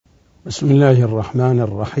بسم الله الرحمن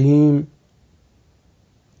الرحيم.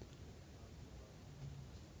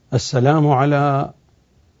 السلام على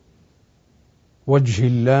وجه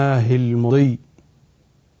الله المضي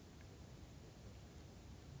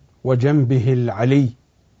وجنبه العلي.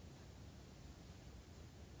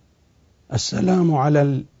 السلام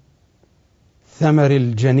على الثمر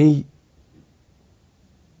الجني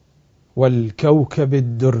والكوكب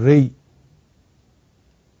الدري.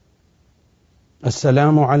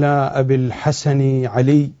 السلام على أبي الحسن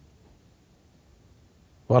علي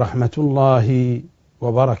ورحمة الله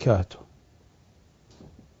وبركاته.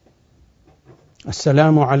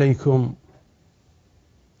 السلام عليكم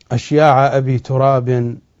أشياع أبي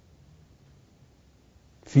تراب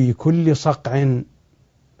في كل صقع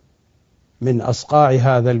من أصقاع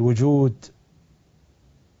هذا الوجود،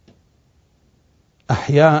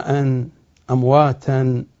 أحياء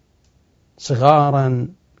أمواتا، صغارا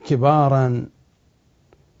كبارا،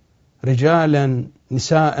 رجالا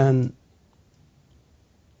نساء.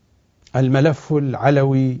 الملف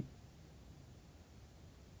العلوي،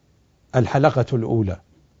 الحلقة الأولى.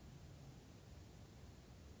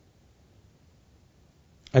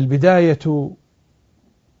 البداية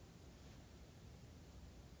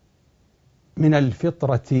من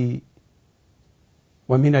الفطرة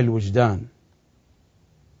ومن الوجدان.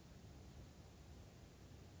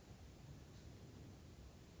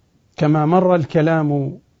 كما مر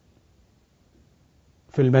الكلام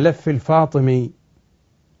في الملف الفاطمي،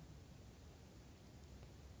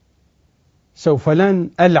 سوف لن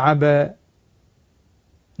ألعب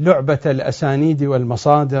لعبة الأسانيد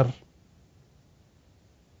والمصادر.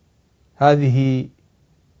 هذه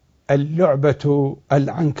اللعبة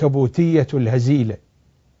العنكبوتية الهزيلة.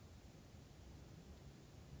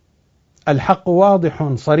 الحق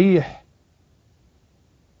واضح صريح،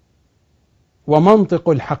 ومنطق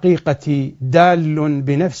الحقيقة دال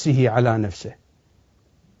بنفسه على نفسه.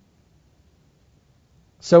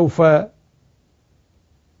 سوف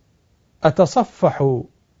أتصفح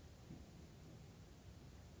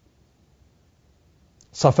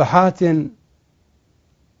صفحات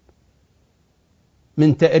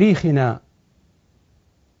من تاريخنا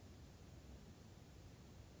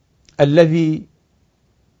الذي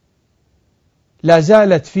لا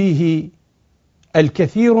زالت فيه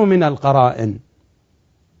الكثير من القرائن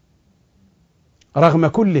رغم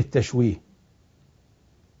كل التشويه،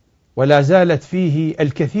 ولا زالت فيه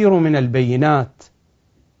الكثير من البينات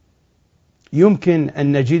يمكن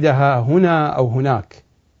أن نجدها هنا أو هناك،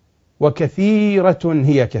 وكثيرة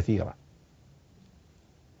هي كثيرة.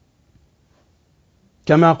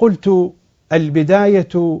 كما قلت،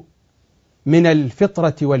 البداية من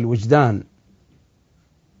الفطرة والوجدان.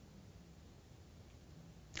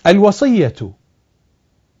 الوصية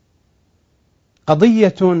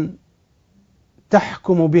قضية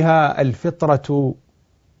تحكم بها الفطرة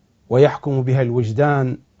ويحكم بها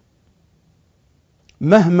الوجدان،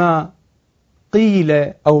 مهما قيل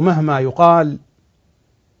أو مهما يقال،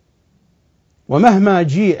 ومهما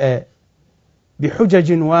جيء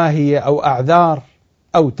بحجج واهية أو أعذار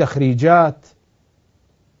أو تخريجات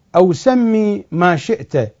أو سمي ما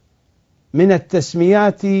شئت من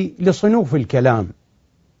التسميات لصنوف الكلام.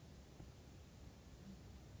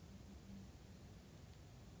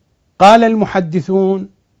 قال المحدثون،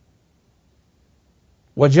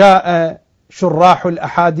 وجاء شراح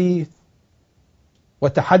الأحاديث،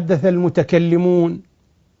 وتحدث المتكلمون،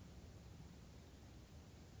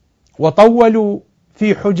 وطولوا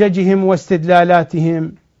في حججهم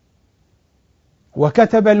واستدلالاتهم،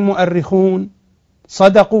 وكتب المؤرخون،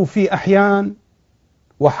 صدقوا في أحيان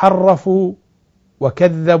وحرفوا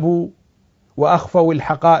وكذبوا وأخفوا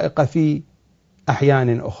الحقائق في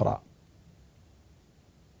أحيان أخرى.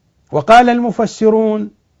 وقال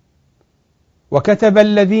المفسرون، وكتب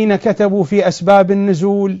الذين كتبوا في أسباب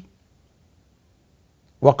النزول،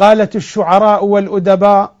 وقالت الشعراء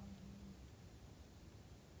والأدباء،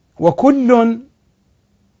 وكل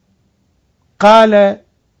قال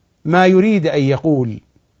ما يريد أن يقول،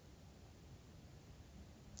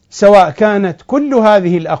 سواء كانت كل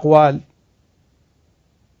هذه الأقوال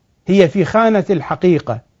هي في خانة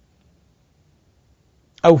الحقيقة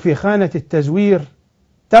أو في خانة التزوير،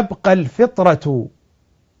 تبقى الفطرة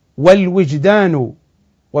والوجدان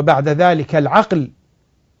وبعد ذلك العقل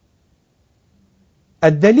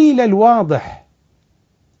الدليل الواضح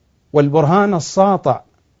والبرهان الساطع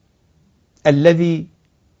الذي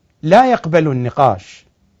لا يقبل النقاش.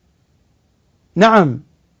 نعم،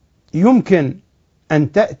 يمكن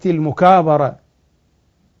أن تأتي المكابرة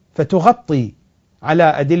فتغطي على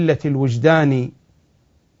أدلة الوجدان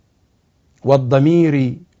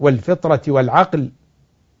والضمير والفطرة والعقل،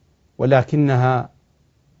 ولكنها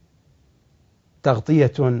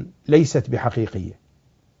تغطية ليست بحقيقية.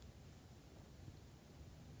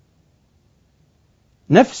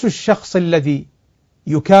 نفس الشخص الذي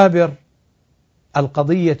يكابر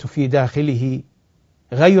القضية في داخله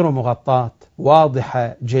غير مغطاة،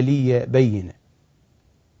 واضحة جلية بينة.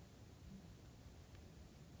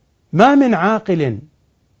 ما من عاقل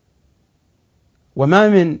وما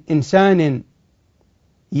من إنسان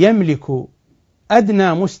يملك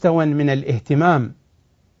أدنى مستوى من الاهتمام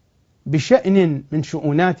بشأن من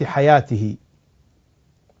شؤونات حياته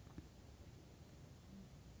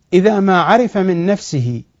إذا ما عرف من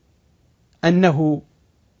نفسه أنه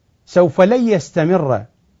سوف لن يستمر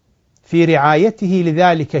في رعايته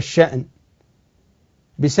لذلك الشأن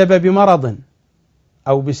بسبب مرض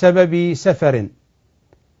أو بسبب سفر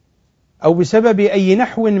أو بسبب أي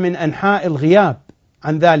نحو من أنحاء الغياب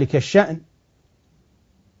عن ذلك الشأن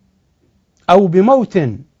أو بموت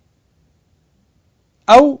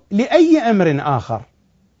أو لأي أمر آخر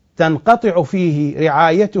تنقطع فيه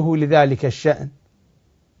رعايته لذلك الشأن،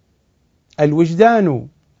 الوجدان،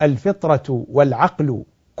 الفطرة والعقل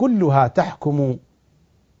كلها تحكم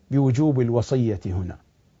بوجوب الوصية هنا.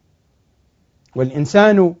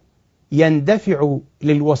 والإنسان يندفع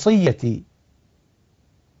للوصية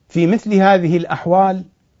في مثل هذه الأحوال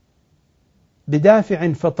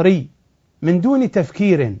بدافع فطري من دون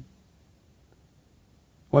تفكير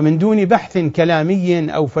ومن دون بحث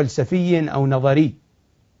كلامي أو فلسفي أو نظري.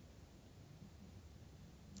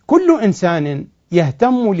 كل إنسان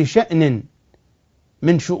يهتم لشأن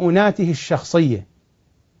من شؤوناته الشخصية،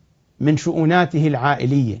 من شؤوناته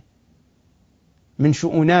العائلية، من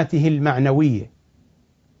شؤوناته المعنوية،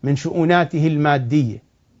 من شؤوناته المادية،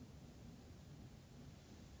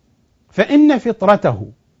 فإن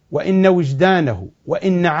فطرته وإن وجدانه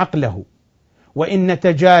وإن عقله وإن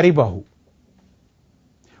تجاربه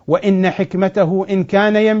وإن حكمته إن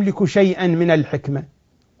كان يملك شيئا من الحكمة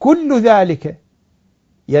كل ذلك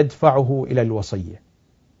يدفعه إلى الوصية.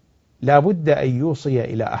 لا بد أن يوصي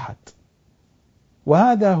إلى أحد،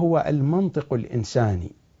 وهذا هو المنطق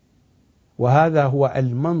الإنساني، وهذا هو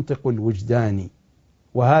المنطق الوجداني،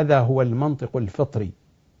 وهذا هو المنطق الفطري.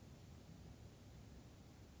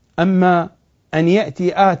 أما أن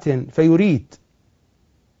يأتي آت فيريد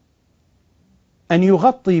أن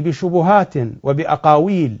يغطي بشبهات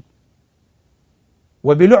وبأقاويل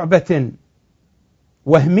وبلعبة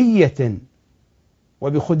وهمية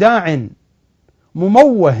وبخداع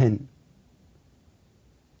مموه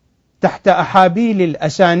تحت أحابيل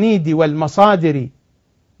الأسانيد والمصادر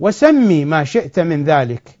وسمي ما شئت من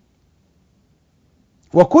ذلك،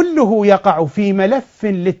 وكله يقع في ملف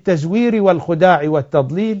للتزوير والخداع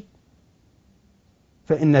والتضليل،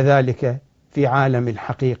 فإن ذلك في عالم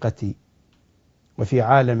الحقيقة وفي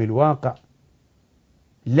عالم الواقع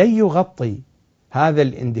لن يغطي هذا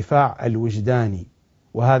الاندفاع الوجداني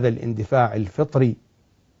وهذا الاندفاع الفطري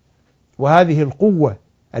وهذه القوة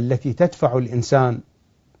التي تدفع الإنسان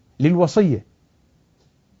للوصية.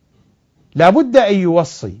 لا بد أن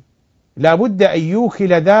يوصي، لا بد أن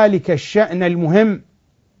يوكل ذلك الشأن المهم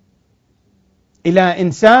إلى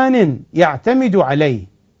إنسان يعتمد عليه،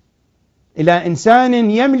 إلى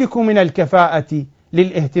إنسان يملك من الكفاءة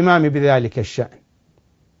للاهتمام بذلك الشأن.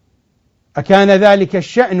 أكان ذلك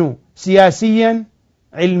الشأن سياسيا،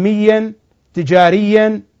 علميا،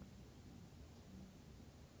 تجاريا،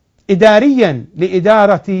 إداريا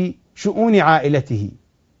لإدارة شؤون عائلته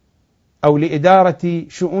أو لإدارة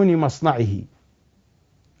شؤون مصنعه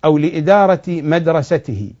أو لإدارة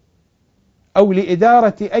مدرسته أو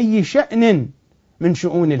لإدارة أي شأن من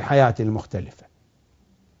شؤون الحياة المختلفة.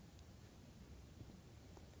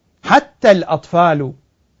 حتى الأطفال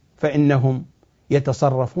فإنهم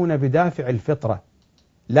يتصرفون بدافع الفطرة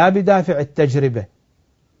لا بدافع التجربة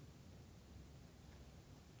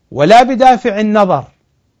ولا بدافع النظر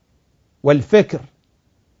والفكر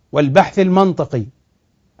والبحث المنطقي.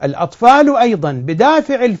 الأطفال أيضا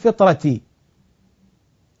بدافع الفطرة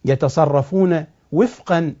يتصرفون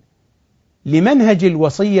وفقا لمنهج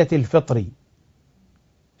الوصية الفطري،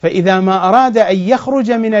 فإذا ما أراد أن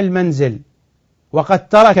يخرج من المنزل وقد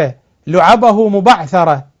ترك لعبه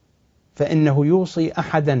مبعثرة فإنه يوصي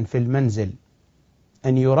أحدا في المنزل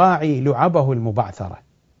أن يراعي لعبه المبعثرة.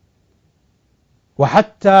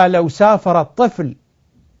 وحتى لو سافر الطفل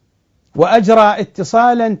وأجرى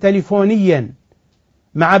اتصالا تليفونيا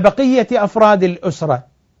مع بقية أفراد الأسرة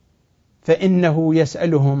فإنه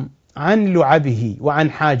يسألهم عن لعبه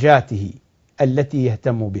وعن حاجاته التي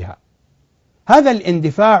يهتم بها. هذا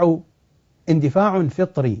الاندفاع اندفاع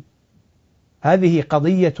فطري، هذه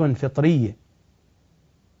قضية فطرية.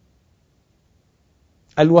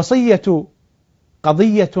 الوصية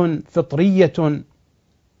قضية فطرية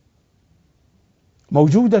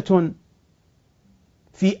موجودة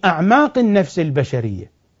في أعماق النفس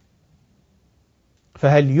البشرية،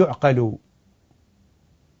 فهل يعقل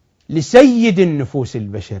لسيد النفوس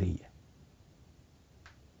البشرية،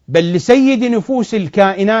 بل لسيد نفوس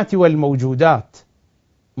الكائنات والموجودات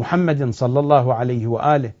محمد صلى الله عليه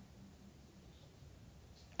وآله،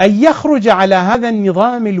 أن يخرج على هذا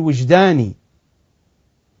النظام الوجداني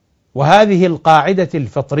وهذه القاعدة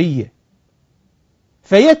الفطرية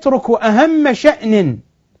فيترك أهم شأن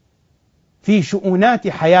في شؤونات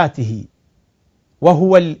حياته،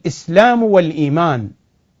 وهو الإسلام والإيمان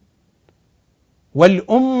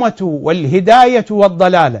والأمة والهداية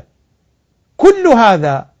والضلالة، كل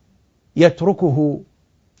هذا يتركه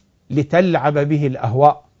لتلعب به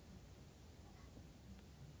الأهواء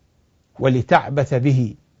ولتعبث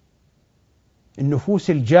به النفوس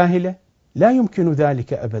الجاهلة. لا يمكن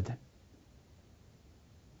ذلك أبدا.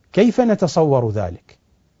 كيف نتصور ذلك؟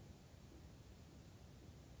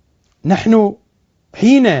 نحن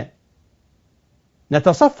حين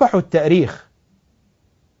نتصفح التاريخ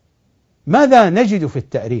ماذا نجد في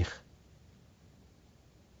التاريخ؟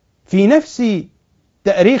 في نفس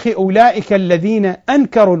تاريخ أولئك الذين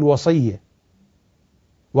أنكروا الوصية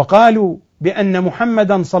وقالوا بأن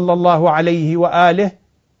محمدا صلى الله عليه وآله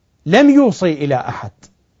لم يوصي إلى أحد.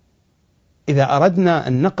 إذا أردنا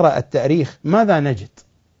أن نقرأ التاريخ ماذا نجد؟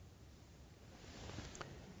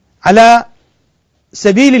 على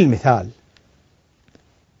سبيل المثال،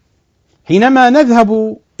 حينما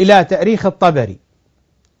نذهب إلى تاريخ الطبري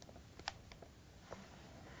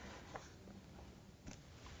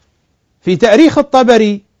في تاريخ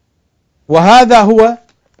الطبري، وهذا هو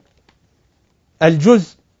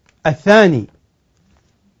الجزء الثاني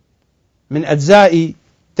من أجزاء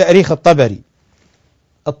تاريخ الطبري.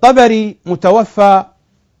 الطبري متوفى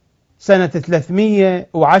سنة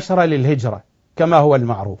 310 للهجرة كما هو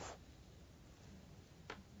المعروف.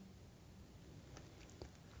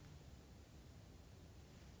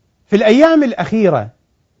 في الأيام الأخيرة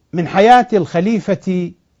من حياة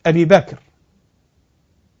الخليفة أبي بكر،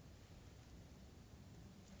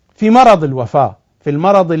 في مرض الوفاة، في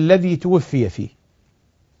المرض الذي توفي فيه،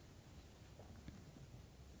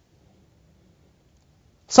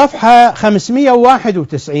 صفحة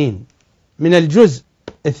 591 من الجزء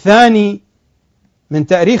الثاني من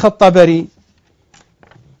تاريخ الطبري،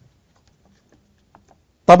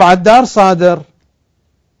 طبع الدار، صادر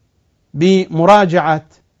بمراجعة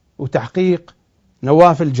وتحقيق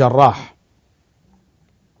نواف الجراح.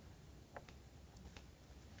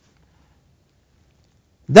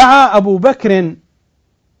 دعا أبو بكر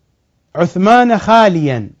عثمان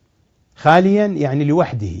خاليا يعني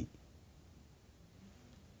لوحده،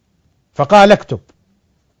 فقال: اكتب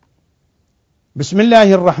بسم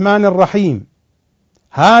الله الرحمن الرحيم،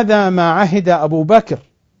 هذا ما عهد أبو بكر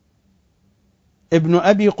ابن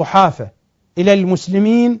أبي قحافة إلى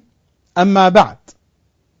المسلمين، أما بعد.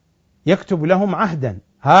 يكتب لهم عهدا،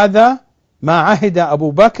 هذا ما عهد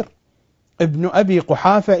أبو بكر ابن أبي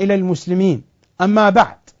قحافة إلى المسلمين، أما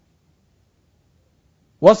بعد.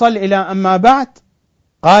 وصل إلى أما بعد،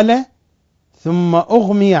 قال: ثم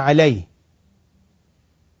أغمي عليه،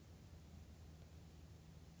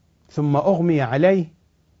 ثم أغمي عليه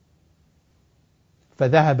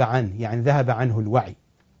فذهب عنه، يعني ذهب عنه الوعي.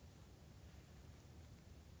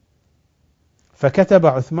 فكتب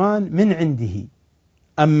عثمان من عنده: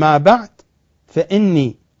 أما بعد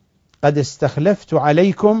فإني قد استخلفت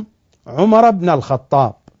عليكم عمر بن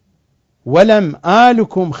الخطاب ولم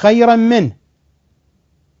آلكم خيرا منه.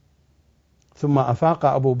 ثم أفاق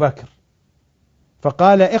أبو بكر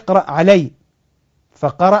فقال: اقرأ علي،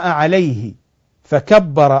 فقرأ عليه،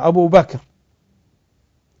 فكبر أبو بكر،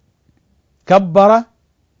 كبر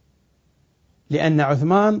لأن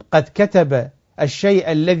عثمان قد كتب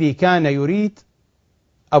الشيء الذي كان يريد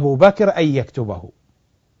أبو بكر أن يكتبه.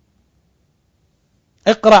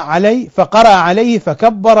 اقرأ علي، فقرأ عليه،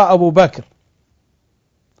 فكبر أبو بكر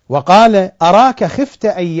وقال: أراك خفت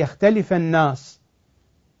أن يختلف الناس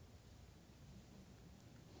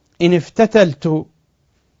إن افتتلت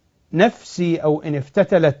نفسي أو إن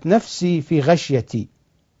افتتلت نفسي في غشيتي.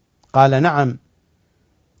 قال: نعم.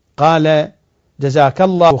 قال: جزاك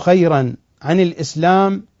الله خيرا عن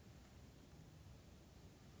الإسلام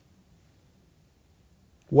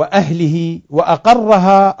وأهله.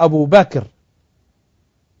 وأقرها أبو بكر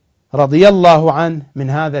رضي الله عنه من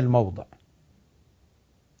هذا الموضع.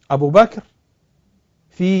 أبو بكر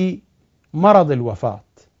في مرض الوفاة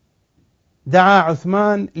دعا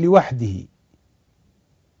عثمان لوحده،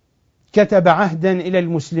 كتب عهدا إلى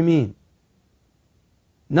المسلمين،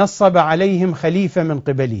 نصب عليهم خليفة من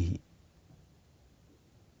قبله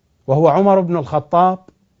وهو عمر بن الخطاب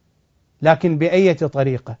لكن بأية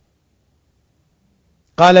طريقة؟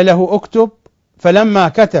 قال له اكتب، فلما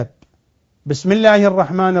كتب بسم الله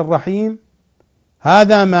الرحمن الرحيم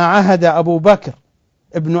هذا ما عهد أبو بكر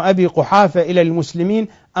ابن أبي قحافة إلى المسلمين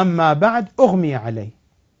أما بعد أغمي عليه.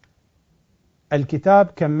 الكتاب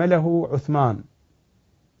كمله عثمان،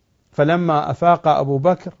 فلما أفاق أبو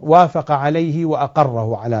بكر وافق عليه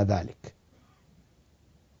وأقره على ذلك.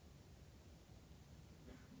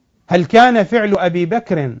 هل كان فعل أبي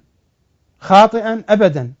بكر خاطئا؟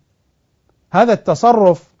 أبدا. هذا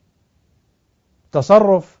التصرف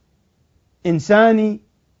تصرف إنساني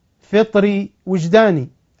فطري وجداني.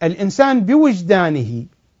 الإنسان بوجدانه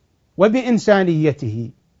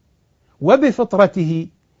وبإنسانيته وبفطرته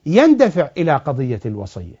يندفع إلى قضية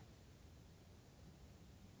الوصية.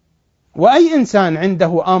 وأي إنسان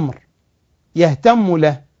عنده أمر يهتم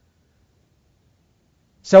له،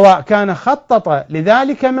 سواء كان خطط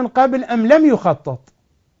لذلك من قبل أم لم يخطط،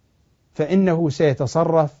 فإنه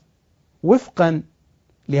سيتصرف وفقا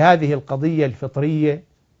لهذه القضية الفطرية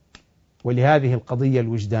ولهذه القضية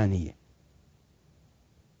الوجدانية.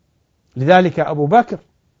 لذلك أبو بكر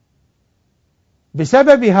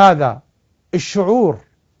بسبب هذا الشعور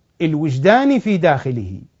الوجداني في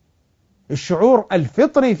داخله، الشعور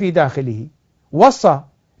الفطري في داخله، وصى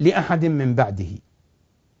لأحد من بعده.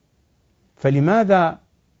 فلماذا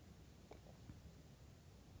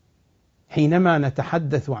حينما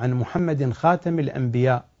نتحدث عن محمد خاتم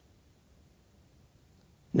الأنبياء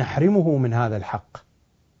نحرمه من هذا الحق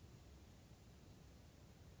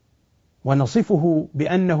ونصفه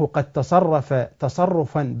بأنه قد تصرف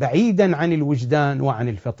تصرفا بعيدا عن الوجدان وعن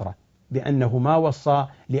الفطرة، بأنه ما وصى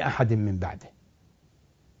لأحد من بعده؟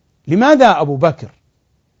 لماذا أبو بكر؟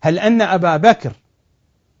 هل أن أبا بكر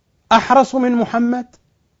أحرص من محمد؟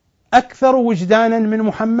 أكثر وجدانا من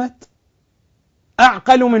محمد؟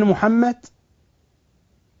 أعقل من محمد؟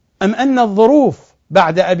 أم أن الظروف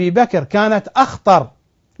بعد أبي بكر كانت أخطر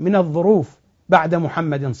من الظروف بعد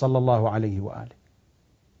محمد صلى الله عليه وآله؟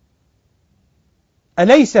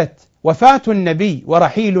 أليست وفاة النبي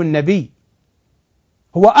ورحيل النبي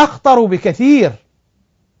هو أخطر بكثير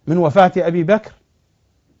من وفاة أبي بكر؟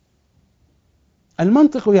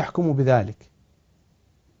 المنطق يحكم بذلك.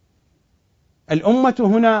 الأمة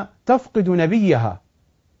هنا تفقد نبيها،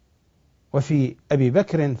 وفي أبي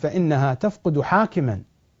بكر فإنها تفقد حاكما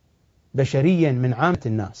بشريا من عامة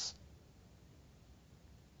الناس.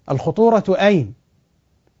 الخطورة أين؟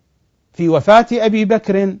 في وفاة أبي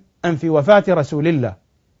بكر أم في وفاة رسول الله؟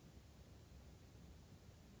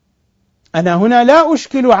 أنا هنا لا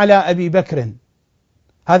أشكل على أبي بكر،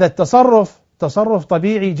 هذا التصرف تصرف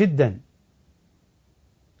طبيعي جدا،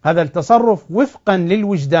 هذا التصرف وفقا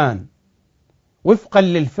للوجدان، وفقا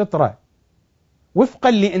للفطرة،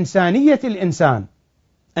 وفقا لإنسانية الإنسان،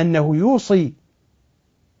 أنه يوصي.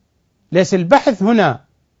 ليس البحث هنا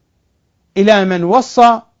إلى من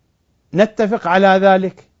وصى نتفق على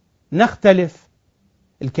ذلك نختلف،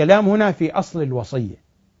 الكلام هنا في أصل الوصية.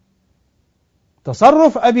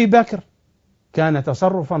 تصرف أبي بكر كان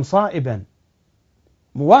تصرفا صائبا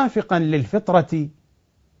موافقا للفطرة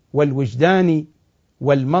والوجدان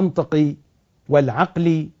والمنطق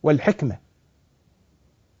والعقل والحكمة،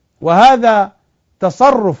 وهذا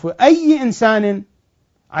تصرف أي إنسان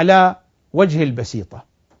على وجه البسيطة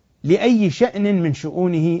لأي شأن من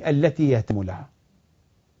شؤونه التي يهتم لها.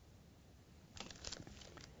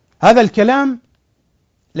 هذا الكلام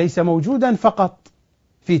ليس موجودا فقط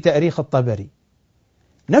في تاريخ الطبري،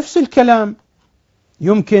 نفس الكلام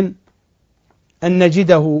يمكن أن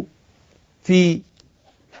نجده في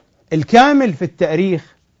الكامل في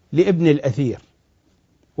التاريخ لابن الأثير،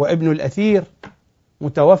 وابن الأثير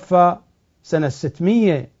متوفى سنة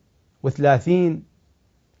 630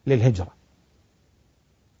 للهجرة.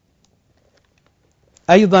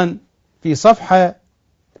 أيضا في صفحة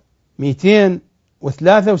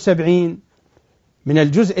 273 من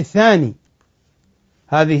الجزء الثاني،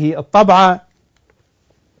 هذه الطبعة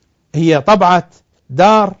هي طبعة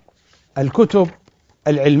دار الكتب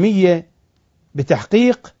العلمية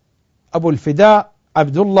بتحقيق أبو الفداء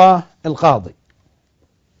عبد الله القاضي،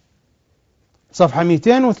 صفحة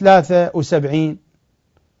 273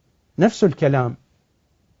 نفس الكلام.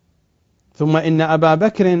 ثم إن أبا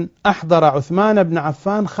بكر أحضر عثمان بن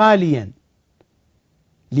عفان خاليا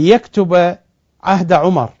ليكتب عهد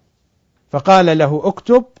عمر، فقال له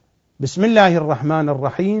اكتب بسم الله الرحمن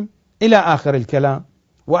الرحيم إلى آخر الكلام.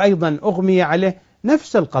 وأيضا أغمي عليه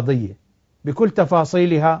نفس القضية بكل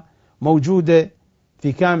تفاصيلها، موجودة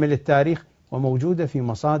في كامل التاريخ وموجودة في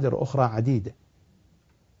مصادر أخرى عديدة.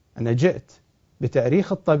 أنا جئت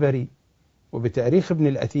بتاريخ الطبري وبتاريخ ابن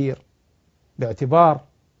الأثير باعتبار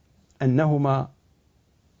أنهما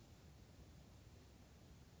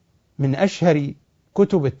من أشهر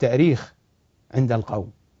كتب التاريخ عند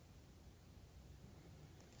القوم،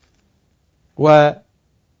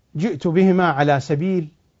 وجئت بهما على سبيل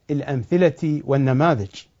الأمثلة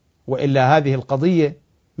والنماذج، وإلا هذه القضية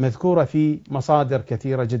مذكورة في مصادر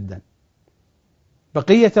كثيرة جدا.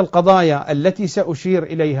 بقية القضايا التي سأشير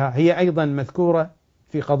إليها هي أيضا مذكورة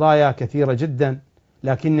في قضايا كثيرة جدا،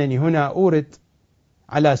 لكنني هنا أورد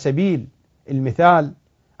على سبيل المثال،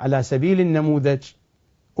 على سبيل النموذج،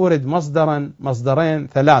 أورد مصدرين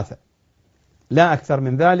 3 لا أكثر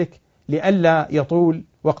من ذلك لئلا يطول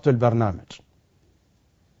وقت البرنامج.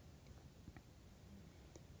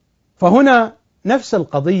 فهنا نفس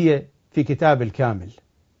القضية في كتاب الكامل.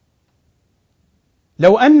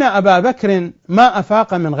 لو أن أبا بكر ما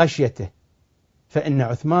أفاق من غشيته فإن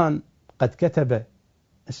عثمان قد كتب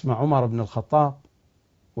اسم عمر بن الخطاب،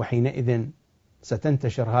 وحينئذ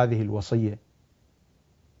ستنتشر هذه الوصية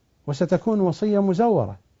وستكون وصية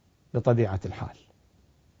مزورة بطبيعة الحال.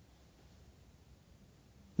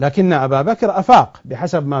 لكن أبا بكر أفاق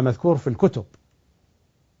بحسب ما مذكور في الكتب،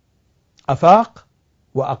 أفاق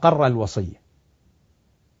وأقر الوصية.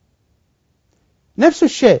 نفس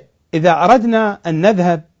الشيء إذا أردنا أن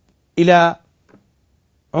نذهب إلى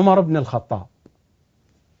عمر بن الخطاب،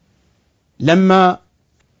 لما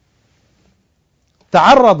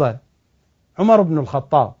تعرض عمر بن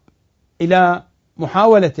الخطاب إلى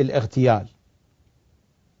محاولة الاغتيال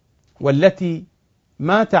والتي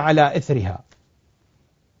مات على إثرها،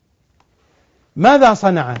 ماذا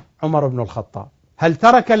صنع عمر بن الخطاب؟ هل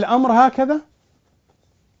ترك الأمر هكذا؟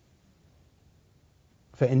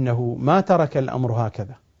 فإنه ما ترك الأمر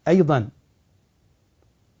هكذا، أيضا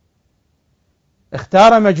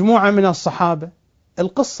اختار مجموعة من الصحابة،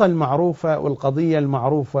 القصة المعروفة والقضية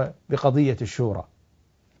المعروفة بقضية الشورى،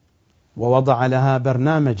 ووضع لها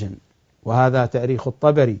برنامجا، وهذا تاريخ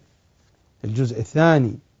الطبري الجزء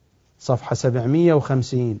 2 صفحة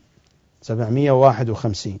 750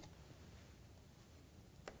 751.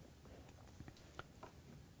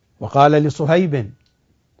 وقال لصهيب: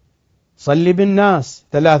 صل بالناس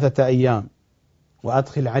 3 أيام،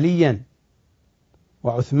 وأدخل عليا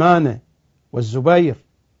وعثمان والزبير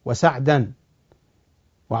وسعدا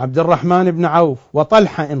وعبد الرحمن بن عوف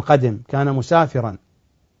وطلحة إن قدم كان مسافرا،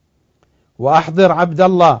 وأحضر عبد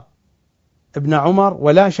الله ابن عمر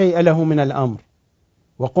ولا شيء له من الأمر،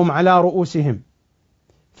 وقم على رؤوسهم،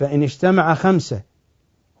 فإن اجتمع 5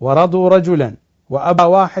 ورضوا رجلا وأبى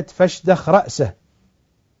واحد فاشدخ رأسه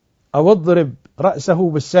أو اضرب رأسه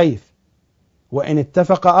بالسيف، وإن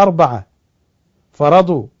اتفق 4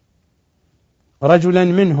 فرضوا رجلا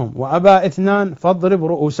منهم وأبى 2 فاضرب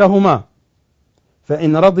رؤوسهما،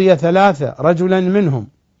 فإن رضي 3 رجلا منهم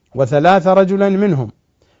و3 رجلا منهم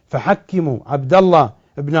فحكموا عبد الله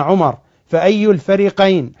ابن عمر، فأي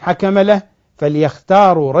الفريقين حكم له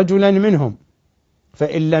فليختاروا رجلا منهم،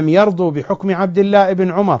 فإن لم يرضوا بحكم عبد الله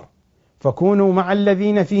بن عمر فكونوا مع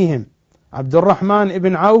الذين فيهم عبد الرحمن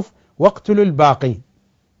بن عوف واقتلوا الباقين.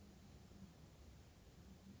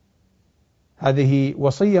 هذه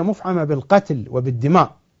وصية مفعمة بالقتل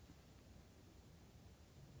وبالدماء.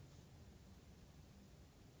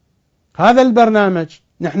 هذا البرنامج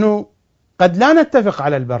نحن قد لا نتفق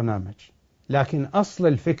على البرنامج، لكن أصل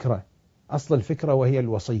الفكرة وهي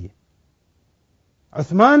الوصية.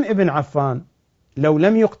 عثمان بن عفان لو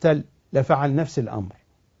لم يقتل لفعل نفس الأمر،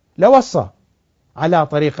 لوصى على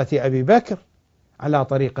طريقة أبي بكر، على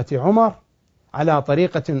طريقة عمر، على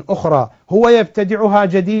طريقة أخرى هو يبتدعها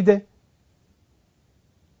جديدة،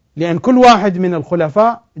 لأن كل واحد من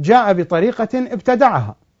الخلفاء جاء بطريقة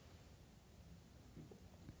ابتدعها.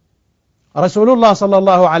 رسول الله صلى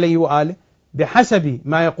الله عليه وآله بحسب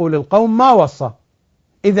ما يقول القوم ما وصى،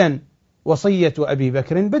 إذن وصية أبي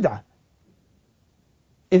بكر بدعة،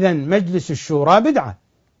 إذن مجلس الشورى بدعة.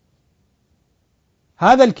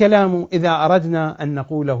 هذا الكلام إذا أردنا أن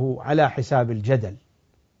نقوله على حساب الجدل،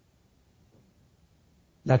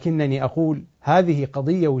 لكنني أقول هذه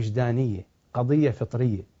قضية وجدانية، قضية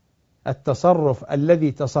فطرية. التصرف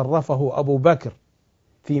الذي تصرفه أبو بكر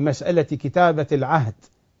في مسألة كتابة العهد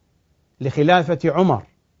لخلافة عمر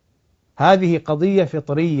هذه قضية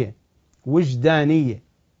فطرية وجدانية،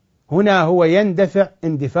 هنا هو يندفع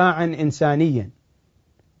اندفاعا إنسانيا.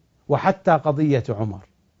 وحتى قضية عمر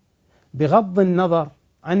بغض النظر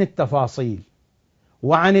عن التفاصيل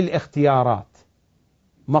وعن الاختيارات،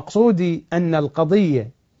 مقصودي أن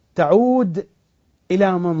القضية تعود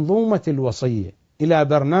إلى منظومة الوصية، إلى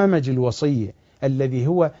برنامج الوصية الذي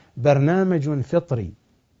هو برنامج فطري.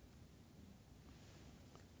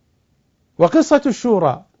 وقصة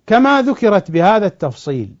الشورى كما ذكرت بهذا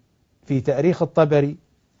التفصيل في تاريخ الطبري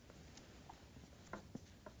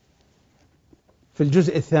في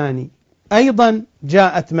الجزء الثاني أيضا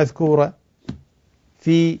جاءت مذكورة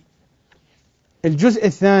في الجزء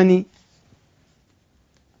الثاني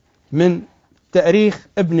من تاريخ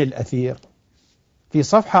ابن الأثير في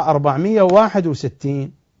صفحة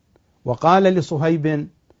 461: وقال لصهيب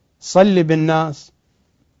صل بالناس،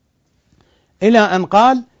 إلى أن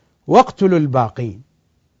قال واقتلوا الباقين.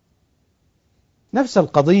 نفس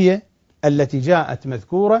القضية التي جاءت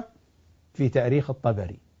مذكورة في تاريخ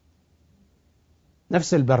الطبري،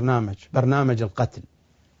 نفس البرنامج، برنامج القتل.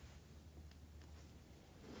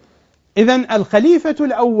 إذن الخليفة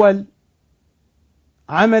الأول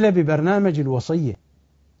عمل ببرنامج الوصية،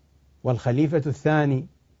 والخليفة الثاني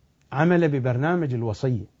عمل ببرنامج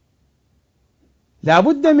الوصية. لا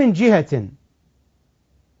بد من جهة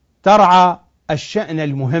ترعى الشأن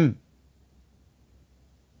المهم.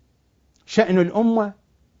 شأن الأمة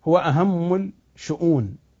هو أهم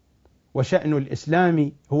الشؤون، وشأن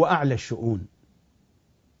الإسلام هو أعلى الشؤون.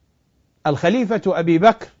 الخليفة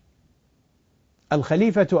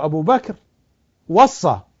أبو بكر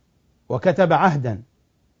وصى وكتب عهدا،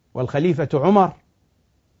 والخليفة عمر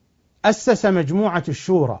أسس مجموعة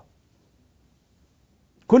الشورى.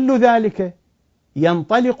 كل ذلك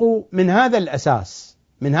ينطلق من هذا الأساس،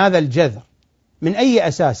 من هذا الجذر. من أي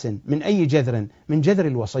أساس؟ من أي جذر؟ من جذر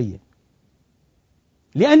الوصية،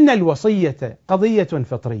 لأن الوصية قضية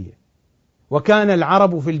فطرية، وكان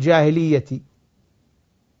العرب في الجاهلية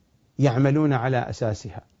يعملون على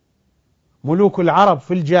أساسها. ملوك العرب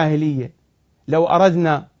في الجاهلية، لو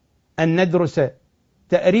أردنا أن ندرس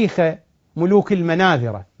تاريخ ملوك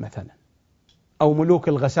المناذرة مثلا، أو ملوك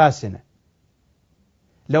الغساسنة،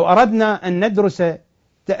 لو أردنا أن ندرس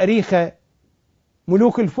تاريخ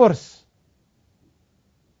ملوك الفرس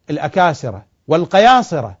الأكاسرة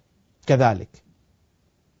والقياصرة كذلك،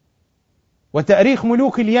 وتاريخ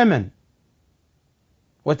ملوك اليمن،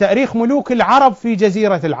 وتاريخ ملوك العرب في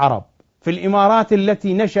جزيرة العرب، في الإمارات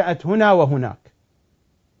التي نشأت هنا وهناك،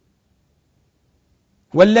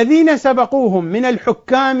 والذين سبقوهم من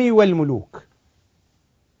الحكام والملوك،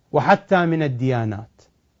 وحتى من الديانات،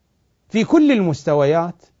 في كل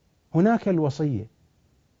المستويات هناك الوصية.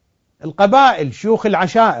 القبائل، شيوخ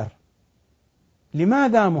العشائر.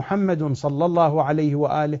 لماذا محمد صلى الله عليه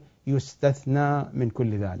وآله يستثنى من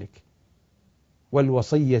كل ذلك؟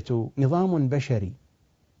 والوصية نظام بشري،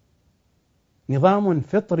 نظام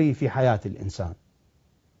فطري في حياة الإنسان.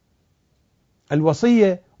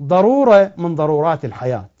 الوصية ضرورة من ضرورات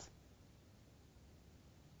الحياة،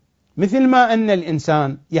 مثل ما أن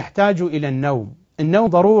الإنسان يحتاج إلى النوم، النوم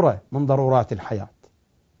ضرورة من ضرورات الحياة.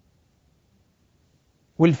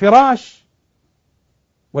 والفراش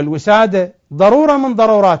والوسادة ضرورة من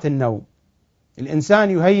ضرورات النوم. الإنسان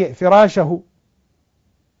يهيئ فراشه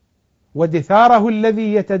ودثاره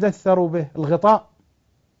الذي يتدثر به، الغطاء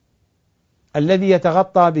الذي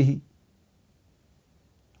يتغطى به،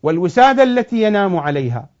 والوسادة التي ينام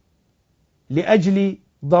عليها لأجل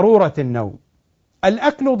ضرورة النوم.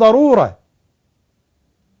 الأكل ضرورة،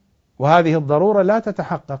 وهذه الضرورة لا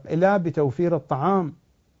تتحقق إلا بتوفير الطعام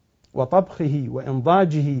وطبخه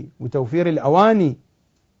وإنضاجه وتوفير الأواني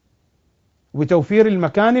وتوفير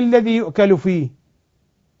المكان الذي يؤكل فيه.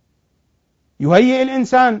 يهيئ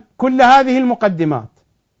الإنسان كل هذه المقدمات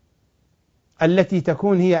التي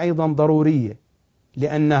تكون هي أيضا ضرورية،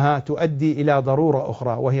 لأنها تؤدي إلى ضرورة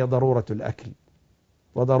أخرى، وهي ضرورة الأكل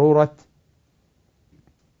وضرورة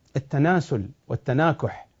التناسل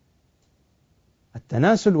والتناكح.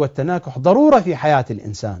 التناسل والتناكح ضرورة في حياة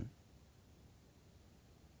الإنسان.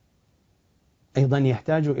 أيضا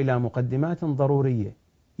يحتاج إلى مقدمات ضرورية.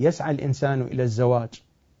 يسعى الإنسان إلى الزواج،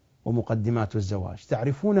 ومقدمات الزواج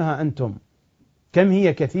تعرفونها أنتم، كم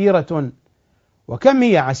هي كثيرة وكم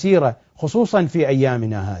هي عسيرة، خصوصا في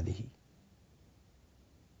أيامنا هذه.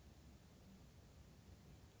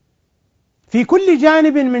 في كل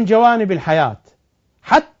جانب من جوانب الحياة،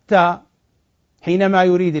 حتى حينما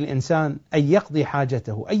يريد الإنسان أن يقضي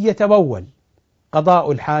حاجته، أن يتبول،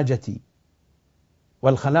 قضاء الحاجة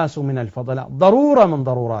والخلاص من الفضلات ضرورة من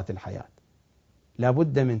ضرورات الحياة. لا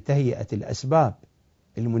بد من تهيئة الأسباب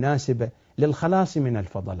المناسبة للخلاص من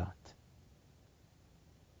الفضلات.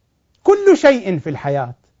 كل شيء في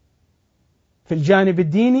الحياة في الجانب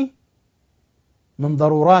الديني من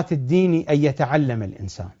ضرورات الدين أن يتعلم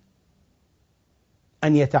الإنسان،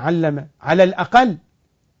 أن يتعلم على الأقل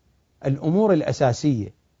الأمور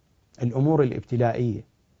الأساسية، الأمور الابتدائية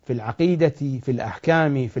في العقيدة، في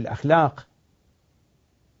الأحكام، في الأخلاق،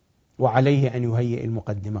 وعليه أن يهيئ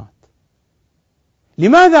المقدمات.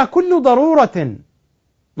 لماذا كل ضرورة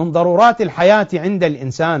من ضرورات الحياة عند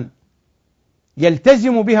الإنسان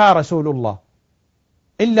يلتزم بها رسول الله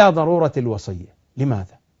إلا ضرورة الوصية؟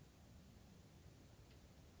 لماذا؟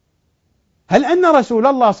 هل أن رسول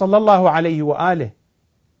الله صلى الله عليه وآله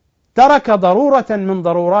ترك ضرورة من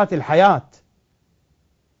ضرورات الحياة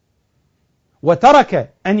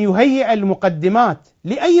وترك أن يهيئ المقدمات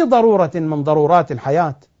لأي ضرورة من ضرورات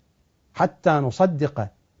الحياة حتى نصدق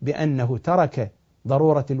بأنه ترك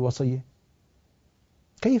ضرورة الوصية؟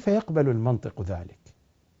 كيف يقبل المنطق ذلك؟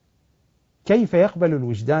 كيف يقبل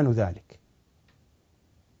الوجدان ذلك؟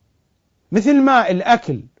 مثل ما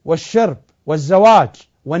الأكل والشرب والزواج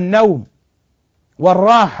والنوم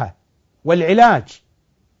والراحة والعلاج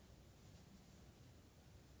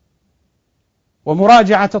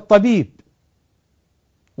ومراجعة الطبيب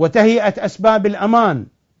وتهيئة أسباب الأمان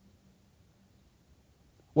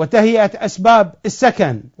وتهيئة أسباب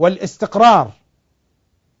السكن والاستقرار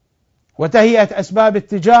وتهيئة أسباب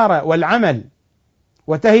التجارة والعمل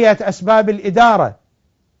وتهيئة أسباب الإدارة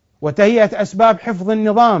وتهيئة أسباب حفظ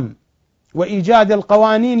النظام وإيجاد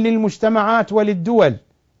القوانين للمجتمعات وللدول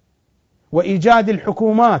وإيجاد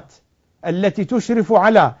الحكومات التي تشرف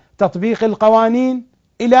على تطبيق القوانين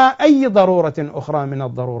إلى أي ضرورة أخرى من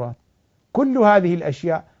الضرورات. كل هذه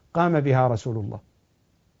الأشياء قام بها رسول الله،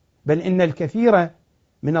 بل إن الكثير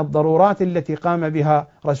من الضرورات التي قام بها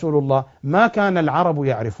رسول الله ما كان العرب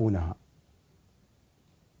يعرفونها.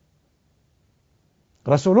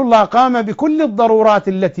 رسول الله قام بكل الضرورات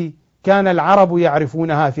التي كان العرب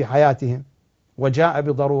يعرفونها في حياتهم، وجاء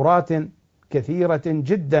بضرورات كثيرة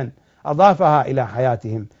جدا أضافها إلى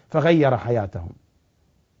حياتهم فغير حياتهم.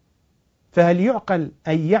 فهل يعقل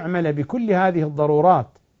أن يعمل بكل هذه الضرورات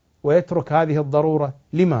ويترك هذه الضرورة؟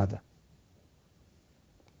 لماذا؟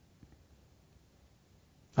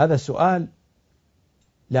 هذا السؤال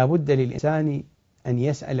لا بد للإنسان أن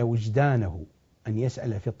يسأل وجدانه، أن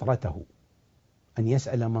يسأل فطرته، أن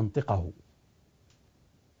يسأل منطقه.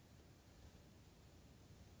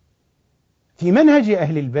 في منهج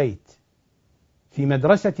أهل البيت، في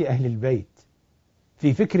مدرسة أهل البيت،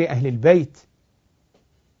 في فكر أهل البيت،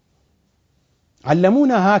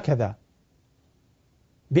 علمونا هكذا: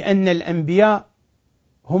 بأن الأنبياء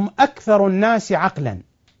هم أكثر الناس عقلا،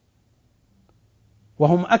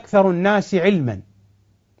 وهم أكثر الناس علما،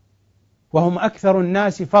 وهم أكثر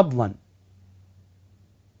الناس فضلا،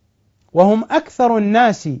 وهم أكثر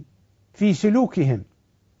الناس في سلوكهم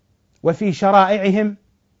وفي شرائعهم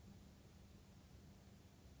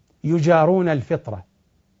يجارون الفطرة.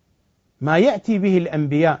 ما يأتي به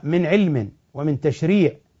الأنبياء من علم ومن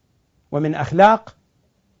تشريع ومن أخلاق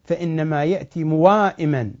فإنما يأتي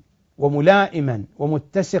موائما وملائما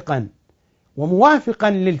ومتسقا وموافقا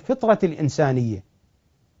للفطرة الإنسانية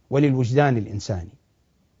وللوجدان الإنساني.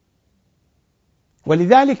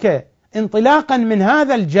 ولذلك انطلاقا من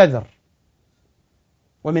هذا الجذر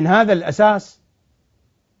ومن هذا الأساس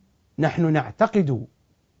نحن نعتقد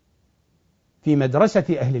في مدرسة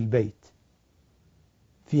أهل البيت،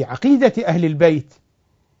 في عقيدة أهل البيت،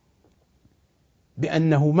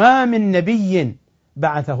 بأنه ما من نبي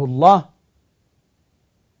بعثه الله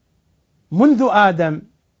منذ آدم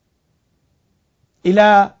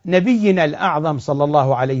إلى نبينا الأعظم صلى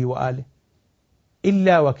الله عليه وآله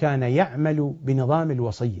إلا وكان يعمل بنظام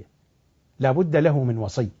الوصية، لا بد له من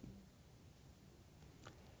وصي.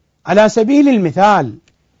 على سبيل المثال،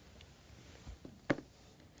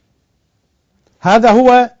 هذا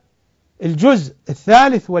هو الجزء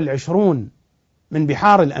 23 من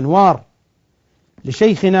بحار الأنوار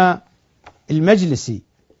لشيخنا المجلسي،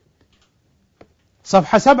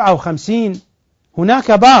 صفحة 57.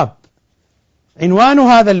 هناك باب، عنوان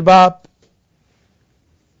هذا الباب: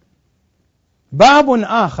 باب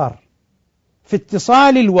آخر في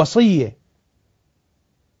اتصال الوصية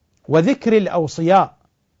وذكر الأوصياء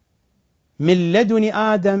من لدن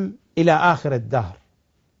آدم إلى آخر الدهر.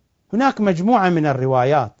 هناك مجموعة من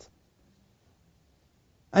الروايات،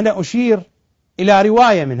 أنا أشير إلى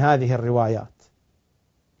رواية من هذه الروايات،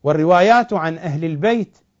 والروايات عن أهل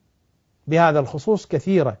البيت بهذا الخصوص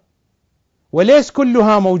كثيرة، وليس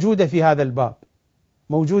كلها موجودة في هذا الباب،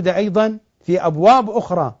 موجودة أيضا في أبواب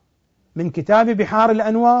أخرى من كتاب بحار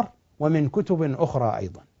الأنوار ومن كتب أخرى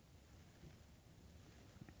أيضا.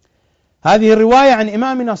 هذه الرواية عن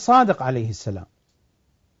إمامنا الصادق عليه السلام: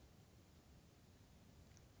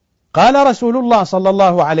 قال رسول الله صلى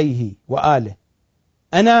الله عليه وآله: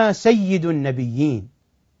 أنا سيد النبيين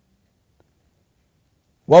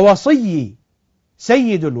ووصيي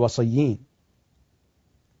سيد الوصيين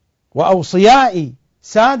وأوصيائي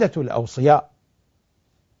سادة الأوصياء.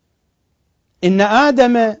 إن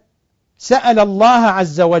آدم سأل الله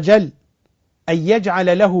عز وجل أن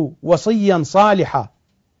يجعل له وصيا صالحا،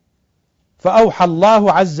 فأوحى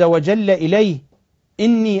الله عز وجل إليه: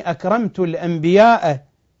 إني أكرمت الأنبياء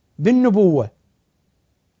بالنبوة،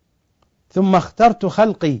 ثم اخترت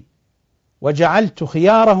خلقي وجعلت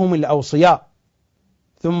خيارهم الأوصياء.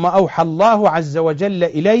 ثم أوحى الله عز وجل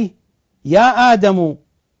إليه: يا آدم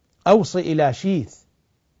أوص إلى شيث،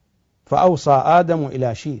 فأوصى آدم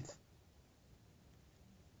إلى شيث،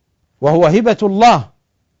 وهو هبة الله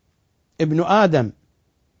ابن آدم،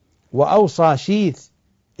 وأوصى شيث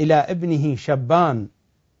إلى ابنه شبان،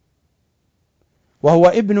 وهو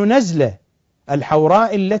ابن نزلة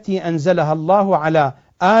الحوراء التي أنزلها الله على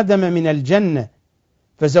آدم من الجنة،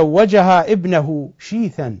 فزوجها ابنه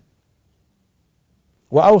شيثا.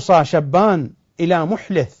 وأوصى شبان إلى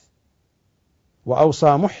محلث،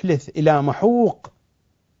 وأوصى محلث إلى محوق،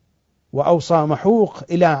 وأوصى محوق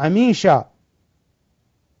إلى عميشة،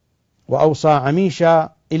 وأوصى عميشة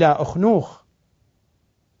إلى أخنوخ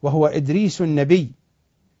وهو إدريس النبي،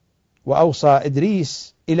 وأوصى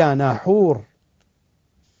إدريس إلى ناحور،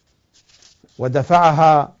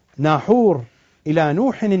 ودفعها ناحور إلى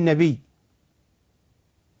نوح النبي،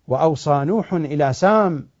 وأوصى نوح إلى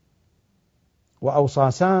سام،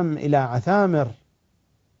 وأوصى سام إلى عثامر،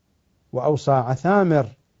 وأوصى عثامر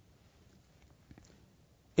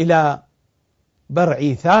إلى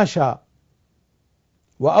برعيثاشا،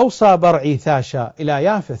 وأوصى برعيثاشا إلى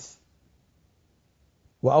يافث،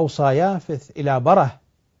 وأوصى يافث إلى بره،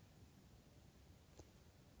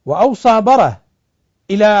 وأوصى بره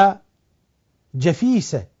إلى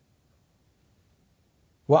جفيسة،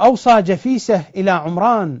 وأوصى جفيسة إلى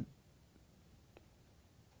عمران،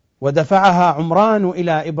 ودفعها عمران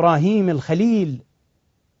إلى إبراهيم الخليل،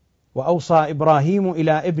 وأوصى إبراهيم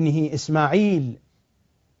إلى ابنه إسماعيل،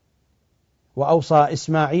 وأوصى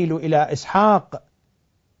إسماعيل إلى إسحاق،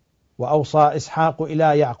 وأوصى إسحاق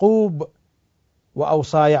إلى يعقوب،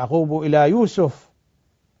 وأوصى يعقوب إلى يوسف،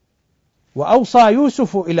 وأوصى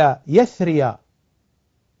يوسف إلى يثريا،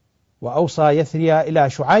 وأوصى يثريا إلى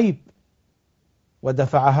شعيب،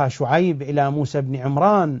 ودفعها شعيب إلى موسى بن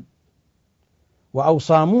عمران،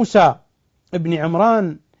 وأوصى موسى ابن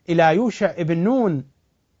عمران إلى يوشع ابن نون،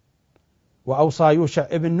 وأوصى يوشع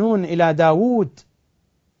ابن نون إلى داود،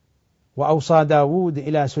 وأوصى داود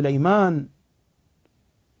إلى سليمان،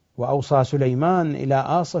 وأوصى سليمان إلى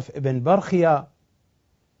آصف ابن برخيا،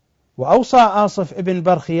 وأوصى آصف ابن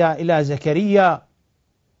برخيا إلى زكريا،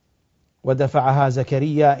 ودفعها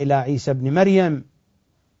زكريا إلى عيسى ابن مريم،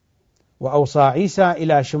 وأوصى عيسى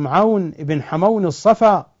إلى شمعون ابن حمون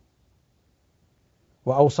الصفا،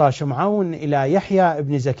 وأوصى شمعون إلى يحيى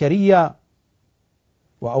ابن زكريا،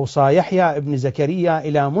 وأوصى يحيى ابن زكريا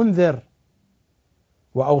إلى منذر،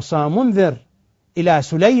 وأوصى منذر إلى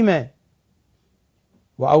سليمة،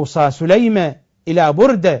 وأوصى سليمة إلى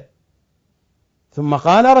بردة. ثم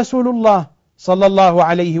قال رسول الله صلى الله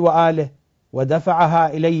عليه وآله: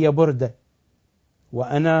 ودفعها إلي بردة،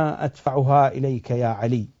 وأنا أدفعها إليك يا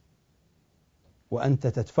علي، وأنت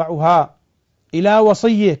تدفعها إلى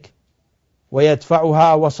وصيك،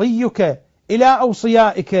 ويدفعها وصيك إلى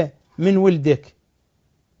أوصيائك من ولدك،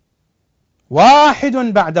 واحد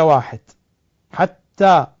بعد واحد،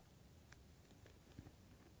 حتى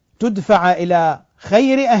تدفع إلى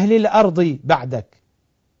خير أهل الأرض بعدك.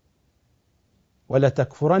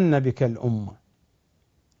 ولتكفرن بك الأمة،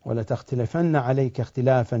 ولتختلفن عليك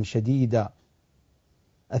اختلافا شديدا،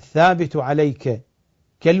 الثابت عليك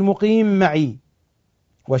كالمقيم معي،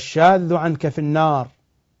 والشاذ عنك في النار،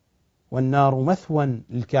 والنار مثوى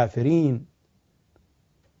للكافرين.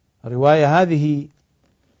 الرواية هذه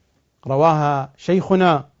رواها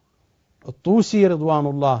شيخنا الطوسي رضوان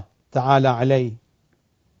الله تعالى عليه،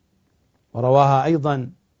 ورواها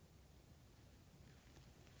أيضا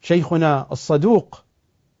شيخنا الصدوق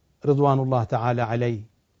رضوان الله تعالى عليه،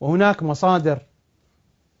 وهناك مصادر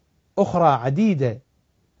أخرى عديدة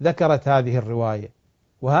ذكرت هذه الرواية.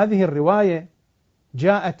 وهذه الرواية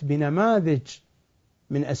جاءت بنماذج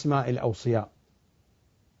من أسماء الأوصياء،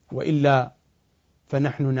 وإلا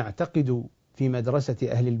فنحن نعتقد في مدرسة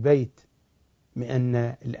أهل البيت بأن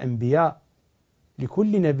الأنبياء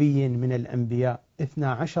لكل نبي من الأنبياء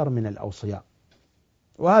 12 من الأوصياء،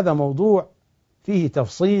 وهذا موضوع فيه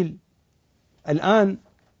تفصيل الآن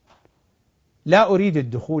لا أريد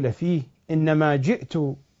الدخول فيه، إنما جئت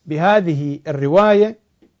بهذه الرواية،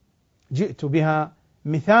 جئت بها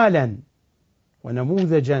مثالا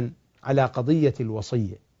ونموذجا على قضية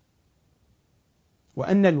الوصية،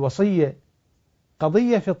 وأن الوصية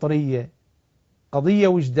قضية فطرية، قضية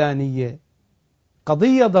وجدانية،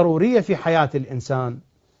 قضية ضرورية في حياة الإنسان،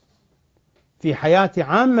 في حياة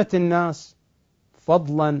عامة الناس،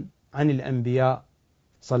 فضلا عن الأنبياء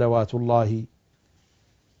صلوات الله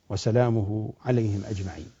وسلامه عليهم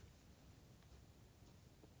أجمعين.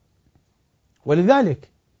 ولذلك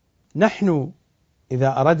نحن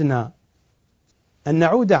إذا أردنا أن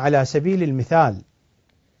نعود على سبيل المثال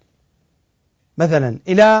مثلا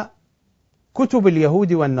إلى كتب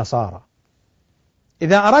اليهود والنصارى،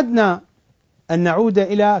 إذا أردنا أن نعود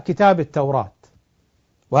إلى كتاب التوراة،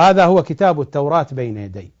 وهذا هو كتاب التوراة بين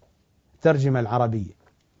يدي الترجمة العربية،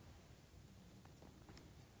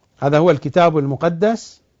 هذا هو الكتاب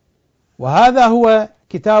المقدس، وهذا هو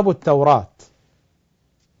كتاب التوراة،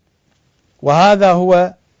 وهذا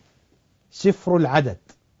هو سفر العدد.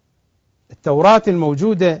 التوراة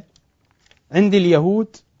الموجودة عند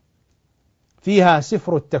اليهود فيها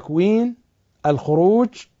سفر التكوين،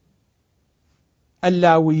 الخروج،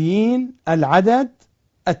 اللاويين، العدد،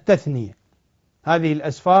 التثنية، هذه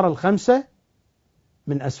الأسفار الخمسة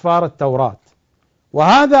من أسفار التوراة.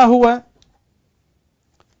 وهذا هو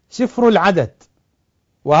سفر العدد،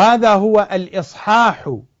 وهذا هو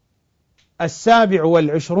الإصحاح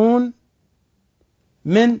 27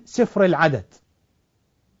 من سفر العدد.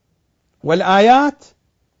 والآيات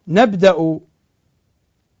نبدأ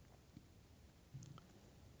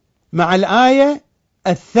مع الآية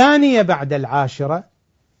 2 بعد 10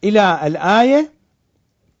 إلى الآية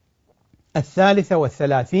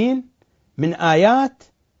 33 من آيات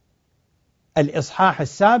الإصحاح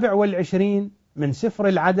 27 من سفر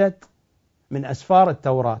العدد من أسفار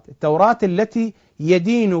التوراة، التوراة التي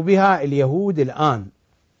يدين بها اليهود الآن.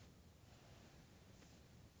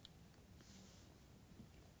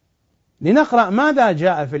 لنقرأ ماذا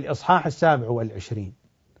جاء في الإصحاح 27.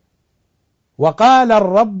 وقال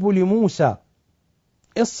الرب لموسى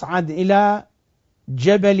اصعد إلى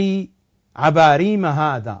جبل عباريم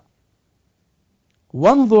هذا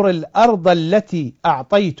وانظر الأرض التي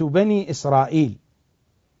أعطيت بني إسرائيل،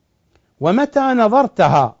 ومتى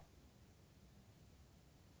نظرتها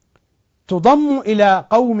تضم إلى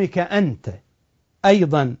قومك أنت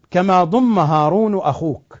أيضا كما ضم هارون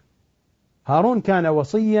أخوك. هارون كان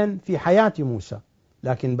وصيا في حياة موسى،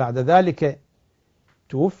 لكن بعد ذلك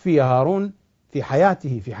توفي هارون في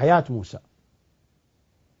حياته، في حياة موسى.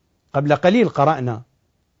 قبل قليل قرأنا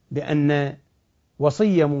بأن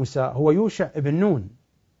وصي موسى هو يوشع ابن نون،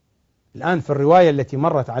 الآن في الرواية التي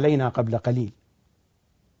مرت علينا قبل قليل.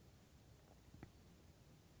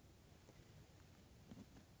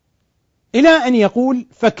 إلى أن يقول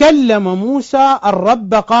فكلم موسى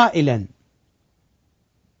الرب قائلا،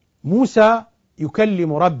 موسى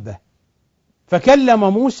يكلم ربه،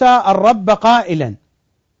 فكلم موسى الرب قائلا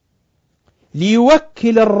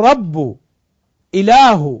ليوكل الرب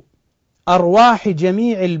إله أرواح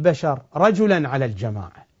جميع البشر رجلا على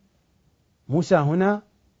الجماعة. موسى هنا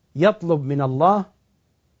يطلب من الله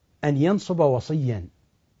أن ينصب وصيا،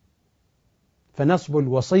 فنصب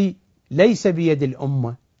الوصي ليس بيد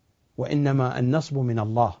الأمة، وإنما النصب من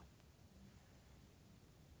الله.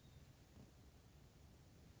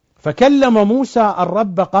 فكلم موسى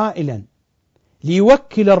الرب قائلا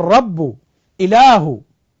ليوكل الرب إله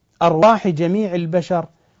أرواح جميع البشر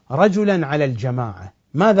رجلا على الجماعة.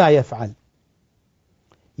 ماذا يفعل؟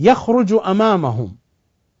 يخرج أمامهم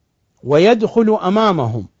ويدخل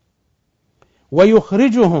أمامهم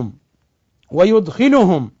ويخرجهم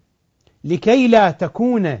ويدخلهم، لكي لا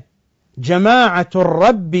تكون جماعة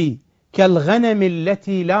الرب كالغنم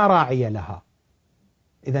التي لا راعي لها.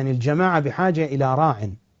 إذن الجماعة بحاجة إلى راع.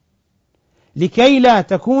 لكي لا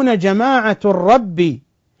تكون جماعة الرب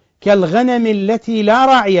كالغنم التي لا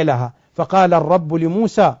راعي لها. فقال الرب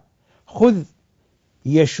لموسى خذ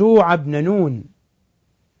يشوع بن نون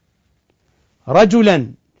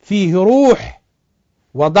رجلا فيه روح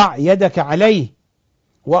وضع يدك عليه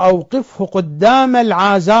وأوقفه قدام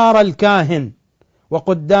العازار الكاهن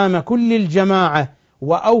وقدام كل الجماعة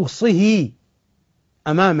وأوصه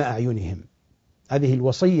أمام أعينهم. هذه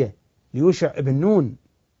الوصية ليوشع بن نون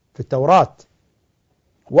في التوراة.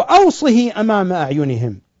 وأوصه أمام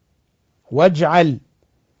أعينهم واجعل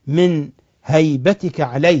من هيبتك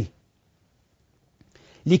عليه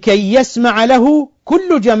لكي يسمع له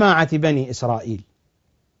كل جماعة بني إسرائيل،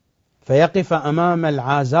 فيقف أمام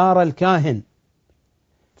العازار الكاهن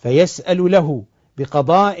فيسأل له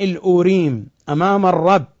بقضاء الأوريم أمام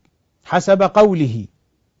الرب حسب قوله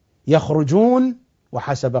يخرجون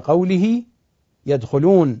وحسب قوله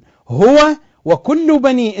يدخلون، هو وكل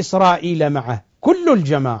بني إسرائيل معه كل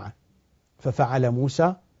الجماعة. ففعل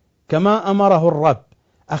موسى كما أمره الرب،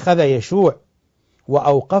 أخذ يشوع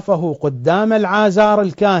وأوقفه قدام العازار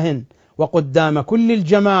الكاهن وقدام كل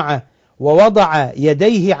الجماعة ووضع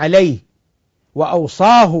يديه عليه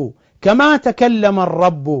وأوصاه كما تكلم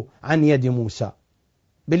الرب عن يد موسى.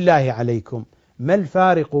 بالله عليكم، ما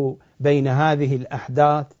الفارق بين هذه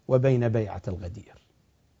الأحداث وبين بيعة الغدير؟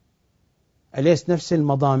 أليس نفس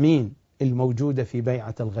المضامين الموجودة في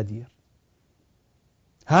بيعة الغدير؟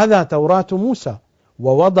 هذا توراة موسى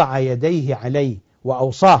ووضع يديه عليه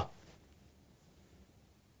وأوصاه.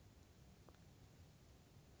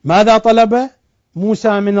 ماذا طلب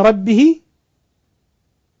موسى من ربه؟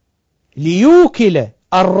 ليوكل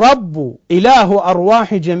الرب إله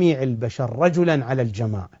أرواح جميع البشر رجلا على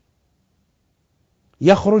الجماعة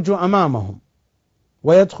يخرج أمامهم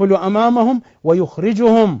ويدخل أمامهم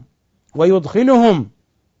ويخرجهم ويدخلهم.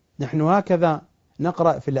 نحن هكذا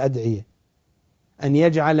نقرأ في الأدعية: أن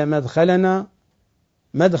يجعل مدخلنا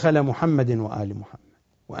مدخل محمد وآل محمد،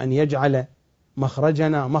 وأن يجعل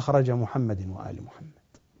مخرجنا مخرج محمد وآل محمد،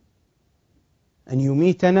 أن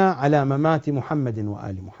يميتنا على ممات محمد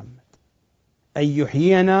وآل محمد، أن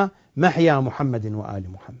يحيينا محيا محمد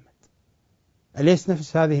وآل محمد. أليس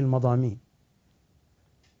نفس هذه المضامين؟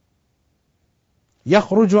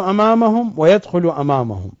 يخرج أمامهم ويدخل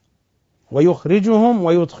أمامهم ويخرجهم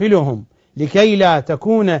ويدخلهم لكي لا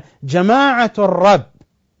تكون جماعة الرب،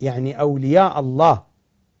 يعني أولياء الله،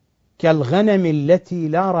 كالغنم التي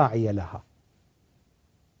لا راعي لها.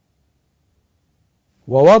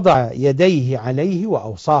 ووضع يديه عليه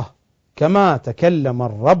وأوصاه كما تكلم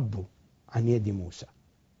الرب عن يد موسى.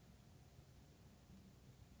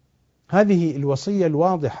 هذه الوصية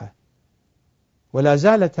الواضحة، ولا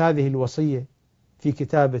زالت هذه الوصية في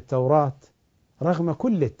كتاب التوراة رغم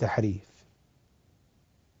كل التحريف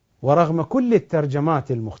ورغم كل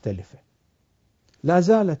الترجمات المختلفة، لا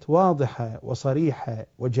زالت واضحة وصريحة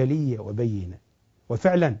وجلية وبينة.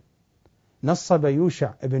 وفعلا نصب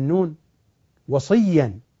يوشع ابن نون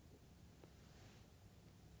وصيا،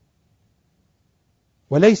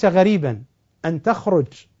 وليس غريبا أن تخرج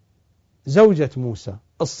زوجة موسى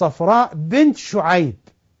الصفراء بنت شعيب.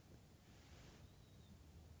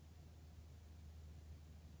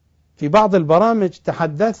 في بعض البرامج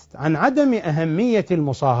تحدثت عن عدم أهمية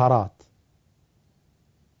المصاهرات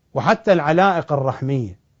وحتى العلائق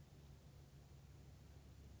الرحمية.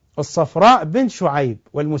 الصفراء بنت شعيب،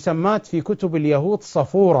 والمسمات في كتب اليهود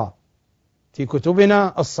صفورة، في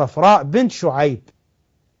كتبنا الصفراء بنت شعيب،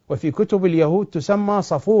 وفي كتب اليهود تسمى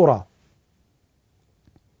صفورة.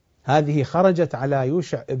 هذه خرجت على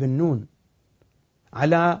يوشع ابن نون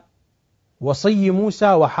على وصي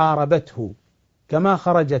موسى وحاربته، كما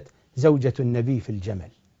خرجت زوجة النبي في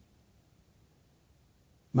الجمل.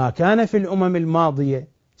 ما كان في الأمم الماضية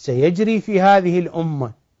سيجري في هذه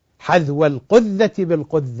الأمة، حذو القذة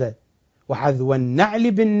بالقذة وحذو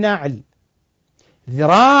النعل بالنعل،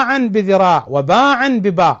 ذراعا بذراع وباعا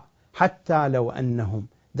بباع، حتى لو أنهم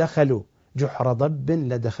دخلوا جحر ضب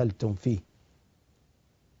لدخلتم فيه.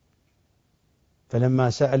 فلما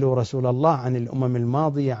سألوا رسول الله عن الأمم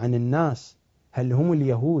الماضية عن الناس هل هم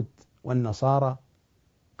اليهود والنصارى،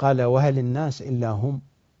 قال: وهل الناس إلا هم؟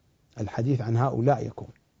 الحديث عن هؤلاء يكون.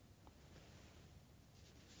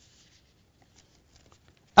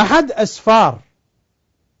 أحد أسفار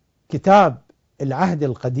كتاب العهد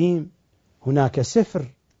القديم هناك سفر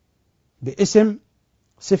باسم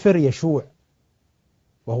سفر يشوع،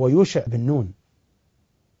 وهو يوشع بن نون.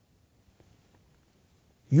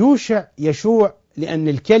 يوشع يشوع لأن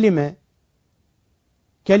الكلمة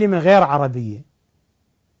كلمة غير عربية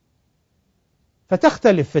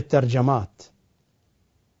فتختلف في الترجمات.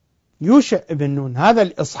 يوشع بن نون، هذا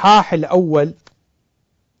الإصحاح الأول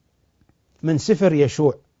من سفر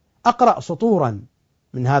يشوع. أقرأ سطورا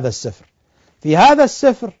من هذا السفر. في هذا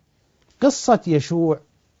السفر قصة يشوع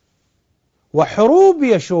وحروب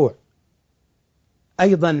يشوع،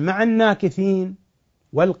 أيضا مع الناكثين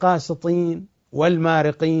والقاسطين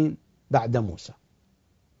والمارقين بعد موسى.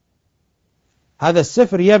 هذا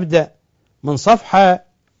السفر يبدأ من صفحة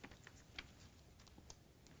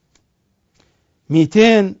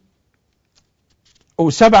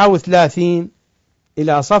 237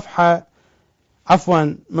 إلى صفحة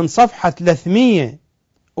من صفحة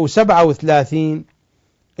 337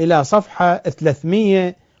 إلى صفحة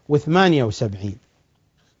 378.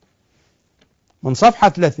 من صفحة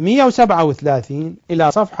 337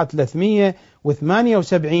 إلى صفحة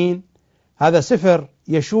 378 هذا سفر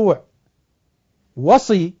يشوع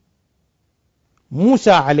وصي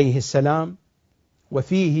موسى عليه السلام،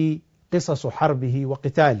 وفيه قصص حربه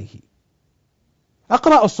وقتاله.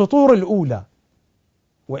 أقرأ السطور الأولى،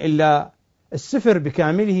 وإلا السفر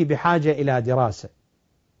بكامله بحاجة إلى دراسة.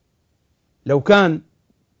 لو كان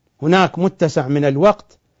هناك متسع من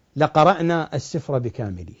الوقت لقرأنا السفر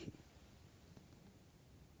بكامله.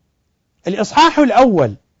 الإصحاح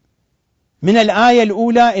الأول من الآية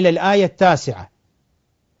الأولى إلى الآية 9: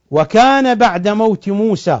 وكان بعد موت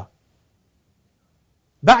موسى،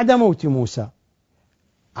 بعد موت موسى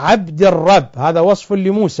عبد الرب، هذا وصف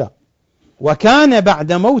لموسى. وكان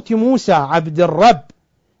بعد موت موسى عبد الرب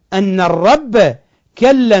أن الرب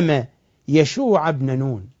كلم يشوع بن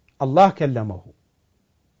نون. الله كلمه،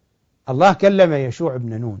 الله كلم يشوع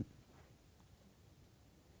بن نون.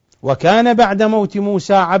 وكان بعد موت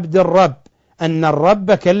موسى عبد الرب أن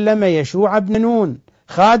الرب كلم يشوع بن نون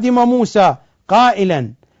خادم موسى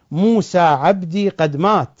قائلا: موسى عبدي قد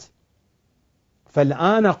مات،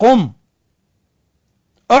 فالآن قم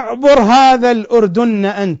اعبر هذا الأردن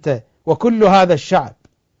أنت وكل هذا الشعب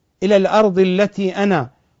إلى الأرض التي أنا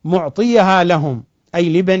معطيها لهم، أي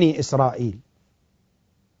لبني إسرائيل.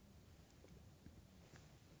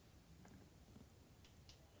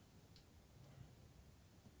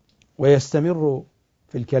 ويستمر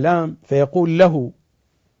في الكلام فيقول له: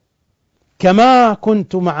 كما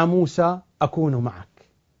كنت مع موسى أكون معك.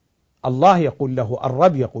 الله يقول له،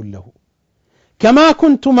 الرب يقول له: كما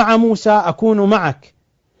كنت مع موسى أكون معك،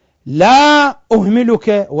 لا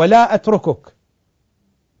أهملك ولا أتركك.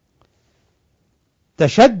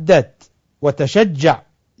 تشدد وتشجع،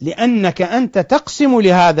 لأنك أنت تقسم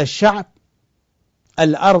لهذا الشعب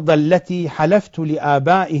الأرض التي حلفت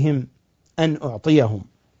لآبائهم أن أعطيهم.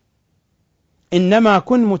 إنما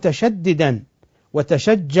كن متشددا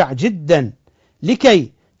وتشجع جدا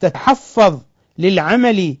لكي تتحفظ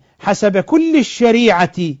للعمل حسب كل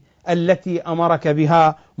الشريعة التي أمرك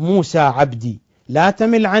بها موسى عبدي، لا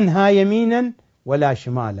تمل عنها يمينا ولا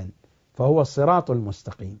شمالا، فهو الصراط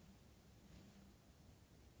المستقيم.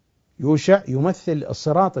 يوشع يمثل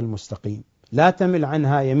الصراط المستقيم، لا تمل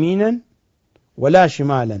عنها يمينا ولا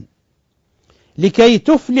شمالا، لكي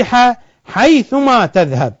تفلح حيثما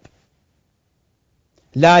تذهب.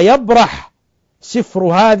 لا يبرح سفر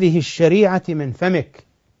هذه الشريعة من فمك،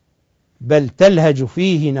 بل تلهج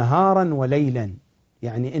فيه نهارا وليلا،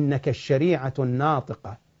 يعني إنك الشريعة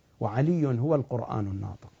الناطقة، وعلي هو القرآن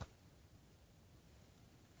الناطق.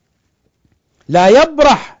 لا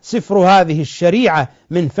يبرح سفر هذه الشريعة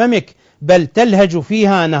من فمك، بل تلهج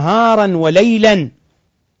فيها نهارا وليلا،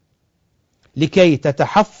 لكي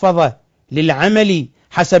تتحفظ للعمل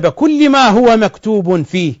حسب كل ما هو مكتوب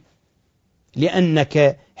فيه،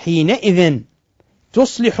 لأنك حينئذ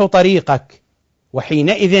تصلح طريقك،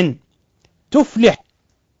 وحينئذ تفلح.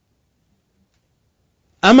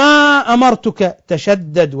 أما أمرتك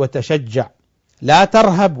تشدد وتشجع، لا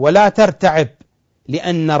ترهب ولا ترتعب،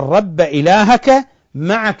 لأن الرب إلهك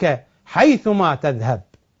معك حيثما تذهب.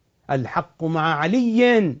 الحق مع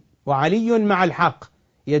علي، وعلي مع الحق،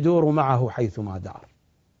 يدور معه حيثما دار.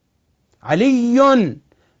 علي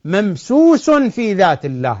ممسوس في ذات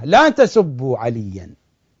الله، لا تسبوا عليا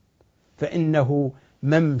فإنه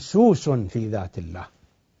ممسوس في ذات الله،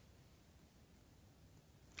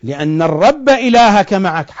 لأن الرب إلهك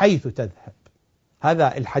معك حيث تذهب.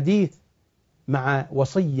 هذا الحديث مع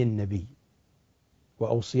وصي النبي،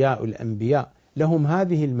 وأوصياء الأنبياء لهم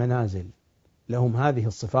هذه المنازل، لهم هذه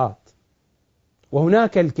الصفات.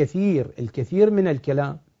 وهناك الكثير من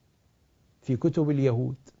الكلام في كتب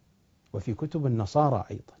اليهود وفي كتب النصارى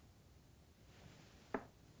أيضا.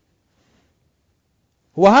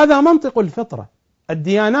 وهذا منطق الفطرة،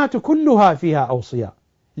 الديانات كلها فيها أوصياء،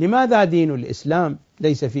 لماذا دين الإسلام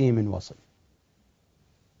ليس فيه من وصي؟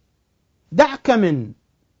 دعك من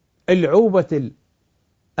العوبة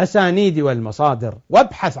الأسانيد والمصادر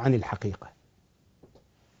وابحث عن الحقيقة.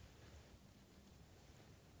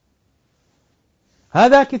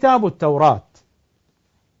 هذا كتاب التوراة.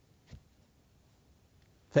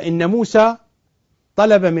 فإن موسى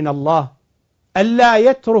طلب من الله ألا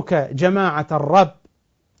يترك جماعة الرب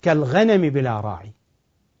كالغنم بلا راعي،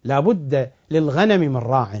 لا بد للغنم من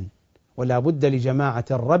راع، ولا بد لجماعة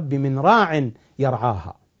الرب من راع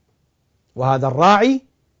يرعاها، وهذا الراعي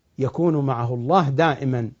يكون معه الله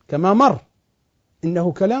دائما كما مر.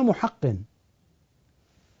 إنه كلام حق.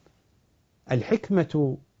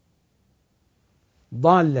 الحكمة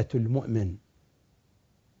ضالة المؤمن،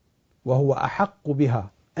 وهو أحق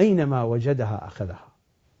بها، أينما وجدها أخذها.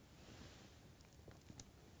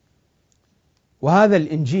 وهذا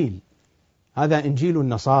الإنجيل، هذا إنجيل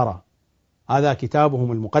النصارى، هذا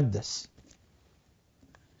كتابهم المقدس.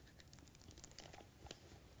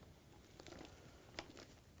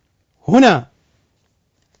 هنا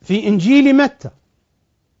في إنجيل متى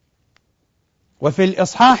وفي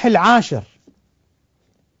الإصحاح 10،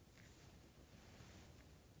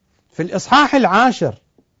 في الإصحاح 10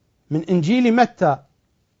 من إنجيل متى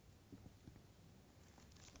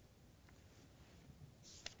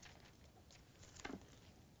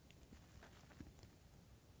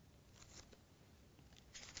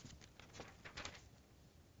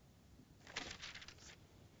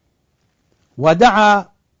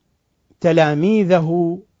ودعا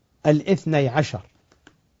تلاميذه 12.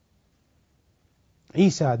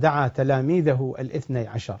 عيسى دعا تلاميذه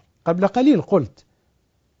 12. قبل قليل قلت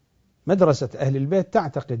مدرسة أهل البيت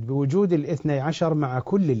تعتقد بوجود 12 مع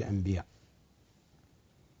كل الأنبياء.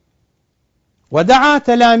 ودعا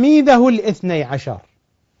تلاميذه الاثني عشر،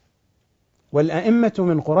 والأئمة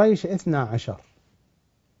من قريش 12.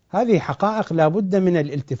 هذه حقائق لا بد من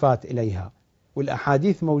الالتفات إليها،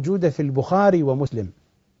 والأحاديث موجودة في البخاري ومسلم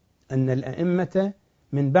أن الأئمة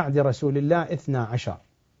من بعد رسول الله 12.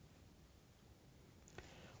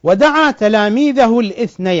 ودعا تلاميذه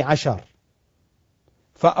الاثني عشر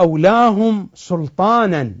فأولاهم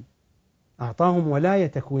سلطانا، أعطاهم ولاية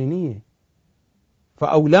تكوينية،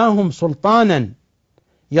 فأولاهم سلطانا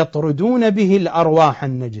يطردون به الأرواح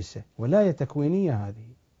النجسة، ولاية تكوينية هذه،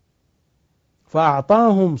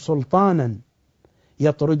 فأعطاهم سلطانا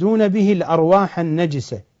يطردون به الأرواح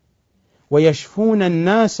النجسة ويشفون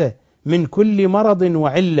الناس من كل مرض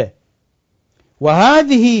وعلة.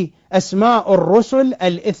 وهذه أسماء الرسل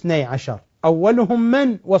 12. أولهم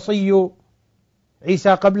من؟ وصي عيسى،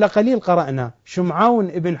 قبل قليل قرأنا شمعون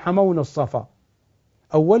ابن حمون الصفا،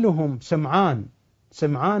 أولهم سمعان،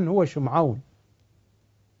 سمعان هو شمعون،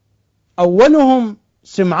 أولهم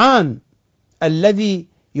سمعان الذي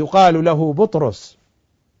يقال له بطرس،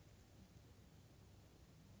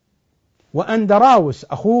 وأندراوس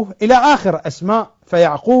أخوه إلى آخر أسماء،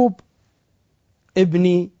 فيعقوب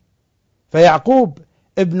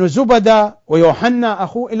ابن زبدة ويوحنا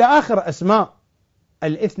أخوه إلى آخر أسماء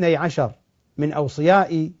 12 من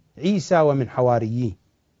أوصياء عيسى ومن حوارييه.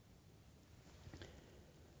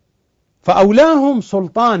 فأولاهم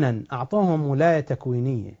سلطانا، أعطاهم ولاية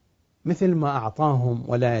تكوينية، مثل ما أعطاهم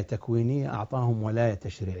ولاية تكوينية أعطاهم ولاية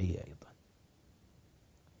تشريعية أيضا.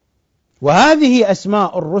 وهذه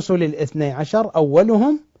أسماء الرسل 12،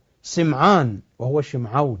 أولهم سمعان وهو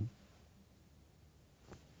شمعون.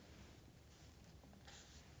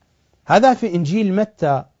 هذا في إنجيل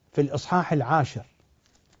متى في الإصحاح 10.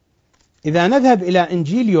 إذا نذهب إلى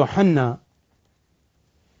إنجيل يوحنا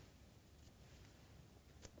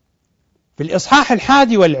في الإصحاح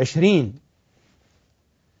 21،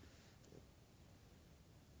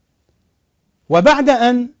 وبعد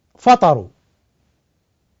أن فطروا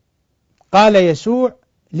قال يسوع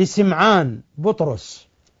لسمعان بطرس،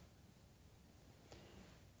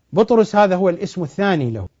 بطرس هذا هو الاسم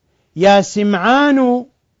الثاني له، يا سمعان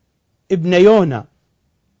ابن يونا،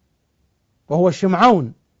 وهو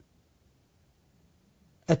شمعون،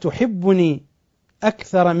 أتحبني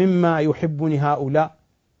أكثر مما يحبني هؤلاء؟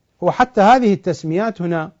 هو حتى هذه التسميات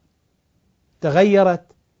هنا تغيرت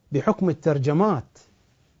بحكم الترجمات،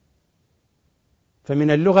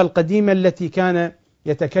 فمن اللغة القديمة التي كان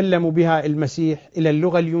يتكلم بها المسيح إلى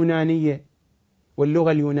اللغة اليونانية،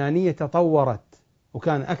 واللغة اليونانية تطورت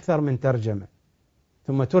وكان أكثر من ترجمة،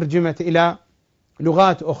 ثم ترجمت إلى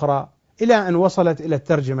لغات أخرى إلى أن وصلت إلى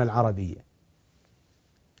الترجمة العربية.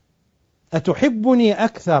 أتحبني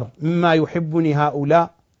أكثر مما يحبني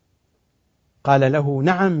هؤلاء؟ قال له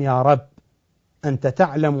نعم يا رب، أنت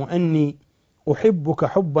تعلم أني أحبك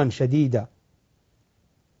حبا شديدا.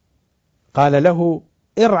 قال له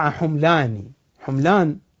ارعى حملاني،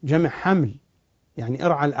 حملان جمع حمل يعني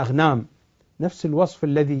ارعى الأغنام، نفس الوصف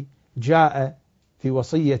الذي جاء في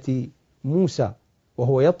وصية موسى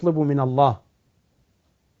وهو يطلب من الله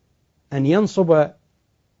أن ينصب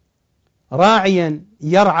راعيا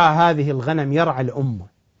يرعى هذه الغنم، يرعى الأمة.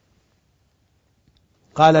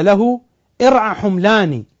 قال له ارعى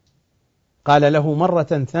حملاني. قال له مرة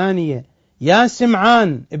ثانية يا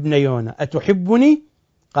سمعان ابن يونا أتحبني؟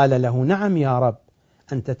 قال له نعم يا رب،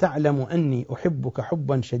 أنت تعلم أني أحبك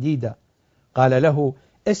حبا شديدا. قال له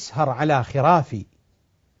اسهر على خرافي،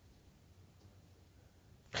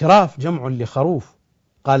 خراف جمع لخروف.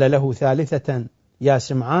 قال له ثالثة يا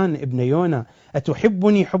سمعان ابن يونا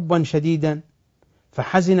أتحبني حبا شديدا؟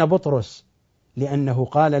 فحزن بطرس لأنه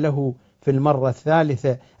قال له في المرة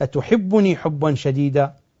الثالثة أتحبني حبا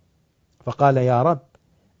شديدا؟ فقال يا رب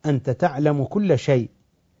أنت تعلم كل شيء،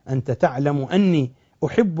 أنت تعلم أني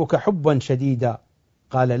أحبك حبا شديدا.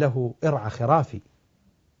 قال له ارعى خرافي.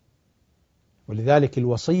 ولذلك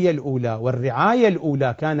الوصية الأولى والرعاية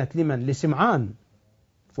الأولى كانت لمن؟ لسمعان،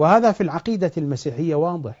 وهذا في العقيدة المسيحية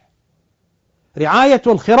واضح. رعاية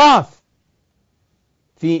الخراف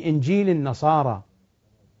في إنجيل النصارى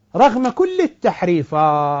رغم كل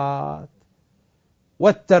التحريفات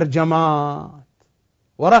والترجمات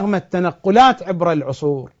ورغم التنقلات عبر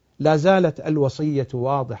العصور لا زالت الوصية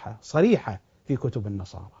واضحة صريحة في كتب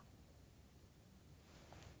النصارى،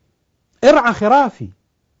 ارعى خرافي.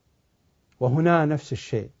 وهنا نفس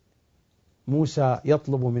الشيء، موسى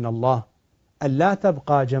يطلب من الله ألا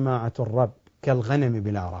تبقى جماعة الرب كالغنم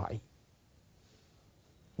بلا راعي،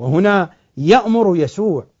 وهنا يأمر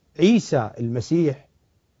يسوع عيسى المسيح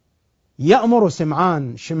يأمر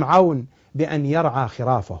شمعون بأن يرعى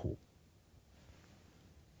خرافه.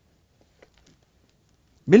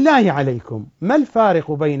 بالله عليكم، ما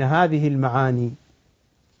الفارق بين هذه المعاني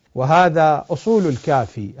وهذا أصول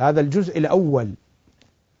الكافي؟ هذا الجزء الأول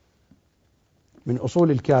من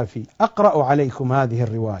أصول الكافي. أقرأ عليكم هذه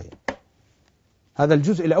الرواية، هذا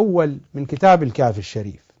الجزء الأول من كتاب الكافي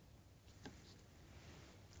الشريف،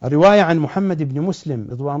 الرواية عن محمد بن مسلم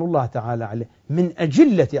رضوان الله تعالى عليه، من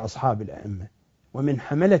أجلة أصحاب الأئمة ومن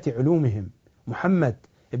حملة علومهم، محمد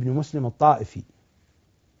بن مسلم الطائفي.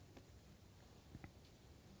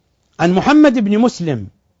 عن محمد بن مسلم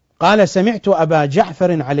قال: سمعت أبا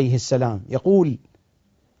جعفر عليه السلام يقول: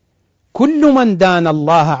 كل من دان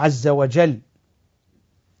الله عز وجل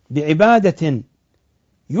بعبادة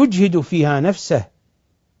يجهد فيها نفسه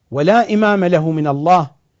ولا إمام له من الله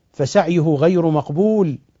فسعيه غير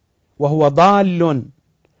مقبول وهو ضال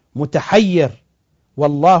متحير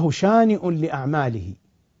والله شانئ لأعماله،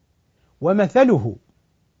 ومثله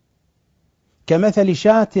كمثل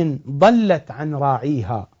شاة ضلت عن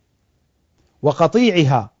راعيها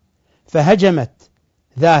وقطيعها فهجمت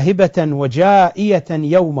ذاهبة وجائية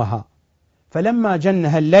يومها، فلما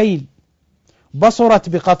جنها الليل بصرت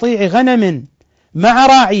بقطيع غنم مع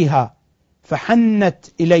راعيها فحنت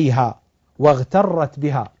إليها واغترت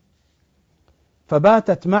بها،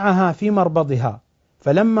 فباتت معها في مربضها،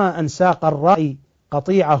 فلما أن ساق الراعي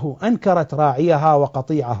قطيعه أنكرت راعيها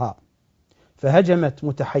وقطيعها، فهجمت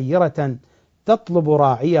متحيرة تطلب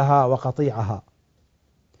راعيها وقطيعها،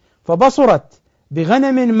 فبصرت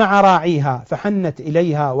بغنم مع راعيها فحنت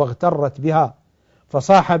إليها واغترت بها،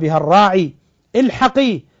 فصاح بها الراعي: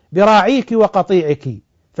 الحقي براعيك وقطيعك،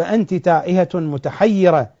 فأنت تائهة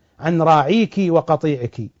متحيرة عن راعيك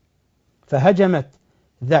وقطيعك، فهجمت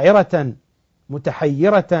ذعرة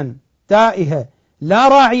متحيرة تائهة لا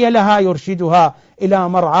راعي لها يرشدها إلى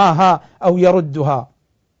مرعاها أو يردها،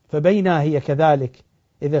 فبينا هي كذلك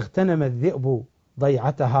إذ اغتنم الذئب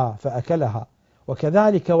ضيعتها فأكلها.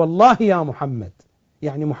 وكذلك والله يا محمد،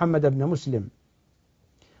 يعني محمد بن مسلم،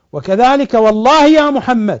 وكذلك والله يا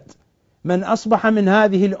محمد من أصبح من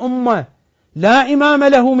هذه الأمة لا إمام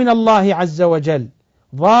له من الله عز وجل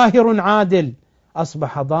ظاهر عادل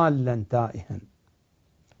أصبح ضالا تائها،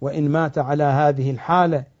 وإن مات على هذه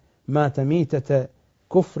الحالة مات ميتة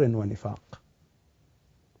كفر ونفاق.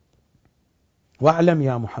 واعلم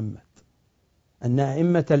يا محمد أن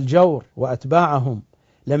أئمة الجور وأتباعهم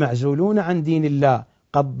لمعزولون عن دين الله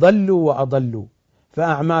قد ضلوا وأضلوا،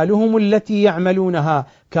 فأعمالهم التي يعملونها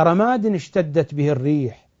كرماد اشتدت به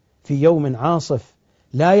الريح في يوم عاصف،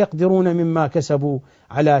 لا يقدرون مما كسبوا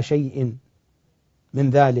على شيء من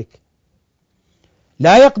ذلك،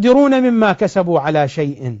 لا يقدرون مما كسبوا على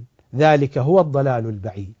شيء، ذلك هو الضلال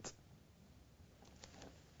البعيد.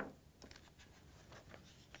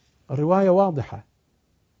 الرواية واضحة،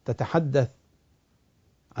 تتحدث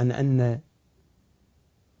عن أن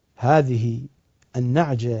هذه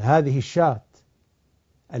النعجة، هذه الشاة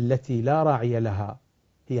التي لا راعي لها،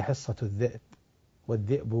 هي حصة الذئب،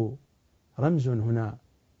 والذئب رمز هنا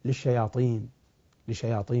للشياطين،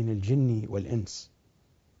 لشياطين الجن والإنس،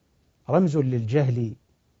 رمز للجهل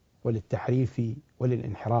وللتحريف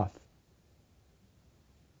وللانحراف.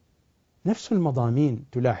 نفس المضامين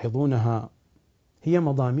تلاحظونها هي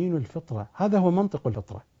مضامين الفطرة، هذا هو منطق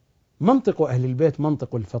الفطرة، منطق أهل البيت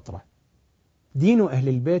منطق الفطرة، دين أهل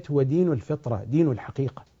البيت هو دين الفطرة، دين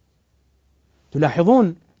الحقيقة.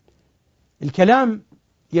 تلاحظون الكلام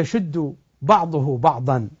يشد بعضه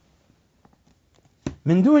بعضا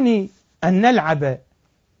من دون أن نلعب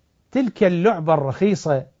تلك اللعبة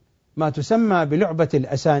الرخيصة ما تسمى بلعبة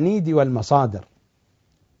الأسانيد والمصادر.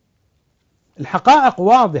 الحقائق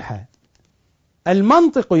واضحة،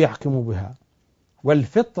 المنطق يحكم بها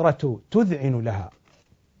والفطرة تذعن لها.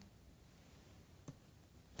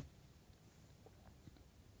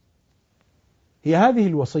 هي هذه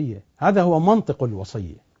الوصية، هذا هو منطق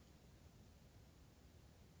الوصية.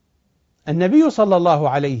 النبي صلى الله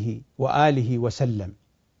عليه وآله وسلم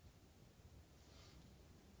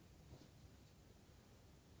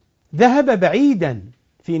ذهب بعيدا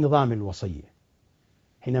في نظام الوصية.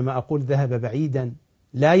 حينما أقول ذهب بعيدا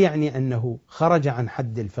لا يعني أنه خرج عن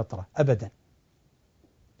حد الفطرة أبدا،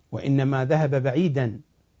 وإنما ذهب بعيدا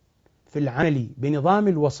في العمل بنظام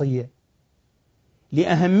الوصية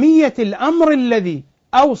لأهمية الأمر الذي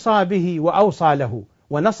أوصى به وأوصى له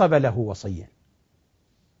ونصب له وصيا،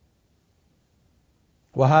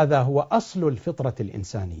 وهذا هو أصل الفطرة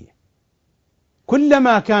الإنسانية.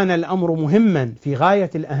 كلما كان الأمر مهما في غاية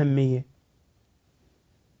الأهمية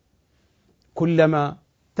كلما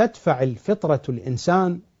تدفع الفطرة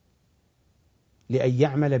الإنسان لأن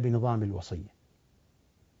يعمل بنظام الوصية.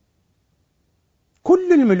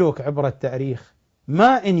 كل الملوك عبر التاريخ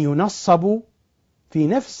ما إن ينصبوا في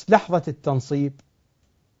نفس لحظة التنصيب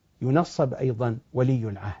ينصب أيضا ولي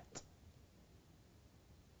العهد.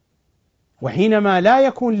 وحينما لا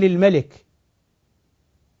يكون للملك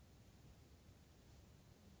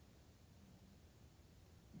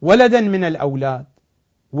ولدا من الأولاد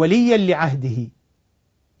وليا لعهده،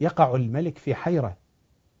 يقع الملك في حيرة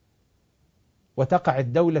وتقع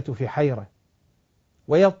الدولة في حيرة،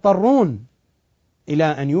 ويضطرون إلى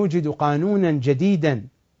أن يوجدوا قانونا جديدا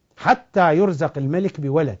حتى يرزق الملك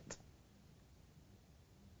بولد.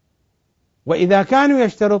 وإذا كانوا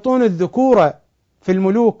يشترطون الذكورة في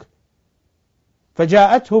الملوك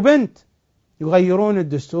فجاءته بنت، يغيرون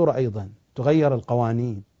الدستور أيضا، تغير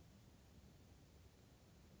القوانين.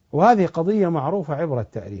 وهذه قضية معروفة عبر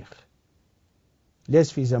التاريخ،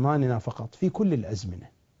 ليس في زماننا فقط، في كل الأزمنة.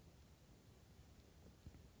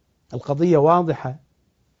 القضية واضحة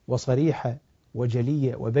وصريحة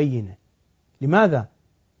وجلية وبينة. لماذا؟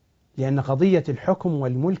 لأن قضية الحكم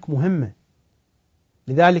والملك مهمة،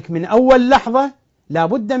 لذلك من أول لحظة لا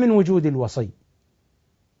بد من وجود الوصي.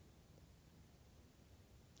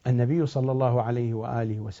 النبي صلى الله عليه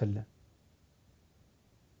وآله وسلم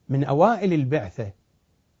من أوائل البعثة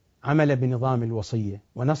عمل بنظام الوصية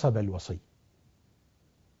ونصب الوصي.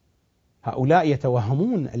 هؤلاء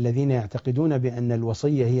يتوهمون الذين يعتقدون بأن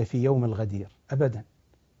الوصية هي في يوم الغدير، أبدا.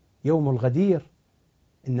 يوم الغدير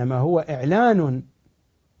إنما هو إعلان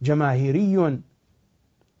جماهيري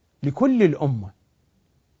لكل الأمة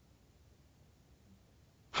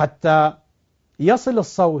حتى يصل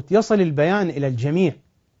الصوت، يصل البيان إلى الجميع،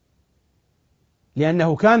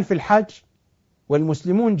 لأنه كان في الحج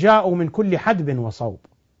والمسلمون جاءوا من كل حدب وصوب.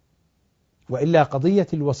 وإلا قضية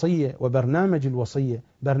الوصية وبرنامج الوصية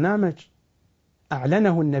برنامج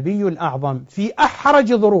أعلنه النبي الأعظم في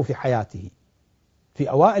أحرج ظروف حياته في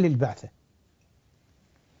أوائل البعثة.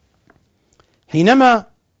 حينما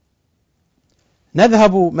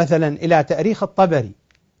نذهب مثلا إلى تاريخ الطبري،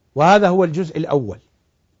 وهذا هو الجزء الأول،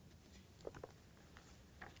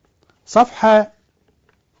 صفحة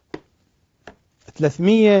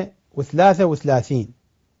 333،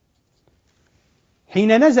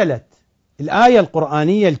 حين نزلت الآية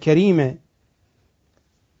القرآنية الكريمة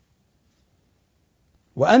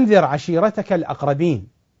وأنذر عشيرتك الأقربين،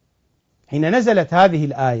 حين نزلت هذه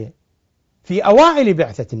الآية في أوائل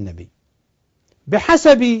بعثة النبي،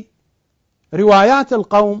 بحسب روايات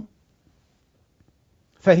القوم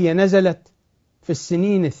فهي نزلت في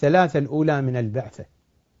السنين الثلاثة الأولى من البعثة،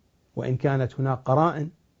 وإن كانت هناك قرائن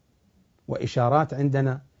وإشارات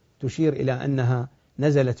عندنا تشير إلى أنها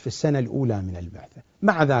نزلت في السنة الأولى من البعثة.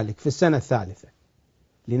 مع ذلك في السنة الثالثة،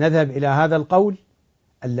 لنذهب إلى هذا القول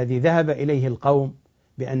الذي ذهب إليه القوم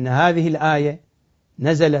بأن هذه الآية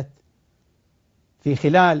نزلت في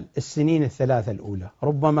خلال السنين الثلاثة الأولى،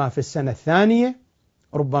 ربما في السنة الثانية،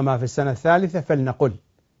 ربما في السنة الثالثة، فلنقل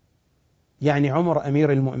يعني عمر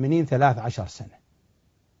أمير المؤمنين 13 سنة.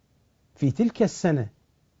 في تلك السنة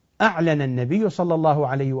أعلن النبي صلى الله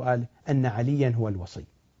عليه وآله أن عليا هو الوصي،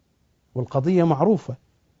 والقضية معروفة.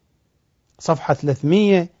 صفحة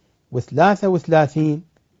 333،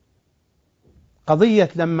 قضية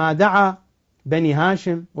لما دعا بني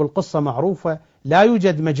هاشم، والقصة معروفة لا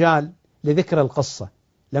يوجد مجال لذكر القصة،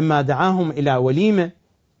 لما دعاهم إلى وليمة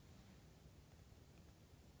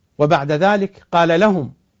وبعد ذلك قال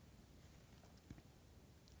لهم: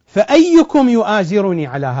 فأيكم يؤازرني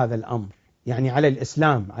على هذا الأمر، يعني على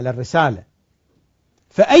الإسلام، على الرسالة،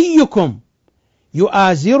 فأيكم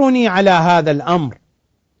يؤازرني على هذا الأمر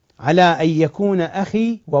على أن يكون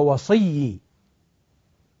أخي ووصيي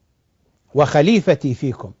وخليفتي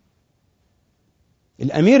فيكم.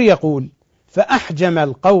 الأمير يقول: فأحجم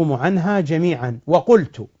القوم عنها جميعا،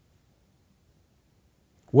 وقلت: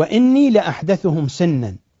 وإني لأحدثهم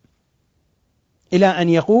سنا، إلى أن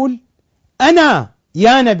يقول: أنا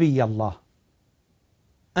يا نبي الله،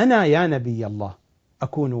 أنا يا نبي الله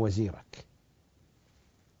أكون وزيرك،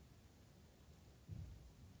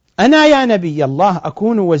 أنا يا نبي الله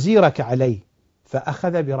أكون وزيرك عليه.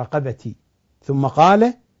 فأخذ برقبتي ثم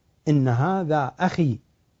قال: إن هذا أخي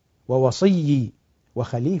ووصيي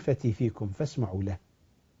وخليفتي فيكم فاسمعوا له.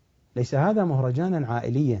 ليس هذا مهرجانا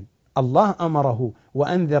عائليا، الله أمره: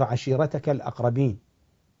 وأنذر عشيرتك الأقربين.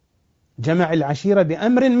 جمع العشيرة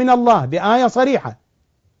بأمر من الله بآية صريحة،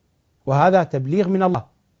 وهذا تبليغ من الله،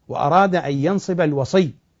 وأراد أن ينصب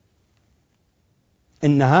الوصي: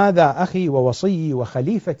 إن هذا أخي ووصيي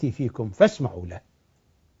وخليفتي فيكم فاسمعوا له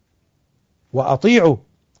وأطيعوا.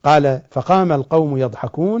 قال: فقام القوم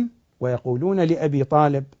يضحكون ويقولون لأبي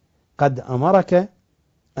طالب: قد أمرك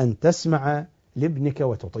أن تسمع لابنك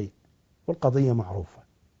وتطيع. والقضية معروفة.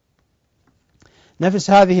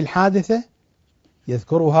 نفس هذه الحادثة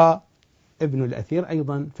يذكرها ابن الأثير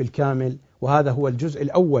أيضا في الكامل وهذا هو الجزء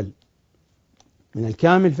الأول من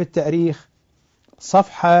الكامل في التاريخ،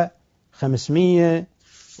 صفحة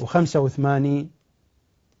 585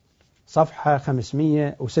 صفحة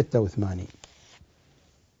 586.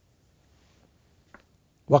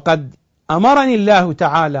 وقد أمرني الله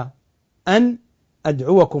تعالى أن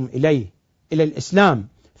أدعوكم إليه، إلى الإسلام،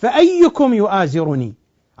 فأيكم يؤازرني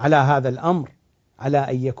على هذا الأمر على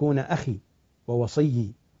أن يكون أخي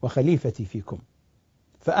ووصيي وخليفتي فيكم.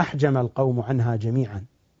 فأحجم القوم عنها جميعا،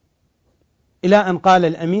 إلى أن قال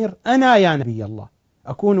الأمير: أنا يا نبي الله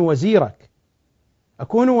أكون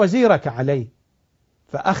وزيرك علي.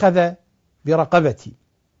 فأخذ برقبتي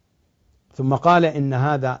ثم قال: إن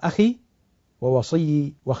هذا أخي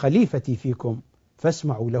ووصيي وخليفتي فيكم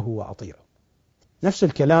فاسمعوا له وأطيعوا. نفس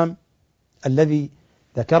الكلام الذي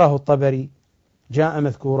ذكره الطبري جاء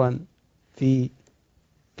مذكورا في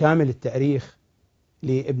كامل التاريخ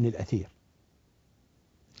لابن الأثير.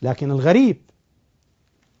 لكن الغريب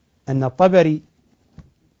أن الطبري،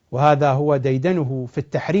 وهذا هو ديدنه في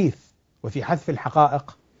التحريف وفي حذف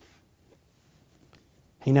الحقائق،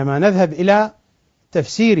 حينما نذهب إلى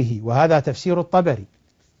تفسيره، وهذا تفسير الطبري،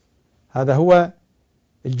 هذا هو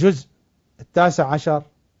الجزء 19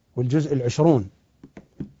 والجزء 20،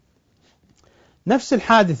 نفس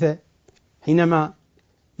الحادثة حينما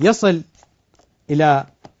يصل إلى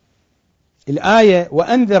الآية: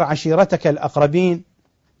 وأنذر عشيرتك الأقربين،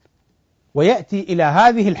 ويأتي إلى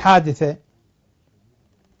هذه الحادثة،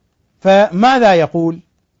 فماذا يقول؟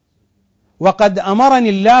 وقد أمرني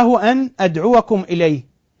الله أن أدعوكم إليه،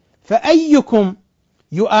 فأيكم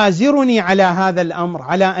يؤازرني على هذا الأمر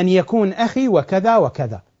على أن يكون أخي وكذا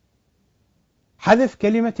وكذا. حذف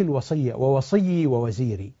كلمة الوصية، ووصيي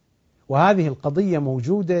ووزيري، وهذه القضية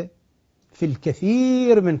موجودة في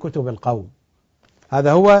الكثير من كتب القوم.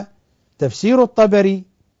 هذا هو تفسير الطبري،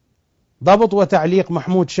 ضبط وتعليق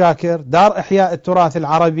محمود شاكر، دار إحياء التراث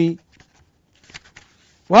العربي.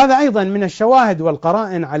 وهذا أيضا من الشواهد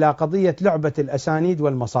والقرائن على قضية لعبة الأسانيد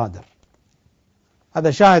والمصادر،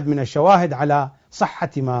 هذا شاهد من الشواهد على صحة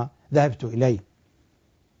ما ذهبت إليه.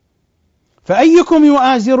 فأيكم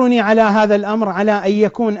يؤازرني على هذا الأمر على أن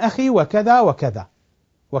يكون أخي وكذا وكذا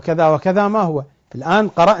وكذا وكذا. ما هو؟ الآن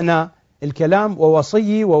قرأنا الكلام: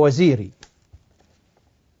 ووصيي ووزيري.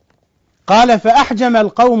 قال: فأحجم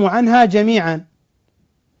القوم عنها جميعا،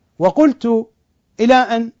 وقلت، إلى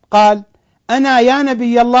أن قال: أنا يا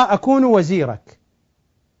نبي الله أكون وزيرك.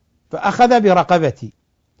 فأخذ برقبتي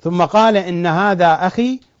ثم قال: إن هذا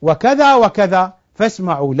أخي وكذا وكذا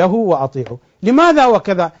فاسمعوا له وأطيعوا. لماذا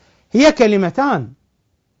وكذا؟ هي كلمتان: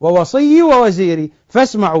 ووصيي ووزيري،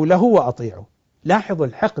 فاسمعوا له وأطيعوا. لاحظوا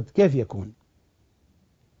الحقد كيف يكون.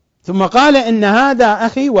 ثم قال: إن هذا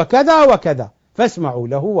أخي وكذا وكذا فاسمعوا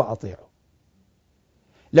له وأطيعوا.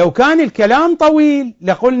 لو كان الكلام طويل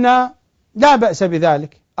لقلنا لا بأس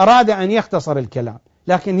بذلك، أراد أن يختصر الكلام،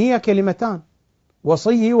 لكن هي كلمتان: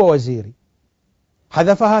 وصيي ووزيري،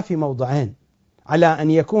 حذفها في موضعين على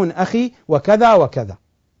أن يكون أخي وكذا وكذا،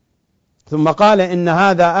 ثم قال: إن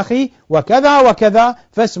هذا أخي وكذا وكذا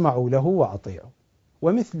فاسمعوا له وأطيعوا.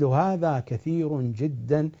 ومثل هذا كثير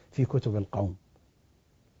جدا في كتب القوم.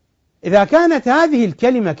 إذا كانت هذه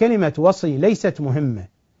الكلمة كلمة وصي ليست مهمة،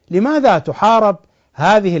 لماذا تحارب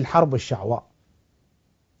هذه الحرب الشعواء؟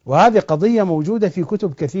 وهذه قضية موجودة في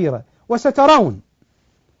كتب كثيرة، وسترون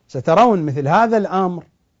مثل هذا الأمر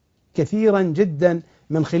كثيرا جدا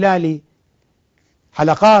من خلال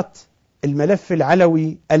حلقات الملف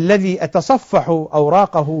العلوي الذي أتصفح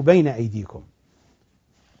أوراقه بين أيديكم.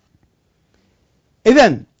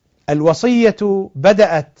 إذن الوصية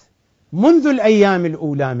بدأت منذ الأيام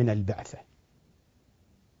الأولى من البعثة،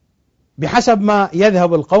 بحسب ما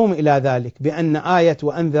يذهب القوم إلى ذلك، بأن آية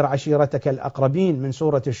وأنذر عشيرتك الأقربين من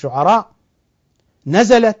سورة الشعراء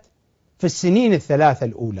نزلت في السنين الثلاثة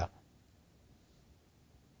الأولى،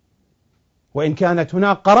 وإن كانت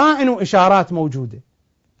هناك قرائن وإشارات موجودة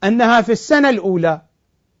أنها في السنة الأولى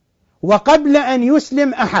وقبل أن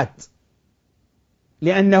يسلم أحد،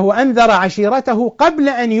 لأنه أنذر عشيرته قبل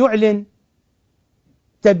أن يعلن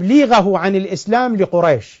تبليغه عن الإسلام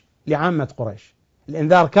لقريش، لعامة قريش.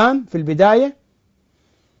 الإنذار كان في البداية،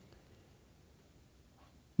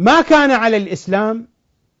 ما كان على الإسلام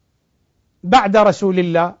بعد رسول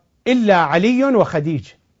الله إلا علي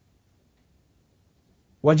وخديجة،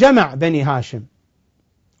 وجمع بني هاشم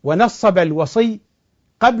ونصب الوصي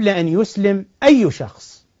قبل أن يسلم أي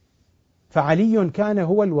شخص، فعلي كان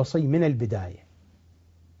هو الوصي من البداية.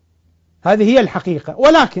 هذه هي الحقيقة.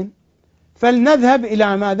 ولكن فلنذهب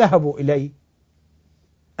إلى ما ذهبوا إليه،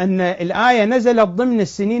 أن الآية نزلت ضمن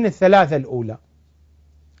السنين الثلاثة الأولى،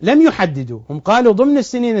 لم يحددوا، هم قالوا ضمن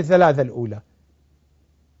السنين الثلاثة الأولى.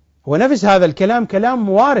 هو نفس هذا الكلام كلام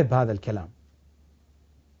موارب هذا الكلام.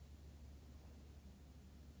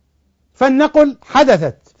 فلنقل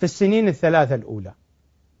حدثت في السنين الثلاثة الأولى،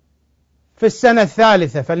 في السنة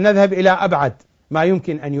الثالثة فلنذهب إلى أبعد ما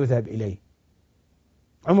يمكن أن يذهب إليه.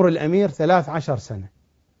 عمر الأمير 13 سنة،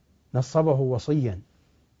 نصبه وصيا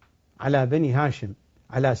على بني هاشم،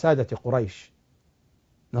 على سادة قريش،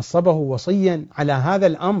 نصبه وصيا على هذا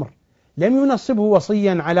الأمر، لم ينصبه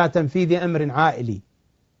وصيا على تنفيذ أمر عائلي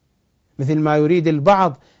مثل ما يريد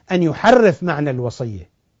البعض أن يحرف معنى الوصية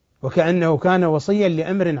وكأنه كان وصيا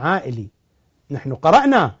لأمر عائلي. نحن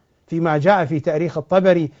قرأنا فيما جاء في تاريخ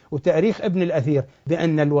الطبري وتاريخ ابن الأثير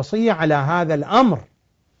بأن الوصية على هذا الأمر،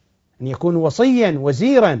 أن يكون وصيا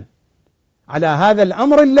وزيرا على هذا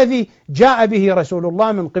الأمر الذي جاء به رسول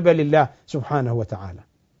الله من قبل الله سبحانه وتعالى.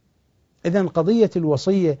 إذن قضية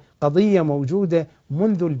الوصية قضية موجودة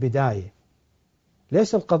منذ البداية،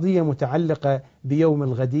 ليس القضية متعلقة بيوم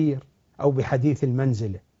الغدير أو بحديث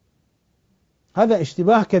المنزلة. هذا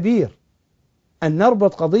اشتباه كبير أن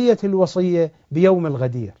نربط قضية الوصية بيوم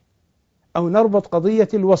الغدير، أو نربط قضية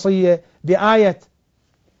الوصية بآية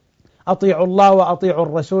أطيعوا الله وأطيعوا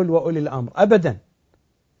الرسول وأولي الأمر. أبدا،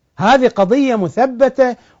 هذه قضية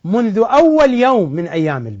مثبتة منذ أول يوم من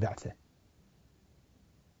أيام البعثة،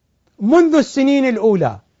 منذ السنين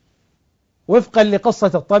الأولى، وفقا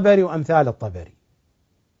لقصة الطبري وأمثال الطبري.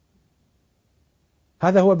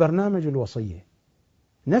 هذا هو برنامج الوصية،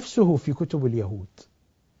 نفسه في كتب اليهود،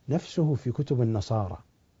 نفسه في كتب النصارى.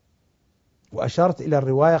 وأشرت إلى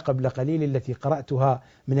الرواية قبل قليل التي قرأتها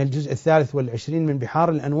من الجزء 23 من بحار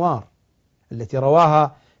الأنوار، التي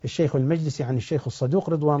رواها الشيخ المجلسي عن الشيخ الصدوق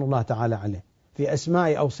رضوان الله تعالى عليه في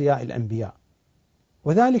أسماء أوصياء الأنبياء.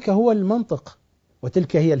 وذلك هو المنطق،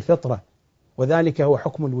 وتلك هي الفطرة، وذلك هو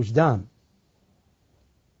حكم الوجدان.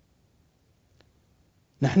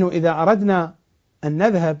 نحن إذا أردنا أن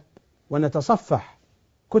نذهب ونتصفح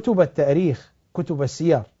كتب التاريخ، كتب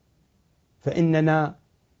السير، فإننا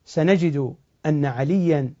سنجد أن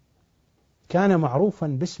عليا كان معروفا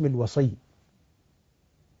باسم الوصي،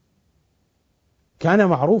 كان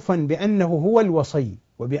معروفا بأنه هو الوصي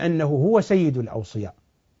وبأنه هو سيد الأوصياء.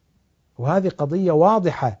 وهذه قضية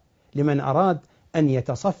واضحة لمن أراد أن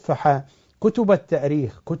يتصفح كتب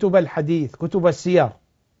التاريخ، كتب الحديث، كتب السير.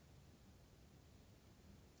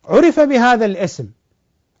 عرف بهذا الاسم،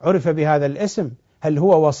 عرف بهذا الاسم. هل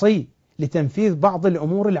هو وصي لتنفيذ بعض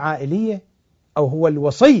الأمور العائلية، أو هو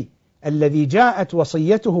الوصي الذي جاءت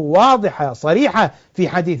وصيته واضحة صريحة في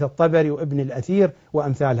حديث الطبري وابن الأثير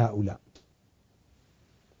وأمثال هؤلاء؟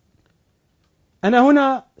 أنا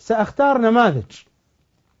هنا سأختار نماذج.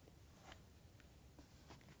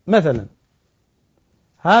 مثلا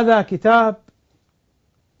هذا كتاب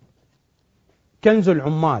كنز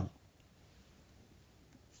العمال،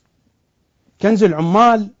 كنز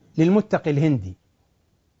العمال للمتقي الهندي،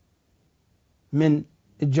 من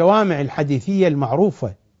الجوامع الحديثية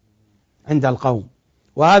المعروفة عند القوم.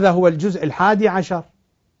 وهذا هو الجزء 11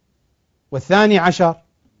 و12،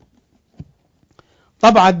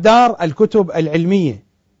 طبع الدار الكتب العلمية،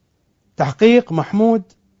 تحقيق محمود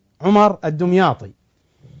عمر الدمياطي.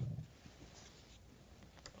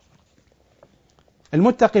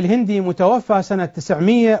 المتقي الهندي متوفى سنة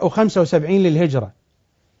 975 للهجرة،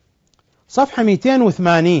 صفحة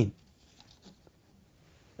 280.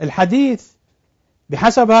 الحديث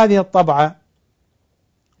بحسب هذه الطبعة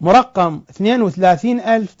مرقم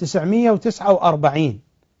 32949،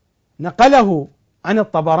 نقله عن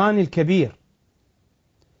الطبراني الكبير.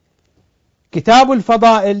 كتاب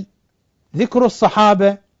الفضائل ذكر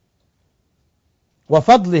الصحابة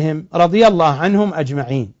وفضلهم رضي الله عنهم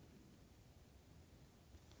أجمعين.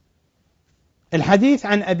 الحديث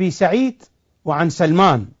عن أبي سعيد وعن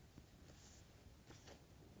سلمان،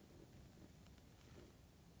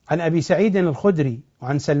 عن أبي سعيد الخدري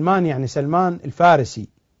وعن سلمان يعني سلمان الفارسي.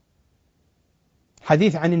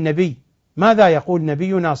 حديث عن النبي، ماذا يقول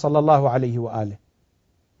نبينا صلى الله عليه وآله؟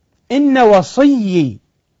 إن وصيي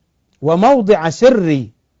وموضع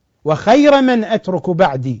سري وخير من أترك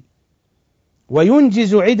بعدي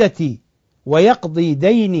وينجز عدتي ويقضي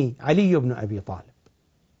ديني علي بن أبي طالب.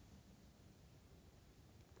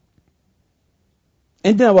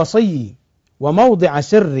 إن وصيي وموضع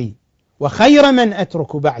سري وخير من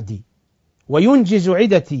أترك بعدي وينجز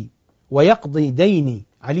عدتي ويقضي ديني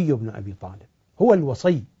علي بن أبي طالب. هو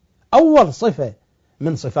الوصي، أول صفة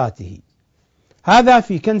من صفاته. هذا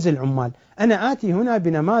في كنز العمال. أنا آتي هنا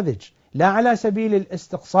بنماذج لا على سبيل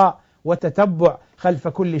الاستقصاء والتتبع خلف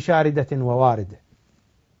كل شاردة وواردة.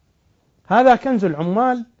 هذا كنز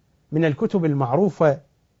العمال من الكتب المعروفة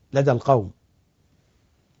لدى القوم.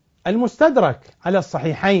 المستدرك على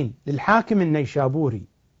الصحيحين للحاكم النيشابوري،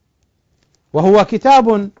 وهو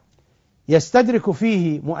كتاب يستدرك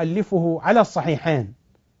فيه مؤلفه على الصحيحين،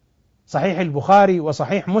 صحيح البخاري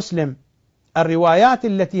وصحيح مسلم، الروايات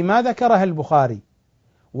التي ما ذكرها البخاري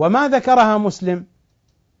وما ذكرها مسلم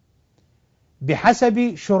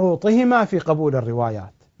بحسب شروطهما في قبول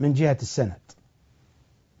الروايات من جهة السند.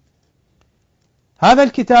 هذا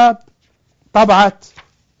الكتاب طبعة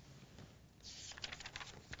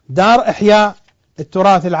دار إحياء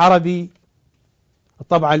التراث العربي،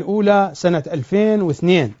 الطبعة الأولى سنة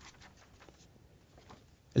 2002.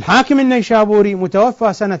 الحاكم النيشابوري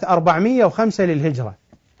متوفى سنة 405 للهجرة،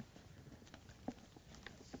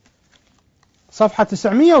 صفحة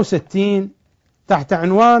 960 تحت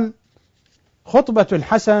عنوان خطبة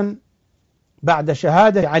الحسن بعد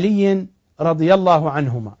شهادة علي رضي الله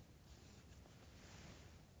عنهما.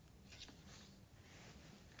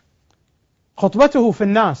 خطبته في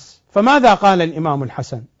الناس، فماذا قال الإمام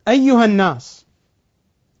الحسن؟ أيها الناس،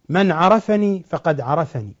 من عرفني فقد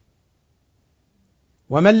عرفني،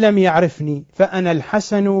 ومن لم يعرفني فأنا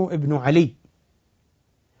الحسن ابن علي،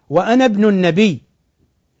 وأنا ابن النبي،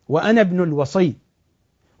 وأنا ابن الوصي،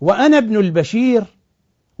 وأنا ابن البشير،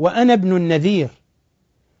 وأنا ابن النذير،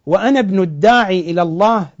 وأنا ابن الداعي إلى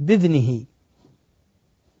الله بإذنه،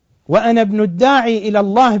 وأنا ابن الداعي إلى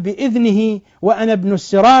الله بإذنه، وأنا ابن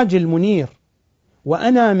السراج المنير،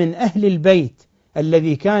 وأنا من أهل البيت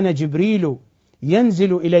الذي كان جبريل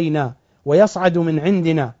ينزل إلينا ويصعد من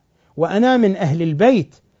عندنا، وأنا من أهل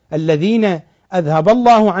البيت الذين أذهب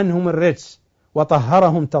الله عنهم الرجس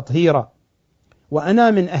وطهرهم تطهيرا،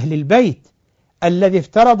 وأنا من أهل البيت الذي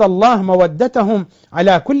افترض الله مودتهم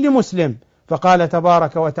على كل مسلم، فقال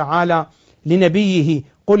تبارك وتعالى لنبيه: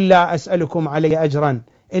 قل لا أسألكم عليه أجرا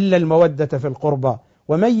إلا المودة في القربى،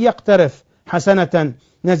 ومن يقترف حسنة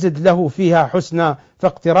نزد له فيها حسنا،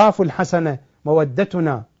 فاقتراف الحسنة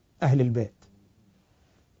مودتنا أهل البيت.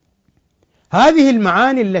 هذه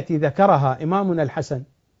المعاني التي ذكرها إمامنا الحسن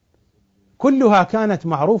كلها كانت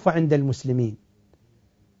معروفة عند المسلمين،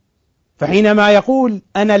 فحينما يقول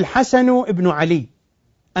أنا الحسن ابن علي،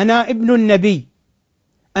 أنا ابن النبي،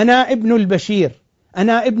 أنا ابن البشير،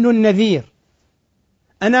 أنا ابن النذير،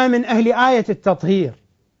 أنا من أهل آية التطهير،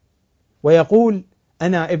 ويقول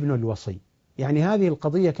أنا ابن الوصي، يعني هذه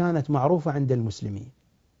القضية كانت معروفة عند المسلمين،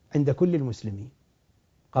 عند كل المسلمين،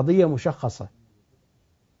 قضية مشخصة.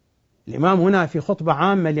 الإمام هنا في خطبة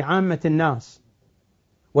عامة لعامة الناس،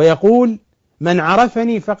 ويقول من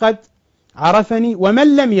عرفني فقد عرفني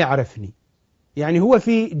ومن لم يعرفني، يعني هو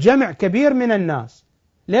في جمع كبير من الناس،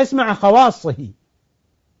 ليس مع خواصه.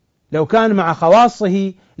 لو كان مع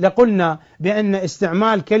خواصه لقلنا بأن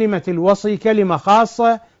استعمال كلمة الوصي كلمة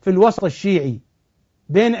خاصة في الوسط الشيعي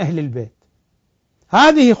بين أهل البيت.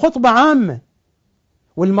 هذه خطبة عامة،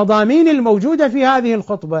 والمضامين الموجودة في هذه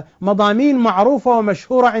الخطبة مضامين معروفة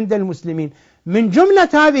ومشهورة عند المسلمين. من جملة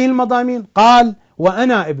هذه المضامين قال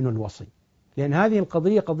وأنا ابن الوصي، لأن هذه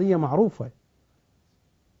القضية قضية معروفة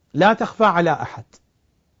لا تخفى على أحد.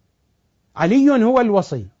 علي هو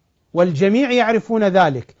الوصي والجميع يعرفون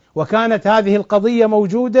ذلك، وكانت هذه القضية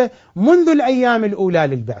موجودة منذ الأيام الأولى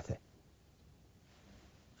للبعثة،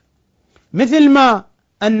 مثل ما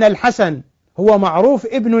أن الحسن هو معروف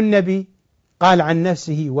ابن النبي، قال عن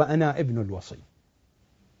نفسه وأنا ابن الوصي.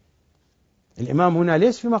 الإمام هنا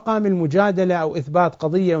ليس في مقام المجادلة أو إثبات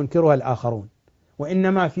قضية ينكرها الآخرون،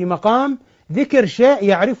 وإنما في مقام ذكر شيء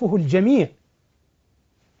يعرفه الجميع.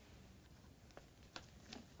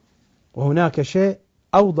 وهناك شيء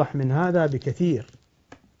أوضح من هذا بكثير،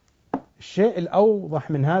 الشيء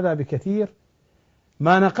الأوضح من هذا بكثير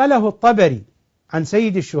ما نقله الطبري عن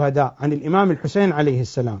سيد الشهداء عن الإمام الحسين عليه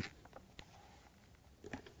السلام،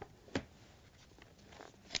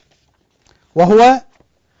 وهو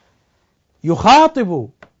يخاطب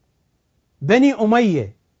بني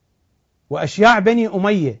أمية وأشياع بني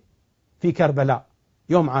أمية في كربلاء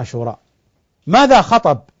يوم عاشوراء. ماذا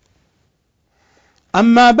خطب؟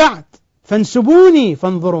 أما بعد فانسبوني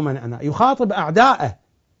فانظروا من أنا. يخاطب أعداءه.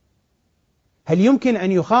 هل يمكن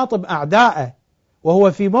أن يخاطب أعداءه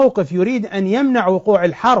وهو في موقف يريد أن يمنع وقوع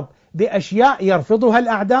الحرب بأشياء يرفضها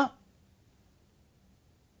الأعداء؟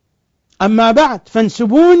 أما بعد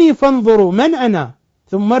فانسبوني فانظروا من أنا،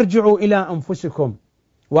 ثم ارجعوا إلى أنفسكم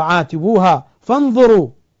وعاتبوها فانظروا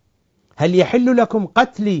هل يحل لكم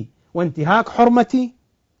قتلي وانتهاك حرمتي؟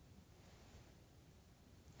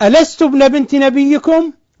 ألست ابن بنت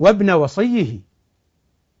نبيكم وابن وصيه؟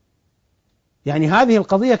 يعني هذه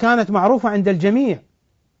القضية كانت معروفة عند الجميع،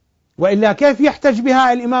 وإلا كيف يحتج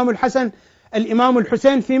بها الإمام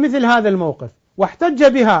الحسين في مثل هذا الموقف؟ واحتج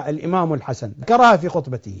بها الإمام الحسن، ذكرها في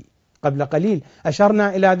خطبته قبل قليل،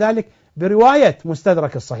 أشرنا إلى ذلك برواية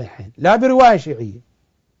مستدرك الصحيحين لا برواية شيعية.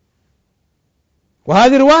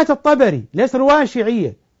 وهذه رواية الطبري ليس رواية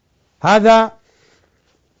شيعية. هذا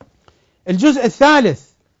الجزء الثالث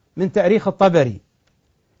من تاريخ الطبري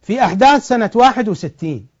في أحداث سنة 61،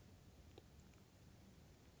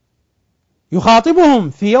 يخاطبهم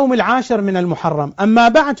في يوم 10 من المحرم: أما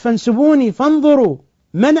بعد فانسبوني فانظروا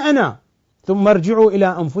من أنا، ثم ارجعوا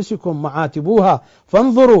إلى أنفسكم وعاتبوها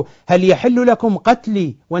فانظروا هل يحل لكم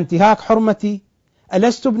قتلي وانتهاك حرمتي؟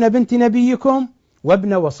 ألست ابن بنت نبيكم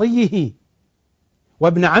وابن وصيه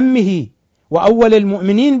وابن عمه وأول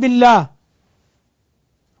المؤمنين بالله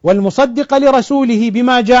والمصدق لرسوله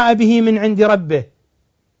بما جاء به من عند ربه؟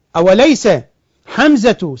 أوليس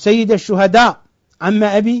حمزة سيد الشهداء عم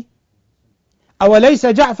أبي؟ أوليس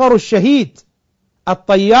جعفر الشهيد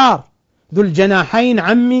الطيار ذو الجناحين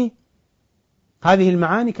عمي؟ هذه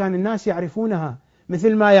المعاني كان الناس يعرفونها،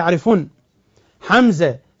 مثل ما يعرفون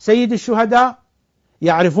حمزة سيد الشهداء،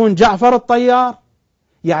 يعرفون جعفر الطيار،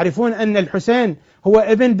 يعرفون أن الحسين هو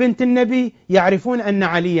ابن بنت النبي، يعرفون أن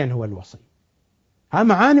عليا هو الوصي. ها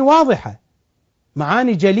معاني واضحة،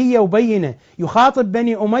 معاني جلية وبينة. يخاطب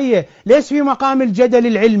بني أمية ليس في مقام الجدل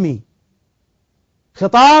العلمي،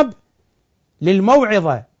 خطاب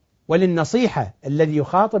للموعظة وللنصيحة. الذي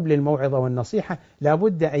يخاطب للموعظة والنصيحة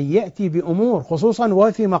لابد أن يأتي بأمور، خصوصا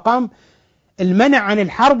وفي مقام المنع عن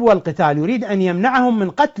الحرب والقتال، يريد أن يمنعهم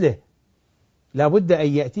من قتله، لابد أن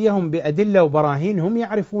يأتيهم بأدلة وبراهين هم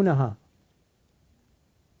يعرفونها،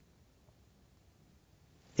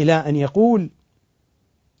 إلى أن يقول: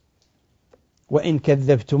 وإن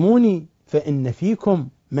كذبتموني فإن فيكم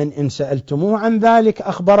من إن سألتموه عن ذلك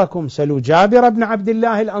أخبركم، سلوا جابر بن عبد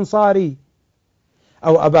الله الأنصاري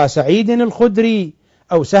أو أبا سعيد الخدري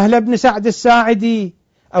أو سهل بن سعد الساعدي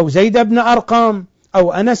أو زيد بن أرقم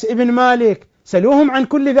أو أنس بن مالك، سلوهم عن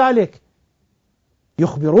كل ذلك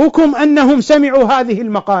يخبروكم أنهم سمعوا هذه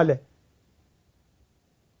المقالة.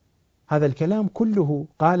 هذا الكلام كله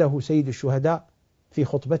قاله سيد الشهداء في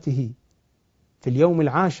خطبته في اليوم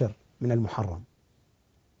 10 من المحرم.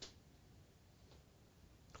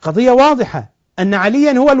 قضية واضحة أن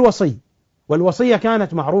عليا هو الوصي، والوصية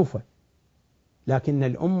كانت معروفة، لكن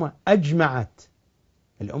الأمة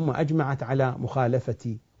أجمعت على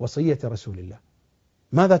مخالفة وصية رسول الله.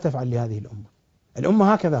 ماذا تفعل لهذه الأمة؟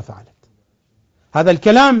 الأمة هكذا فعلت. هذا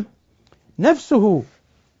الكلام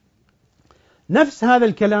نفس هذا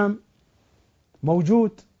الكلام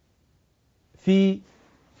موجود في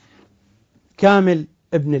كامل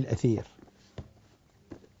ابن الأثير،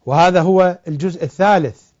 وهذا هو الجزء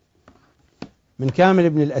الثالث من كامل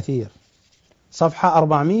ابن الأثير، صفحة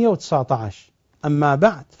 419. أما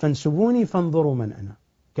بعد فانسبوني فانظروا من أنا،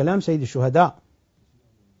 كلام سيد الشهداء.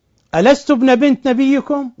 ألست ابن بنت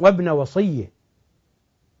نبيكم وابن وصيه.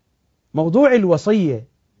 موضوع الوصية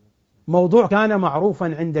موضوع كان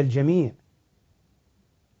معروفا عند الجميع،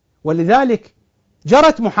 ولذلك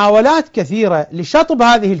جرت محاولات كثيرة لشطب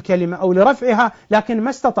هذه الكلمة أو لرفعها، لكن ما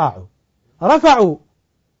استطاعوا. رفعوا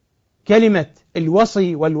كلمة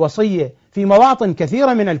الوصي والوصية في مواطن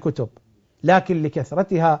كثيرة من الكتب، لكن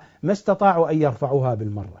لكثرتها ما استطاعوا أن يرفعوها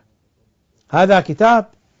بالمرة. هذا كتاب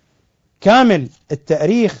كامل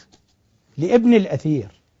التاريخ لابن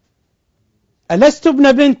الأثير. ألست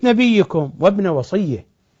ابن بنت نبيكم وابن وصيه،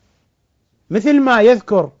 مثل ما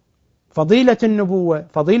يذكر فضيلة النبوة،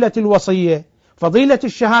 فضيلة الوصية، فضيلة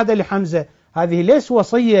الشهادة لحمزة. هذه ليس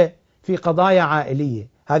وصية في قضايا عائلية،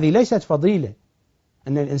 هذه ليست فضيلة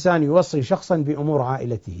أن الإنسان يوصي شخصا بأمور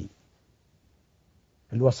عائلته.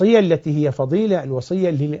 الوصية التي هي فضيلة، الوصية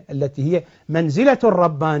التي هي منزلة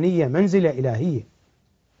ربانية، منزلة إلهية.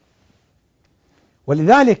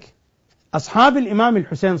 ولذلك أصحاب الإمام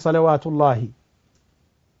الحسين صلوات الله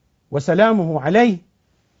وسلامه عليه،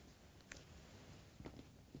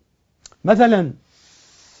 مثلا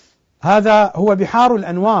هذا هو بحار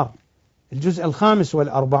الأنوار الجزء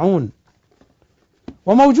 45،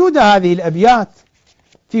 وموجودة هذه الأبيات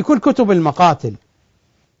في كل كتب المقاتل.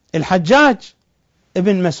 الحجاج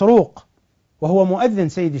ابن مسروق وهو مؤذن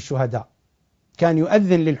سيد الشهداء، كان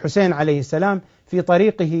يؤذن للحسين عليه السلام في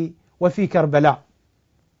طريقه وفي كربلاء.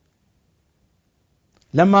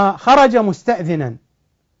 لما خرج مستأذنا،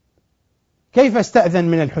 كيف استأذن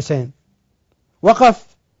من الحسين؟ وقف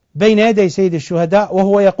بين يدي سيد الشهداء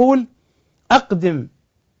وهو يقول: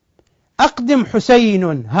 أقدم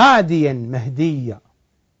حسين هاديا مهديا،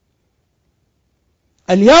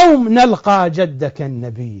 اليوم نلقى جدك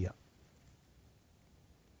النبي.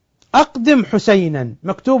 أقدم حسينا،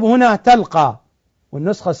 مكتوب هنا تلقى،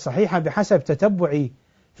 والنسخة الصحيحة بحسب تتبعي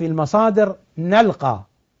في المصادر نلقى،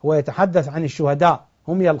 هو يتحدث عن الشهداء،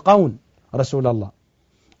 هم يلقون رسول الله.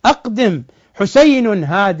 أقدم حسين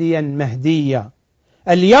هاديا مهديا،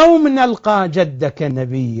 اليوم نلقى جدك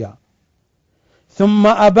نبيا، ثم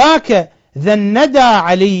أباك ذا الندى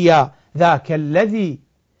عليا ذاك الذي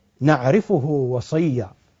نعرفه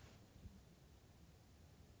وصيا.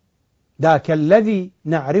 ذاك الذي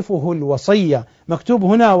نعرفه الوصية، مكتوب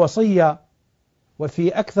هنا وصية، وفي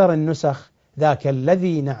أكثر النسخ ذاك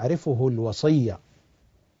الذي نعرفه الوصية.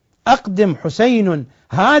 أقدم حسين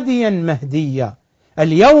هاديا مهديا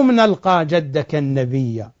اليوم نلقى جدك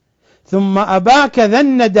النبي، ثم أباك ذا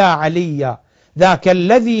الندى عليا ذاك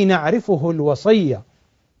الذي نعرفه الوصية.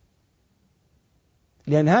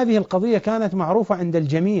 لأن هذه القضية كانت معروفة عند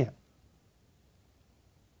الجميع،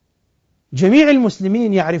 جميع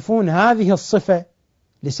المسلمين يعرفون هذه الصفة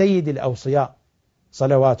لسيد الأوصياء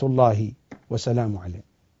صلوات الله وسلامه عليه.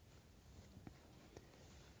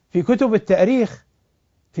 في كتب التاريخ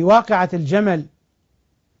في واقعة الجمل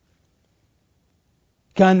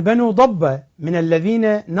كان بنو ضبة من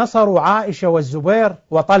الذين نصروا عائشة والزبير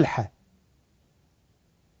وطلحة،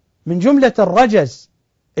 من جملة الرجز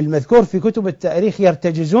المذكور في كتب التاريخ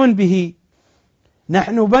يرتجزون به: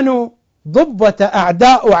 نحن بنو ضبة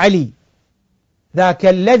أعداء علي ذاك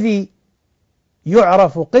الذي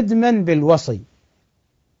يعرف قدما بالوصي.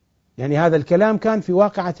 يعني هذا الكلام كان في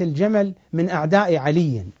واقعة الجمل من أعداء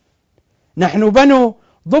علي. نحن بنو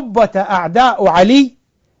ضبة أعداء علي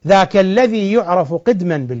ذاك الذي يعرف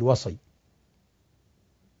قدما بالوصي.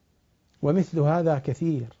 ومثل هذا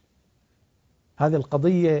كثير. هذه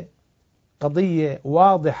القضية قضية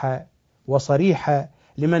واضحة وصريحة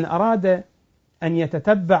لمن أراد أن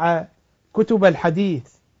يتتبع كتب الحديث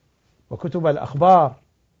وكتب الأخبار.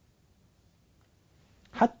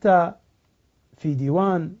 حتى في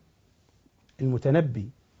ديوان المتنبي،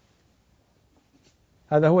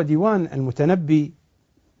 هذا هو ديوان المتنبي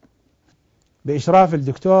بإشراف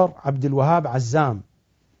الدكتور عبد الوهاب عزام،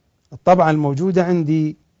 الطبعة الموجودة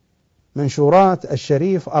عندي منشورات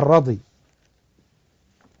الشريف الرضي،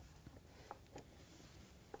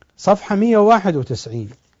 صفحة 191.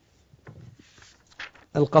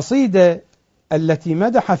 القصيدة التي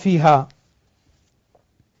مدح فيها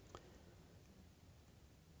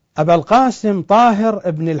أبا القاسم طاهر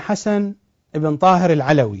ابن الحسن ابن طاهر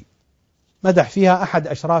العلوي، مدح فيها أحد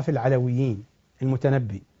أشراف العلويين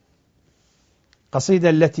المتنبي، قصيدة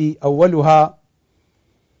التي أولها: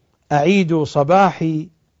 أعيد صباحي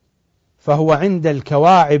فهو عند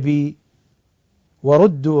الكواعب،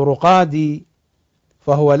 وردوا رقادي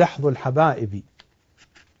فهو لحظ الحبائب،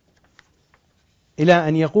 إلى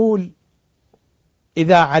أن يقول: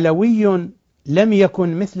 إذا علوي لم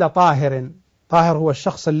يكن مثل طاهر. طاهر هو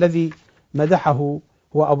الشخص الذي مدحه،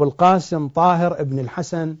 هو أبو القاسم طاهر ابن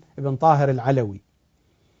الحسن ابن طاهر العلوي.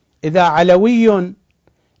 إذا علوي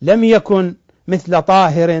لم يكن مثل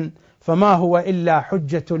طاهر فما هو إلا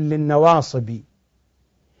حجة للنواصب.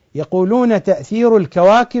 يقولون تأثير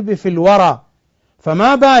الكواكب في الورى،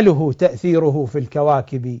 فما باله تأثيره في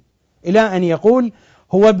الكواكب، إلى أن يقول: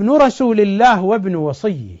 هو ابن رسول الله وابن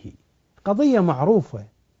وصيه. قضية معروفة.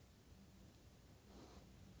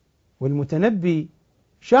 والمتنبي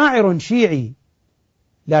شاعر شيعي،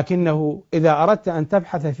 لكنه إذا أردت أن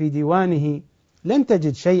تبحث في ديوانه لن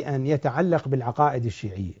تجد شيئا يتعلق بالعقائد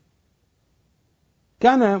الشيعية.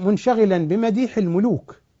 كان منشغلا بمديح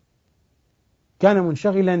الملوك، كان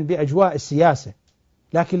منشغلا بأجواء السياسة،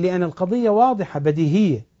 لكن لأن القضية واضحة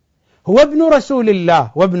بديهية: هو ابن رسول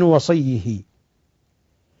الله وابن وصيه،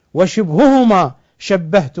 وشبههما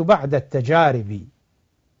شبهت بعد التجارب.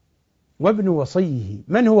 وابن وصيه،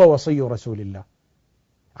 من هو وصي رسول الله؟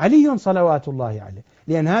 علي صلوات الله عليه.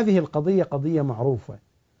 لأن هذه القضية قضية معروفة،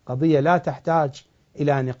 قضية لا تحتاج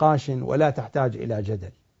إلى نقاش ولا تحتاج إلى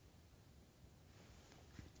جدل.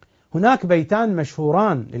 هناك بيتان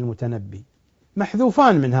مشهوران للمتنبي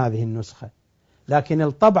محذوفان من هذه النسخة، لكن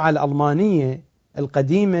الطبعة الألمانية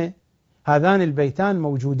القديمة هذان البيتان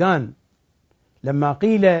موجودان. لما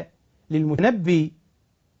قيل للمتنبي: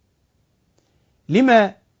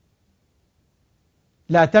 لما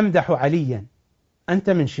لا تمدح عليا، أنت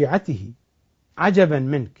من شيعته، عجبا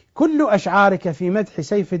منك، كل أشعارك في مدح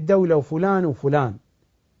سيف الدولة وفلان وفلان،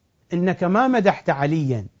 إنك ما مدحت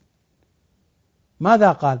عليا.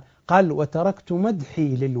 ماذا قال؟ قال: وتركت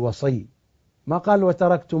مدحي للوصي. ما قال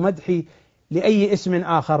وتركت مدحي لأي اسم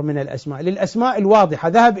آخر من الأسماء، للأسماء الواضحة،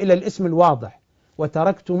 ذهب إلى الاسم الواضح: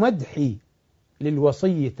 وتركت مدحي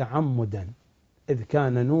للوصي تعمدا، إذ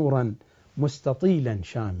كان نورا مستطيلا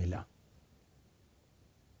شاملا،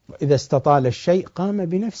 وإذا استطال الشيء قام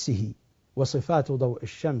بنفسه، وصفات ضوء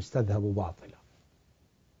الشمس تذهب باطلا.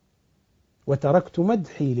 وتركت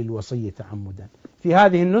مدحي للوصي تعمدا. في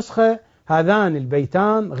هذه النسخة هذان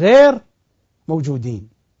البيتان غير موجودين،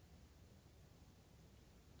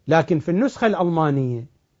 لكن في النسخة الألمانية،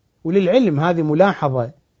 وللعلم هذه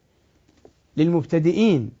ملاحظة،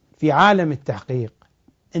 للمبتدئين في عالم التحقيق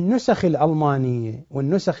النسخ الألمانية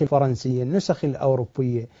والنسخ الفرنسية، النسخ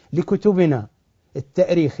الأوروبية لكتبنا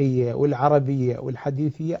التاريخية والعربية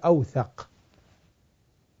والحديثية أوثق.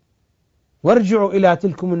 وارجعوا إلى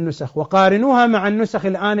تلكم النسخ وقارنوها مع النسخ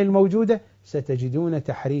الآن الموجودة، ستجدون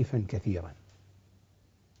تحريفا كثيرا.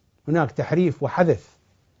 هناك تحريف وحذف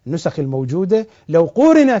النسخ الموجودة لو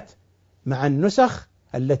قورنت مع النسخ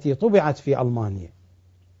التي طبعت في ألمانيا.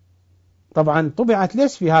 طبعا طبعت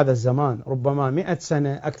ليس في هذا الزمان، ربما 100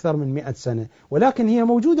 سنة، أكثر من 100 سنة، ولكن هي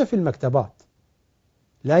موجودة في المكتبات،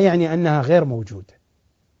 لا يعني أنها غير موجودة.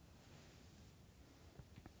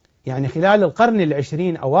 يعني خلال القرن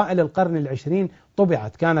العشرين، أوائل القرن العشرين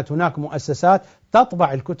طبعت، كانت هناك مؤسسات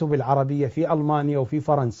تطبع الكتب العربية في ألمانيا وفي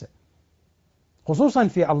فرنسا، خصوصا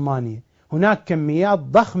في ألمانيا هناك كميات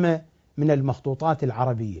ضخمة من المخطوطات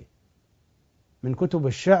العربية، من كتب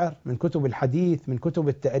الشعر، من كتب الحديث، من كتب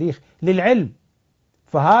التاريخ للعلم.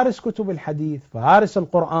 فهارس كتب الحديث، فهارس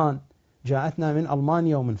القرآن جاءتنا من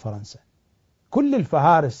ألمانيا ومن فرنسا. كل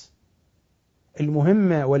الفهارس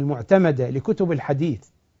المهمة والمعتمدة لكتب الحديث،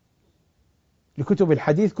 كتب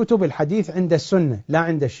الحديث عند السنة لا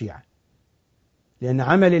عند الشيعة، لأن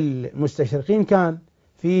عمل المستشرقين كان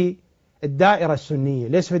في الدائرة السنية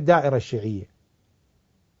ليس في الدائرة الشيعية.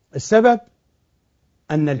 السبب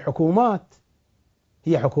أن الحكومات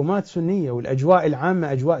هي حكومات سنية والأجواء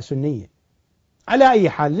العامة أجواء سنية. على أي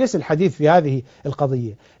حال ليس الحديث في هذه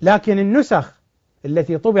القضية، لكن النسخ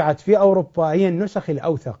التي طبعت في أوروبا هي النسخ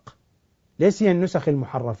الأوثق، ليس هي النسخ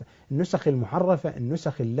المحرفة. النسخ المحرفة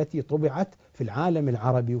النسخ التي طبعت في العالم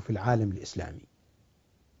العربي وفي العالم الإسلامي.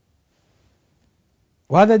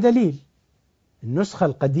 وهذا دليل النسخة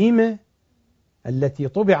القديمة التي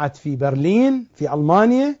طبعت في برلين في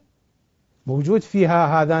ألمانيا موجود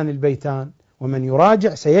فيها هذان البيتان، ومن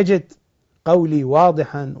يراجع سيجد قولي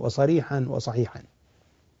واضحا وصريحا وصحيحا.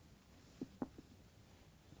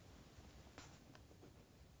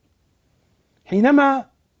 حينما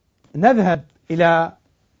نذهب إلى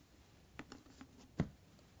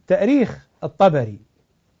تاريخ الطبري،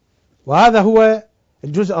 وهذا هو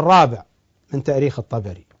الجزء الرابع من تاريخ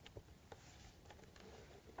الطبري،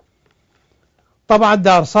 طبعة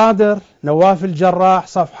دار صادر نواف الجراح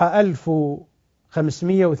صفحة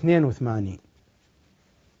 1582.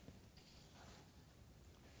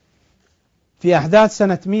 في أحداث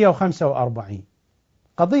سنة 145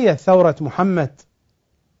 قضية ثورة محمد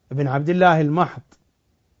بن عبد الله المحض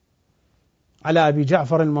على أبي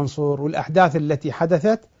جعفر المنصور والأحداث التي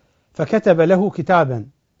حدثت، فكتب له كتابا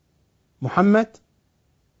محمد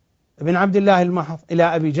بن عبد الله المحض إلى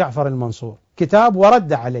أبي جعفر المنصور، كتاب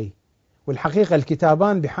ورد عليه، والحقيقة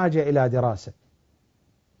الكتابان بحاجة إلى دراسة،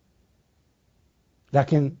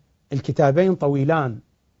 لكن الكتابين طويلان،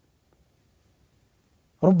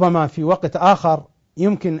 ربما في وقت آخر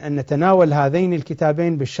يمكن أن نتناول هذين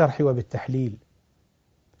الكتابين بالشرح وبالتحليل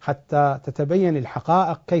حتى تتبين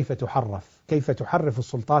الحقائق كيف تحرف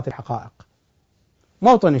السلطات الحقائق.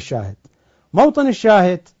 موطن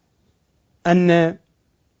الشاهد أن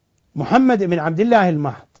محمد بن عبد الله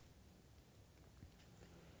المحض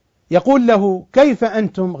يقول له: كيف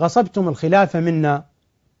أنتم غصبتم الخلافة منا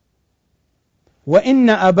وإن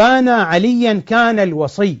أبانا عليا كان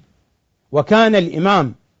الوصي وكان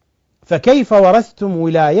الإمام، فكيف ورثتم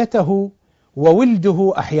ولايته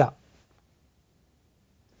وولده أحياء؟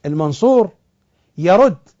 المنصور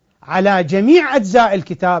يرد على جميع أجزاء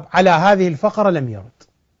الكتاب، على هذه الفقرة لم يرد.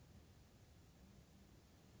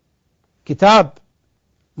 كتاب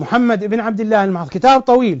محمد بن عبد الله المحض كتاب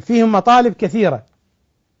طويل فيه مطالب كثيرة،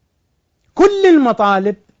 كل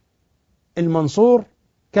المطالب المنصور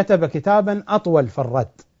كتب كتابا أطول في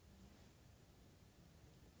الرد.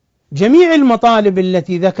 جميع المطالب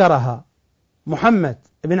التي ذكرها محمد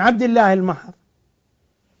بن عبد الله المحض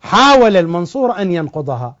حاول المنصور أن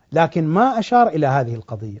ينقضها، لكن ما أشار إلى هذه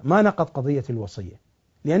القضية، ما نقض قضية الوصية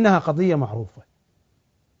لأنها قضية معروفة.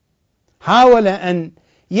 حاول أن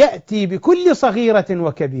يأتي بكل صغيرة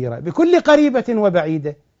وكبيرة، بكل قريبة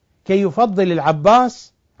وبعيدة، كي يفضل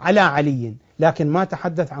العباس على علي، لكن ما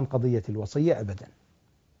تحدث عن قضية الوصية أبدا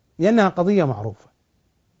لأنها قضية معروفة.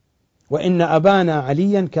 وإن أبانا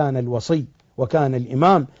عليا كان الوصي وكان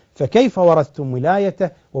الإمام، فكيف ورثتم ولايته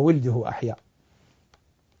وولده أحياء؟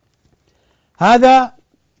 هذا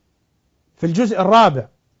في الجزء الرابع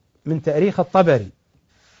من تاريخ الطبري،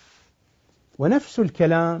 ونفس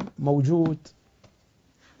الكلام موجود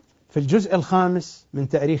في الجزء الخامس من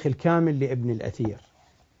تاريخ الكامل لابن الأثير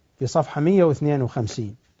في صفحة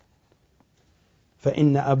 152.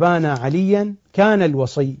 فإن أبانا عليا كان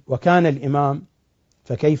الوصي وكان الإمام،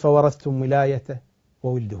 فكيف ورثتم ولايته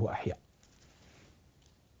وولده أحياء؟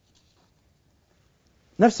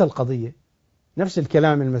 نفس القضية، نفس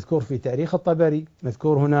الكلام المذكور في تاريخ الطبري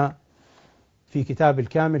مذكور هنا في كتاب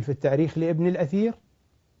الكامل في التاريخ لابن الأثير.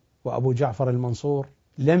 وأبو جعفر المنصور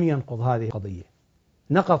لم ينقض هذه القضية،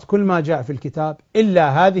 نقض كل ما جاء في الكتاب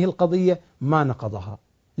إلا هذه القضية ما نقضها.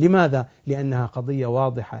 لماذا؟ لأنها قضية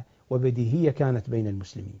واضحة وبديهية كانت بين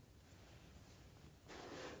المسلمين.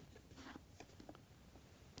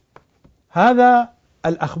 هذا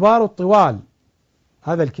الأخبار الطوال،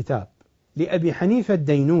 هذا الكتاب لأبي حنيفة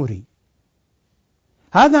الدينوري،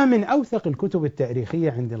 هذا من أوثق الكتب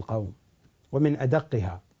التاريخية عند القوم ومن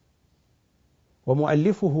أدقها،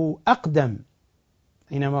 ومؤلفه أقدم،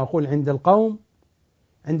 حينما أقول عند القوم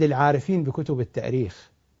عند العارفين بكتب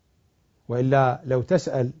التاريخ، وإلا لو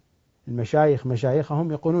تسأل المشايخ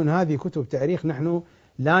مشايخهم يقولون هذه كتب تاريخ نحن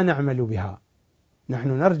لا نعمل بها، نحن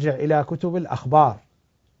نرجع إلى كتب الأخبار.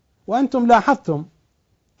 وأنتم لاحظتم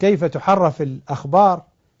كيف تحرف الأخبار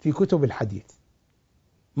في كتب الحديث،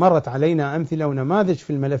 مرت علينا أمثلة ونماذج في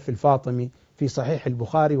الملف الفاطمي في صحيح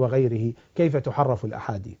البخاري وغيره كيف تحرف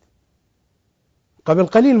الأحاديث. قبل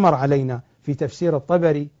قليل مر علينا في تفسير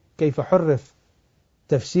الطبري كيف حرف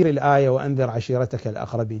تفسير الآية وأنذر عشيرتك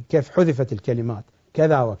الأقربين، كيف حذفت الكلمات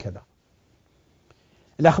كذا وكذا.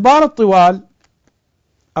 الأخبار الطوال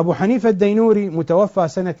أبو حنيفة الدينوري متوفى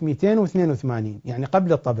سنة 282، يعني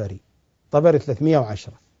قبل الطبري، طبري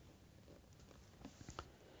 310.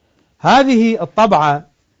 هذه الطبعة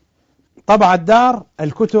طبعة دار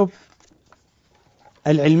الكتب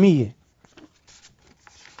العلمية،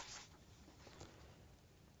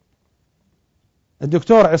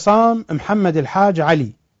 الدكتور عصام محمد الحاج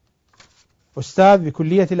علي، أستاذ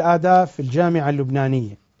بكلية الآداب في الجامعة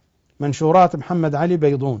اللبنانية، منشورات محمد علي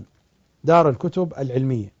بيضون، دار الكتب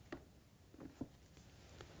العلمية،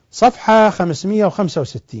 صفحة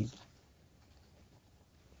 565.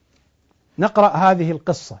 نقرأ هذه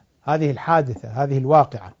القصة، هذه الحادثة، هذه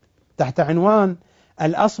الواقعة تحت عنوان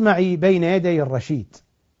الأصمعي بين يدي الرشيد.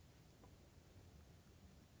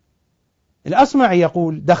 الأصمعي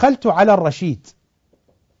يقول: دخلت على الرشيد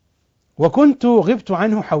وكنت غبت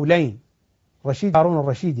عنه حولين، رشيد هارون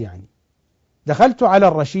الرشيد يعني، دخلت على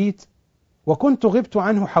الرشيد وكنت غبت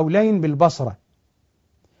عنه حولين بالبصرة،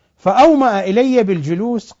 فأومأ إلي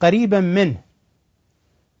بالجلوس قريبا منه،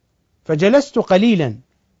 فجلست قليلا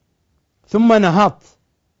ثم نهضت،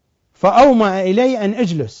 فأومأ إلي أن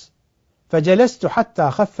أجلس، فجلست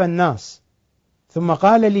حتى خف الناس، ثم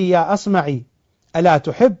قال لي: يا أصمعي، ألا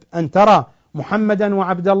تحب أن ترى محمدا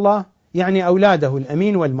وعبد الله؟ يعني أولاده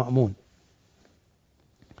الأمين والمأمون،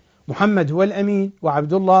 محمد هو الأمين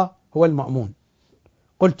وعبد الله هو المأمون.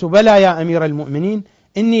 قلت: بلى يا أمير المؤمنين،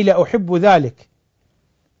 إني لأحب ذلك.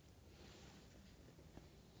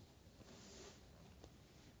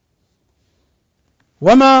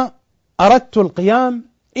 وما أردت القيام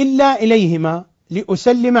إلا إليهما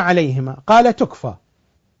لأسلم عليهما. قال: تكفى.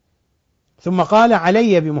 ثم قال: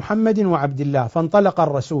 علي بمحمد وعبد الله. فانطلق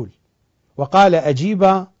الرسول وقال: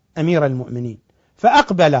 أجيبا أمير المؤمنين.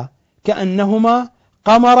 فأقبل كأنهما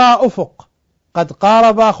قمرا أفق قد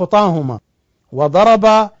قاربا خطاهما،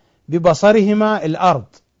 وضربا ببصرهما الأرض،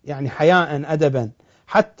 يعني حياء أدبا،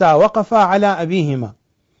 حتى وقفا على أبيهما،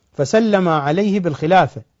 فسلما عليه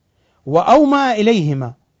بالخلافة، وأومأ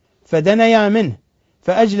إليهما، فدنيا منه،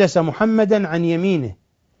 فأجلس محمدا عن يمينه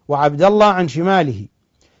وعبد الله عن شماله،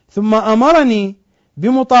 ثم أمرني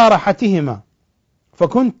بمطارحتهما،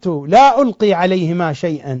 فكنت لا ألقي عليهما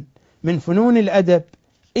شيئا من فنون الأدب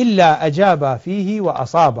إلا أجابا فيه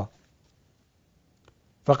وأصابا.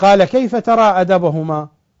 فقال: كيف ترى أدبهما؟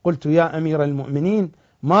 قلت: يا أمير المؤمنين،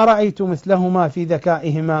 ما رأيت مثلهما في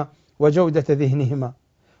ذكائهما وجودة ذهنهما،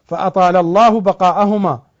 فأطال الله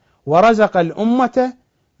بقاءهما ورزق الأمة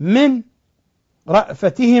من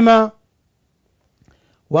رأفتهما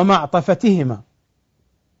ومعطفتهما.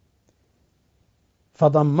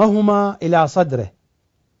 فضمهما إلى صدره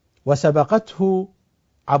وسبقته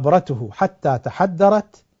عبرته حتى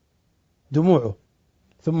تحدرت دموعه،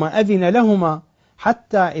 ثم أذن لهما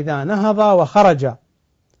حتى إذا نهضا وخرجا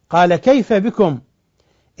قال: كيف بكم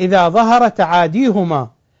إذا ظهر تعاديهما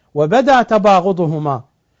وبدا تباغضهما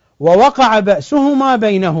ووقع بأسهما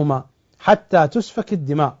بينهما حتى تسفك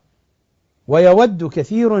الدماء، ويود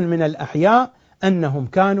كثير من الأحياء أنهم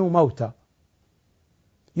كانوا موتى.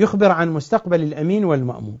 يخبر عن مستقبل الأمين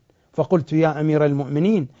والمأمون. فقلت: يا أمير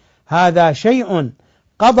المؤمنين، هذا شيء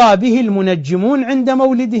قضى به المنجمون عند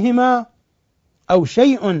مولدهما، أو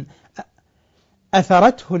شيء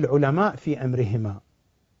أثرته العلماء في أمرهما؟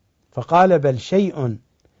 فقال: بل شيء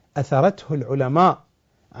أثرته العلماء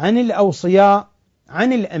عن الأوصياء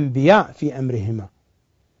عن الأنبياء في أمرهما.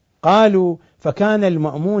 قالوا: فكان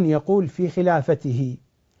المأمون يقول في خلافته: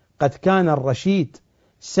 قد كان الرشيد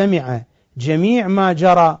سمع جميع ما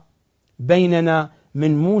جرى بيننا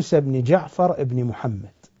من موسى بن جعفر بن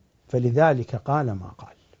محمد، فلذلك قال ما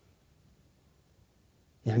قال.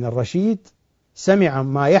 يعني الرشيد سمع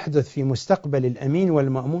ما يحدث في مستقبل الأمين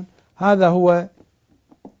والمأمون. هذا هو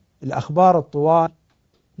الأخبار الطوال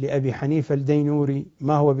لأبي حنيفة الدينوري،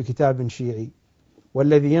 ما هو بكتاب شيعي،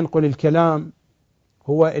 والذي ينقل الكلام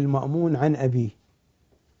هو المأمون عن أبيه.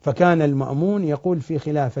 فكان المأمون يقول في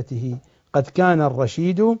خلافته: قد كان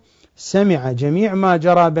الرشيد سمع جميع ما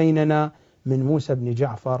جرى بيننا من موسى بن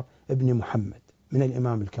جعفر بن محمد من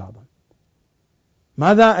الإمام الكاظم.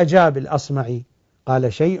 ماذا أجاب الأصمعي؟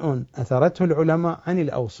 قال: شيء أثرته العلماء عن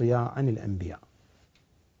الأوصياء عن الأنبياء.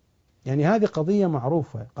 يعني هذه قضية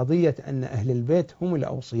معروفة، قضية أن أهل البيت هم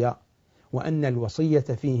الأوصياء، وأن الوصية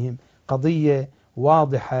فيهم قضية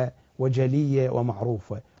واضحة وجلية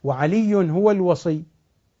ومعروفة، وعلي هو الوصي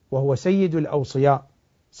وهو سيد الأوصياء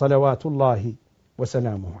صلوات الله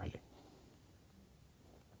وسلامه عليه.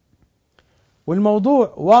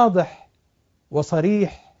 والموضوع واضح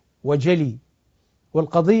وصريح وجلي،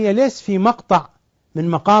 والقضية ليس في مقطع من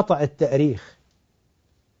مقاطع التاريخ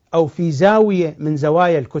أو في زاوية من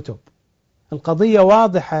زوايا الكتب. القضية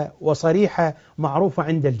واضحة وصريحة معروفة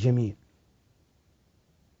عند الجميع،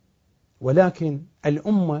 ولكن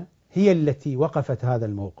الأمة هي التي وقفت هذا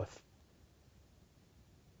الموقف.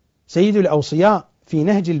 سيد الأوصياء في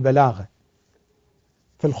نهج البلاغة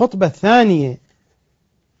في الخطبة الثانية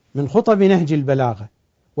من خطب نهج البلاغة،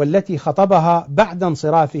 والتي خطبها بعد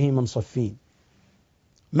انصرافه من صفين،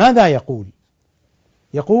 ماذا يقول؟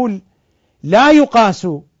 يقول: لا يقاس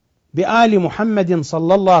بآل محمد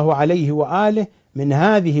صلى الله عليه وآله من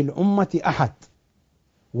هذه الأمة أحد،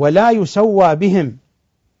 ولا يسوى بهم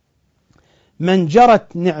من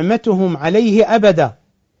جرت نعمتهم عليه أبدا،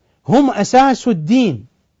 هم أساس الدين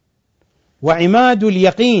وعماد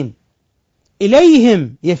اليقين،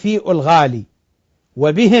 إليهم يفيء الغالي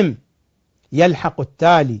وبهم يلحق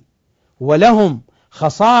التالي، ولهم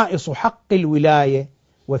خصائص حق الولاية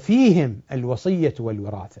وفيهم الوصية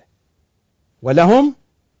والوراثة. ولهم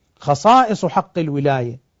خصائص حق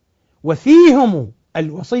الولاية وفيهم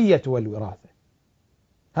الوصية والوراثة.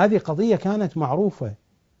 هذه قضية كانت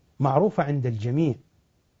معروفة عند الجميع،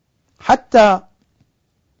 حتى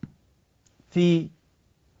في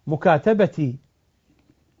مكاتبة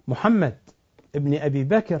محمد ابن أبي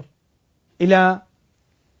بكر إلى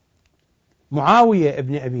معاوية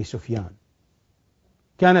ابن أبي سفيان.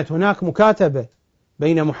 كانت هناك مكاتبة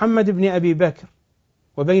بين محمد ابن أبي بكر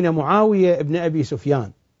وبين معاوية ابن أبي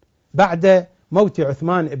سفيان بعد موت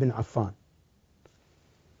عثمان ابن عفان.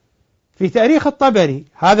 في تاريخ الطبري،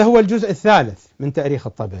 هذا هو الجزء الثالث من تاريخ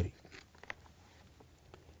الطبري،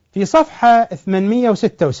 في صفحة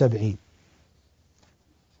 876،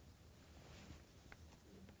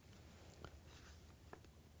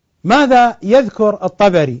 ماذا يذكر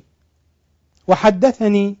الطبري؟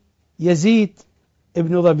 وحدثني يزيد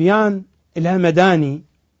ابن ظبيان الهمداني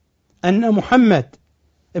أن محمد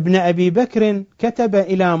ابن أبي بكر كتب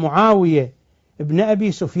إلى معاوية ابن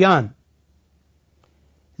أبي سفيان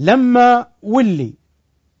لما ولي،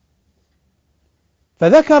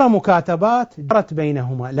 فذكر مكاتبات جرت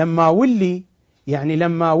بينهما. لما ولي يعني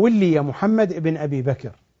لما ولي محمد ابن أبي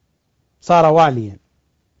بكر، صار واليا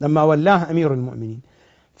لما ولاه أمير المؤمنين،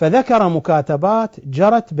 فذكر مكاتبات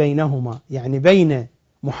جرت بينهما، يعني بين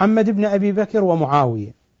محمد بن أبي بكر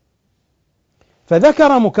ومعاوية،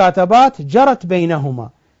 فذكر مكاتبات جرت بينهما.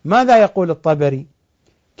 ماذا يقول الطبري؟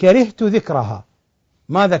 كرهت ذكرها.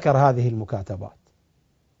 ما ذكر هذه المكاتبات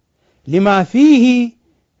لما فيه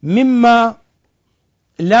مما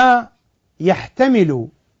لا يحتمل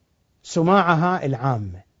سماعها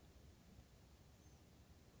العامة.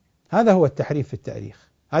 هذا هو التحريف في التاريخ،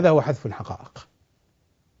 هذا هو حذف الحقائق.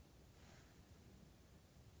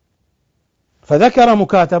 فذكر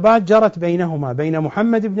مكاتبات جرت بينهما بين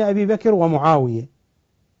محمد بن أبي بكر ومعاوية،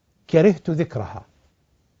 كرهت ذكرها.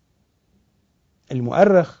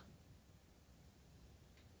 المؤرخ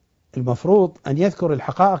المفروض أن يذكر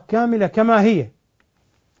الحقائق كاملة كما هي،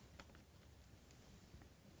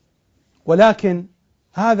 ولكن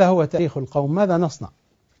هذا هو تاريخ القوم، ماذا نصنع؟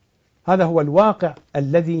 هذا هو الواقع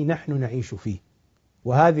الذي نحن نعيش فيه،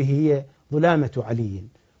 وهذه هي ظلامة علي.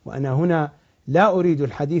 وأنا هنا لا أريد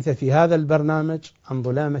الحديث في هذا البرنامج عن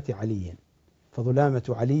ظلامة علي، فظلامة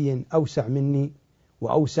علي أوسع مني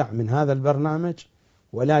وأوسع من هذا البرنامج،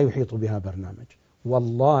 ولا يحيط بها برنامج.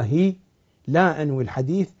 والله لا أنوي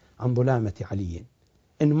الحديث عن ظلامة علي.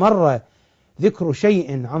 إن مر ذكر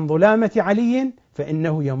شيء عن ظلامة علي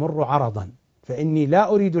فإنه يمر عرضا، فإني لا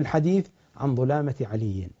أريد الحديث عن ظلامة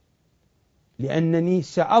علي، لأنني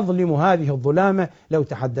سأظلم هذه الظلامة لو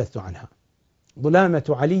تحدثت عنها. ظلامة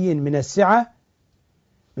علي من السعة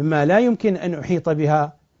مما لا يمكن أن أحيط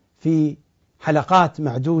بها في حلقات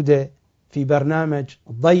معدودة في برنامج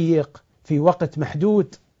ضيق في وقت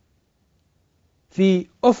محدود في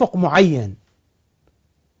أفق معين،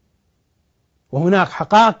 وهناك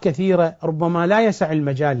حقائق كثيرة ربما لا يسع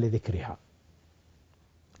المجال لذكرها،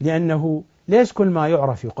 لأنه ليس كل ما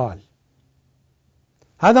يعرف يقال.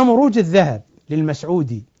 هذا مروج الذهب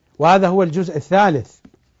للمسعودي، وهذا هو الجزء الثالث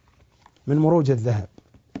من مروج الذهب.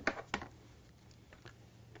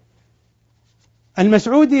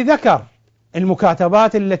 المسعودي ذكر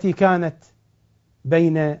المكاتبات التي كانت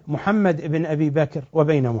بين محمد بن أبي بكر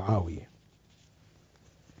وبين معاوية.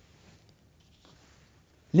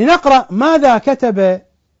 لنقرأ ماذا كتب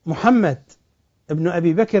محمد بن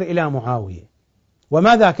أبي بكر إلى معاوية،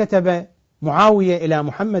 وماذا كتب معاوية إلى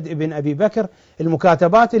محمد بن أبي بكر،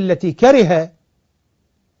 المكاتبات التي كره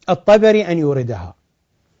الطبري أن يوردها.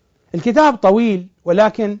 الكتاب طويل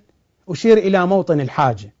ولكن أشير إلى موطن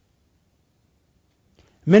الحاجة.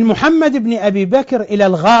 من محمد بن أبي بكر إلى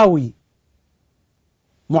الغاوي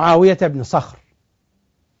معاوية بن صخر.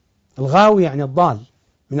 الغاوي يعني الضال،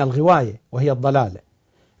 من الغواية وهي الضلالة.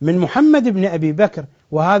 من محمد بن أبي بكر،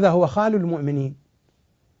 وهذا هو خال المؤمنين،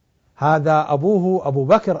 هذا أبوه أبو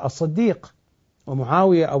بكر الصديق،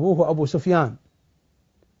 ومعاوية أبوه أبو سفيان،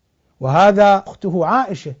 وهذا أخته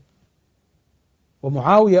عائشة،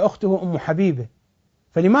 ومعاوية أخته أم حبيبة.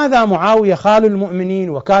 فلماذا معاوية خال المؤمنين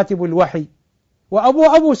وكاتب الوحي،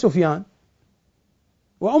 وأبوه أبو سفيان،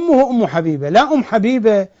 وأمه أم حبيبة؟ لا أم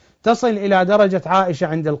حبيبة تصل إلى درجة عائشة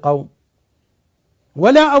عند القوم،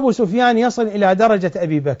 ولا أبو سفيان يصل إلى درجة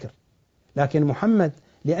أبي بكر، لكن محمد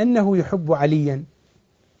لأنه يحب عليا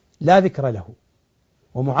لا ذكر له،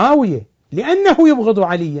 ومعاوية لأنه يبغض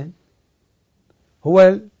عليا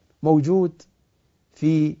هو موجود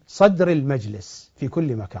في صدر المجلس في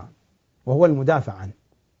كل مكان، وهو المدافع عنه.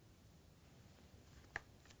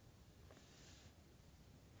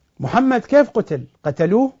 محمد كيف قتل؟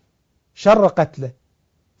 قتلوه شر قتله،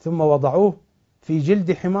 ثم وضعوه في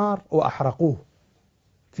جلد حمار وأحرقوه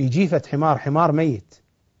في جيفة حمار، حمار ميت.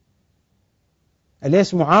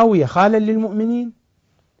 أليس معاوية خالا للمؤمنين؟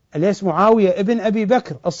 أليس معاوية ابن أبي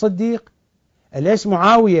بكر الصديق؟ أليس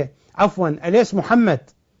أليس محمد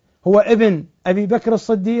هو ابن أبي بكر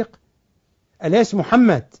الصديق؟ أليس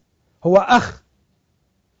محمد هو أخ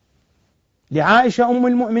لعائشة أم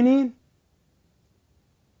المؤمنين؟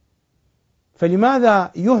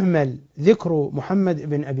 فلماذا يهمل ذكر محمد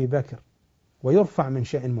بن أبي بكر ويرفع من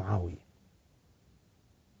شأن معاوية،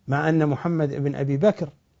 مع أن محمد بن أبي بكر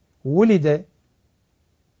ولد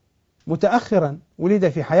متأخرا، ولد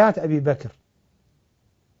في حياة أبي بكر،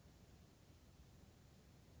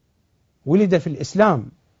 ولد في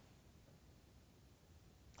الإسلام،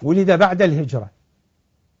 ولد بعد الهجرة،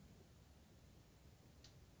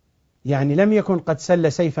 يعني لم يكن قد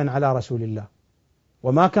سل سيفا على رسول الله،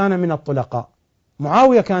 وما كان من الطلقاء.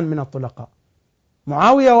 معاوية كان من الطلقاء،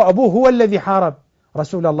 معاوية وأبوه هو الذي حارب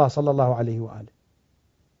رسول الله صلى الله عليه وآله.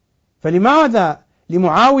 فلماذا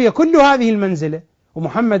لمعاوية كل هذه المنزلة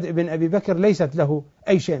ومحمد بن أبي بكر ليست له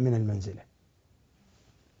أي شيء من المنزلة؟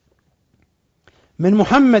 من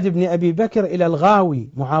محمد بن أبي بكر إلى الغاوي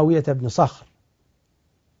معاوية بن صخر،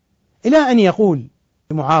 إلى أن يقول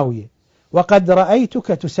معاوية: وقد رأيتك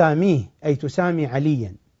تساميه، أي تسامي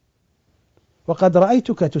عليا، وقد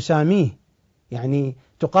رأيتك تساميه يعني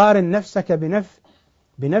تقارن نفسك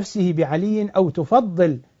بنفسه بعلي، أو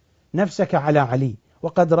تفضل نفسك على علي.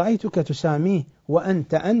 وقد رأيتك تساميه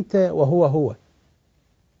وأنت أنت وهو هو،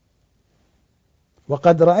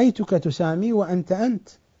 وقد رأيتك تساميه وأنت أنت،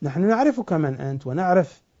 نحن نعرفك من أنت،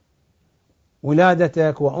 ونعرف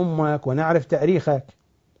ولادتك وأمك، ونعرف تاريخك.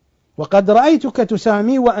 وقد رأيتك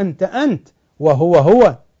تساميه وأنت أنت وهو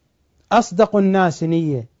هو، أصدق الناس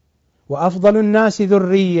نية، وأفضل الناس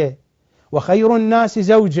ذرية، وخير الناس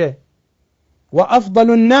زوجة،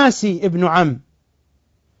 وأفضل الناس ابن عم،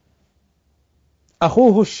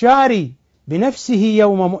 أخوه الشاري بنفسه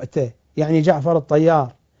يوم مؤتة، يعني جعفر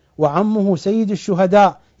الطيار، وعمه سيد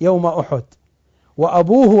الشهداء يوم أحد،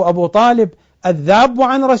 وأبوه أبو طالب الذاب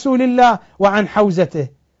عن رسول الله وعن حوزته،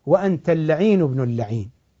 وأنت اللعين ابن اللعين.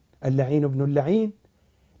 اللعين ابن اللعين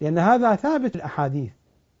لأن هذا ثابت الأحاديث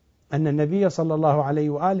أن النبي صلى الله عليه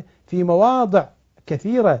وآله في مواضع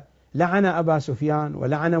كثيرة لعن أبا سفيان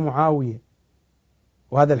ولعن معاوية،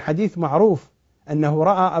 وهذا الحديث معروف أنه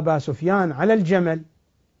رأى أبا سفيان على الجمل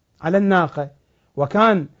على الناقة،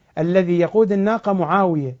 وكان الذي يقود الناقة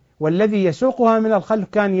معاوية، والذي يسوقها من الخلف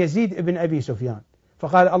كان يزيد ابن أبي سفيان،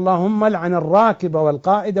 فقال: اللهم لعن الراكب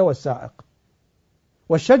والقائد والسائق.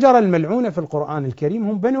 والشجرة الملعونة في القرآن الكريم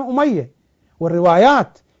هم بنو أمية،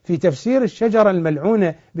 والروايات في تفسير الشجرة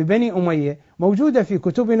الملعونة ببني أمية موجودة في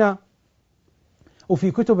كتبنا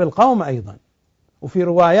وفي كتب القوم أيضا، وفي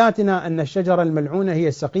رواياتنا أن الشجرة الملعونة هي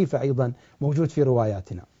السقيفة أيضا موجود في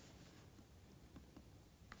رواياتنا.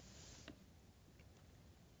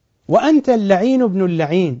 وأنت اللعين ابن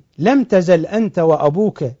اللعين، لم تزل أنت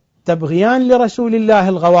وأبوك تبغيان لرسول الله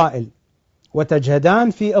الغوائل، وتجهدان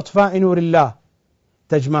في إطفاء نور الله،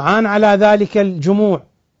 تجمعان على ذلك الجموع،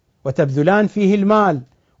 وتبذلان فيه المال،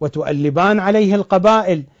 وتؤلبان عليه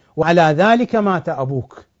القبائل، وعلى ذلك مات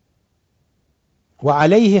أبوك،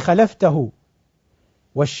 وعليه خلفته،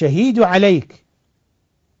 والشهيد عليك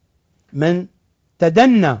من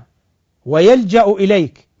تدنى ويلجأ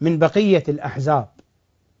إليك من بقية الأحزاب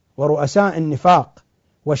ورؤساء النفاق،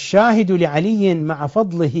 والشاهد لعلي مع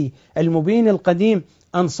فضله المبين القديم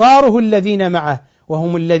أنصاره الذين معه،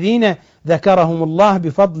 وهم الذين ذكرهم الله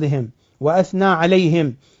بفضلهم وأثنى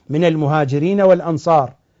عليهم من المهاجرين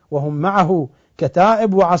والأنصار، وهم معه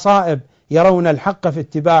كتائب وعصائب يرون الحق في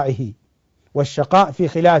اتباعه والشقاء في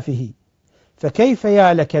خلافه. فكيف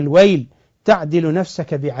يا لك الويل تعدل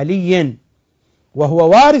نفسك بعلي وهو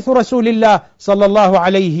وارث رسول الله صلى الله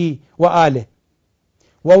عليه وآله،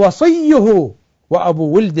 ووصيه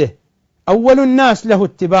وأبو ولده، أول الناس له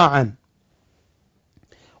اتباعا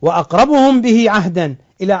وأقربهم به عهدا،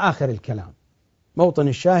 إلى آخر الكلام. موطن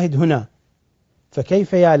الشاهد هنا: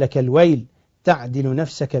 فكيف يا لك الويل تعدل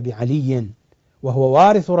نفسك بعلي وهو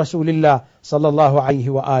وارث رسول الله صلى الله عليه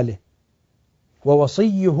وآله،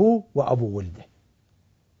 ووصيه وأبو ولده.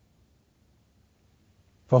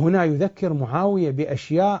 فهنا يذكر معاوية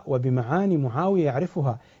بأشياء وبمعاني معاوية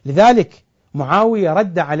يعرفها، لذلك معاوية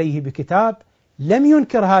رد عليه بكتاب لم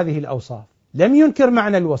ينكر هذه الأوصاف، لم ينكر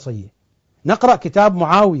معنى الوصية. نقرأ كتاب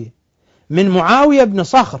معاوية: من معاوية بن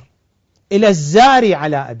صخر إلى الزاري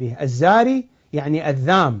على أبيه. الزاري يعني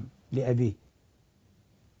الذام لأبيه،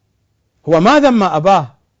 هو ما ذم أباه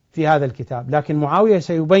في هذا الكتاب، لكن معاوية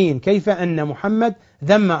سيبين كيف أن محمد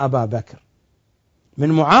ذم أبا بكر. من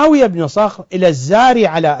معاوية بن صخر إلى الزاري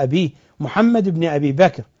على أبيه محمد بن أبي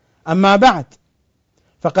بكر: أما بعد،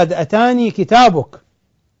 فقد أتاني كتابك،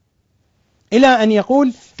 إلى أن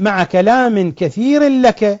يقول: مع كلام كثير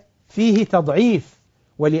لك فيه تضعيف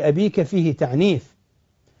ولأبيك فيه تعنيف،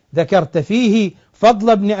 ذكرت فيه فضل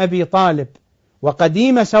ابن أبي طالب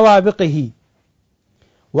وقديم سوابقه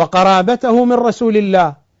وقرابته من رسول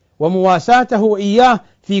الله ومواساته إياه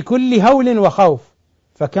في كل هول وخوف،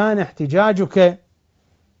 فكان احتجاجك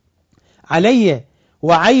علي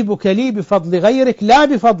وعيبك لي بفضل غيرك لا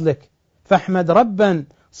بفضلك، فاحمد ربا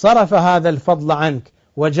صرف هذا الفضل عنك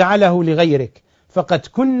وجعله لغيرك، فقد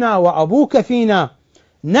كنا وأبوك فينا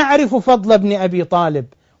نعرف فضل ابن أبي طالب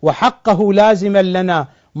وحقه لازما لنا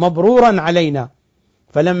مبرورا علينا،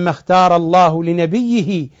 فلما اختار الله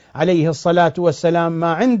لنبيه عليه الصلاة والسلام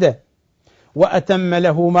ما عنده وأتم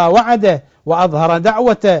له ما وعده وأظهر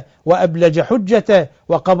دعوته وأبلج حجته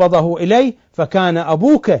وقبضه إليه، فكان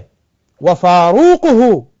أبوك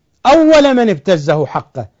وفاروقه أول من ابتزه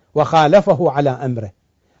حقه وخالفه على أمره،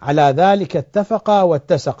 على ذلك اتفقا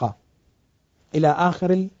واتسقا، إلى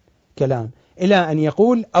آخر الكلام، إلى أن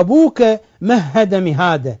يقول: أبوك مهد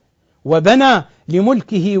مهاده وبنى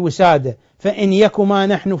لملكه وساده، فإن يك ما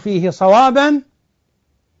نحن فيه صوابا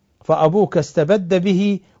فأبوك استبد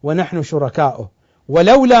به ونحن شركاؤه،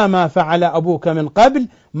 ولولا ما فعل أبوك من قبل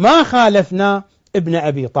ما خالفنا ابن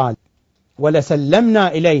أبي طالب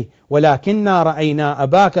ولسلمنا إليه، ولكننا رأينا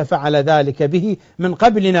أباك فعل ذلك به من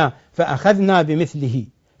قبلنا فأخذنا بمثله،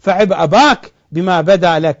 فعب أباك بما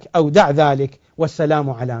بدا لك أو دع ذلك، والسلام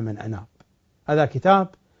على من أناب. هذا كتاب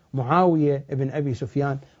معاوية ابن أبي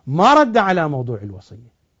سفيان، ما رد على موضوع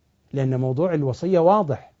الوصية، لأن موضوع الوصية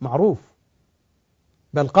واضح معروف،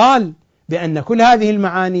 بل قال بأن كل هذه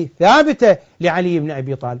المعاني ثابتة لعلي بن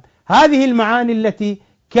أبي طالب. هذه المعاني التي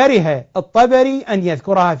كره الطبري أن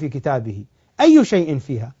يذكرها في كتابه، أي شيء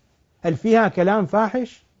فيها؟ هل فيها كلام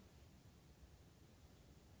فاحش؟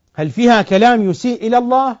 هل فيها كلام يسيء إلى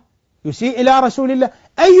الله، يسيء إلى رسول الله؟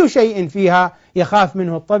 أي شيء فيها يخاف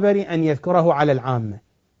منه الطبري أن يذكره على العامة،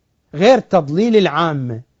 غير تضليل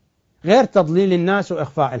العامة، غير تضليل الناس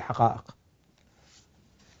وإخفاء الحقائق.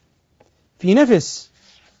 في نفس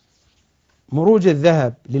مروج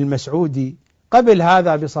الذهب للمسعودي قبل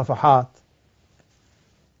هذا بصفحات،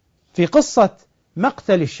 في قصة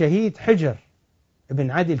مقتل الشهيد حجر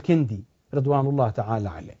بن عدي الكندي رضوان الله تعالى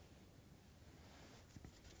عليه،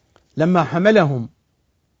 لما حملهم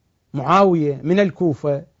معاوية من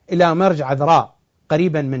الكوفة إلى مرج عذراء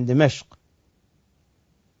قريبا من دمشق،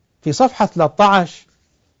 في صفحة 13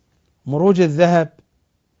 مروج الذهب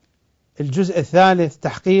الجزء الثالث،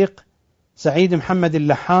 تحقيق سعيد محمد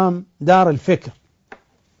اللحام، دار الفكر،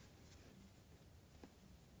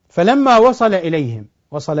 فلما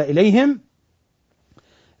وصل إليهم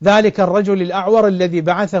ذلك الرجل الأعور الذي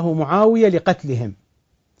بعثه معاوية لقتلهم،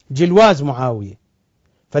 جلواز معاوية،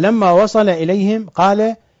 فلما وصل إليهم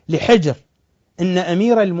قال لحجر: إن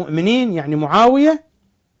أمير المؤمنين يعني معاوية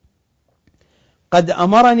قد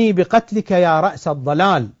أمرني بقتلك يا رأس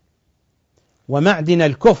الضلال ومعدن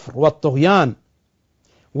الكفر والطغيان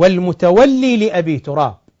والمتولي لأبي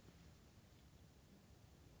تراب،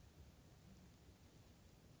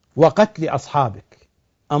 وقتل أصحابك.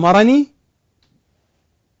 أمرني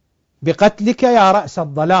بقتلك يا رأس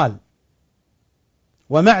الضلال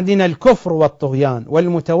ومعدن الكفر والطغيان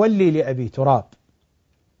والمتولي لأبي تراب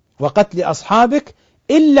وقتل أصحابك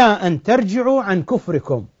إلا أن ترجعوا عن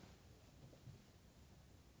كفركم.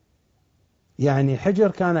 يعني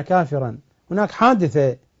حجر كان كافرا. هناك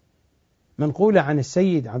حادثة منقولة عن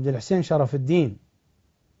السيد عبد الحسين شرف الدين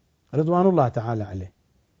رضوان الله تعالى عليه،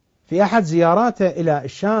 في أحد زياراته إلى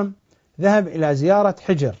الشام ذهب إلى زيارة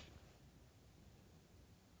حجر.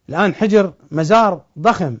 الآن حجر مزار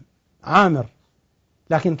ضخم عامر،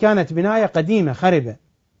 لكن كانت بناية قديمة خربة.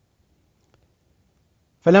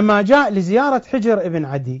 فلما جاء لزيارة حجر ابن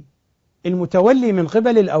عدي، المتولي من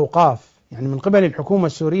قبل الأوقاف، يعني من قبل الحكومة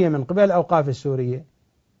السورية، من قبل الأوقاف السورية،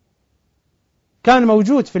 كان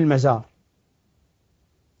موجود في المزار.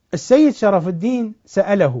 السيد شرف الدين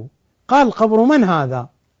سأله، قال: قبر من هذا؟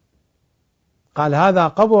 قال: هذا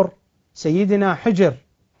قبر سيدنا حجر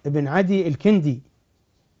ابن عدي الكندي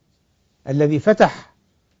الذي فتح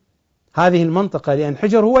هذه المنطقة، لأن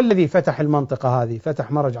حجر هو الذي فتح المنطقة هذه،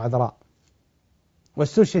 فتح مرج عذراء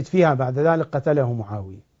واستشهد فيها، بعد ذلك قتله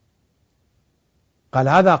معاوية. قال: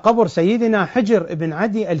 هذا قبر سيدنا حجر ابن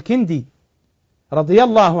عدي الكندي رضي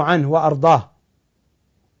الله عنه وأرضاه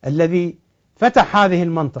الذي فتح هذه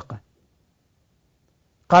المنطقة.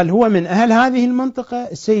 قال: هو من أهل هذه المنطقة؟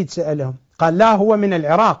 السيد سألهم، قال: لا، هو من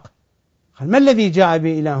العراق. قال: ما الذي جاء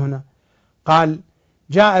به إلى هنا؟ قال: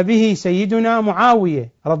 جاء به سيدنا معاوية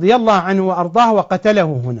رضي الله عنه وأرضاه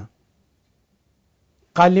وقتله هنا.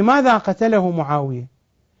 قال: لماذا قتله معاوية؟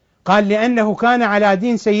 قال: لأنه كان على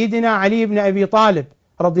دين سيدنا علي بن أبي طالب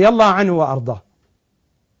رضي الله عنه وأرضاه.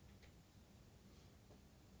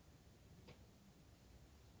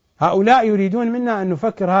 هؤلاء يريدون منا أن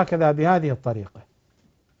نفكر هكذا بهذه الطريقة.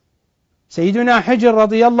 سيدنا حجر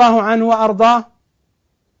رضي الله عنه وأرضاه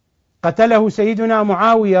قتله سيدنا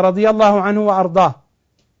معاوية رضي الله عنه وأرضاه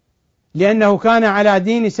لأنه كان على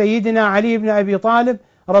دين سيدنا علي بن أبي طالب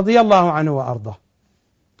رضي الله عنه وأرضاه.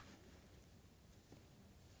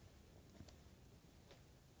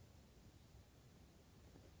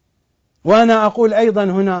 وأنا أقول أيضا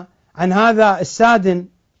هنا عن هذا السادن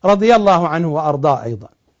رضي الله عنه وأرضاه أيضا.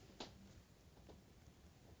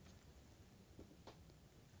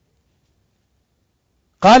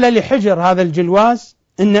 قال لحجر هذا الجلواز: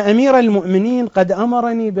 إن أمير المؤمنين قد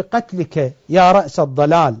أمرني بقتلك يا رأس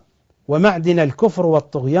الضلال ومعدن الكفر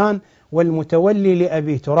والطغيان والمتولي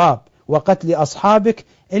لأبي تراب وقتل أصحابك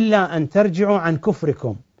إلا أن ترجعوا عن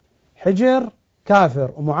كفركم. حجر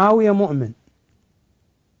كافر ومعاوية مؤمن.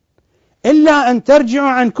 إلا أن ترجعوا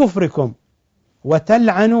عن كفركم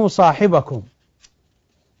وتلعنوا صاحبكم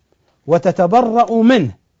وتتبرؤوا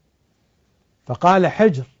منه. فقال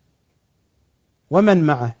حجر ومن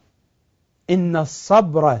معه: إن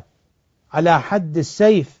الصبر على حد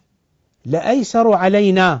السيف لأيسر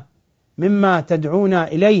علينا مما تدعونا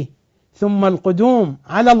إليه، ثم القدوم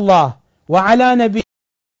على الله وعلى نبيه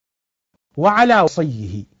وعلى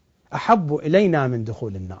وصيه أحب إلينا من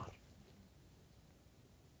دخول النار.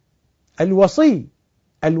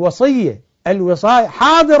 الوصية الوصاية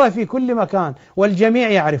حاضرة في كل مكان والجميع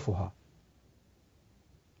يعرفها.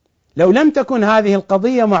 لو لم تكن هذه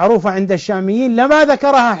القضية معروفة عند الشاميين لما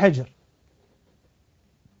ذكرها حجر،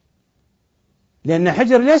 لأن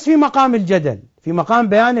حجر ليس في مقام الجدل، في مقام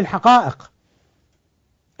بيان الحقائق.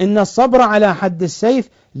 إن الصبر على حد السيف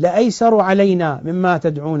لأيسر علينا مما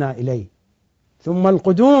تدعونا إليه، ثم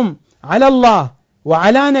القدوم على الله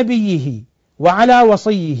وعلى نبيه وعلى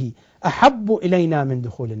وصيه أحب إلينا من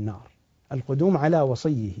دخول النار. القدوم على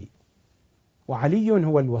وصيه، وعلي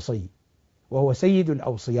هو الوصي وهو سيد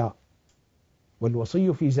الأوصياء،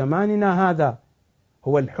 والوصي في زماننا هذا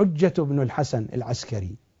هو الحجة بن الحسن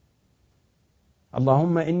العسكري.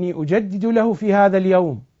 اللهم إني أجدد له في هذا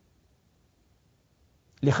اليوم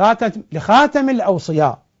لخاتم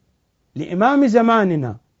الأوصياء لإمام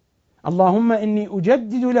زماننا، اللهم إني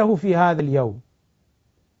أجدد له في هذا اليوم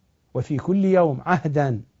وفي كل يوم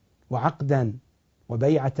عهدا وعقدا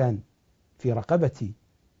وبيعة في رقبتي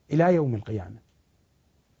إلى يوم القيامة.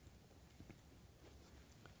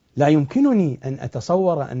 لا يمكنني أن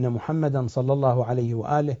أتصور أن محمدا صلى الله عليه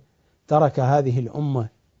وآله ترك هذه الأمة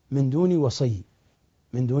من دون وصي،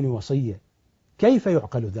 من دون وصية. كيف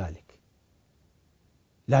يعقل ذلك؟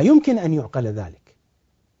 لا يمكن أن يعقل ذلك.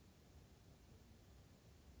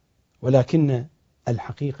 ولكن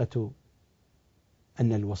الحقيقة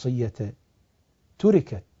أن الوصية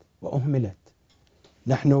تركت وأهملت.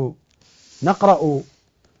 نحن نقرأ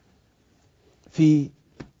في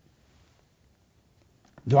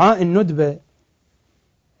دعاء الندبة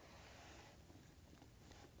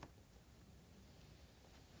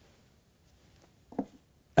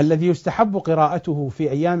الذي يستحب قراءته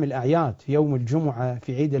في أيام الأعياد، في يوم الجمعة،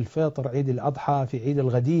 في عيد الفطر، عيد الأضحى، في عيد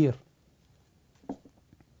الغدير.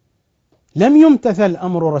 لم يمتثل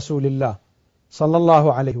أمر رسول الله صلى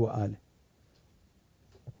الله عليه وآله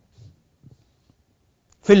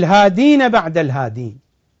في الهادين بعد الهادين.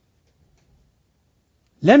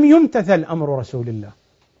 لم يمتثل أمر رسول الله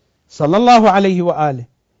صلى الله عليه وآله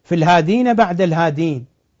في الهادين بعد الهادين،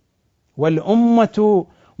 والأمة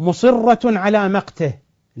مصرة على مقته،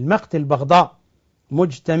 المقت البغضاء،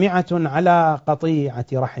 مجتمعة على قطيعة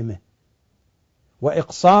رحمه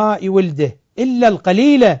وإقصاء ولده، إلا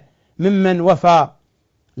القليل ممن وفى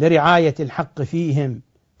لرعاية الحق فيهم،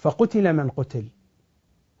 فقتل من قتل،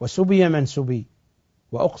 وسبي من سبي،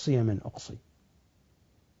 وأقصي من أقصي.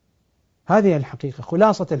 هذه الحقيقة،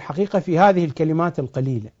 خلاصة الحقيقة في هذه الكلمات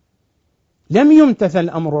القليلة. لم يمتثل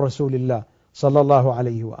أمر رسول الله صلى الله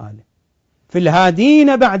عليه وآله في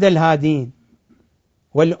الهادين بعد الهادين،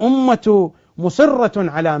 والأمة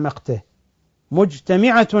مصرة على مقته،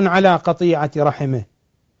 مجتمعة على قطيعة رحمه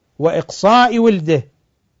وإقصاء ولده،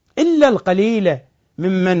 إلا القليل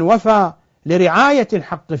ممن وفى لرعاية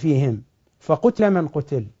الحق فيهم، فقتل من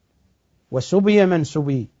قتل، وسبي من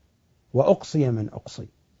سبي، وأقصي من أقصي.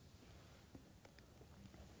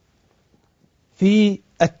 في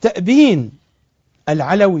التأبين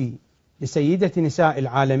العلوي لسيدة نساء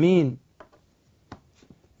العالمين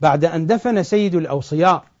بعد أن دفن سيد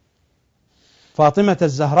الأوصياء فاطمة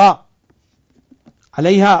الزهراء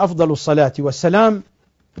عليها أفضل الصلاة والسلام،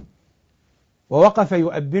 ووقف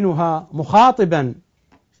يؤبنها مخاطبا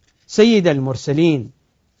سيد المرسلين،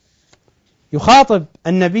 يخاطب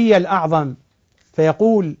النبي الأعظم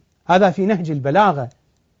فيقول، هذا في نهج البلاغة،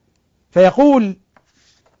 فيقول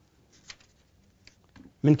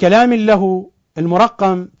من كلام له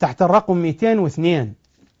المرقم تحت الرقم 202: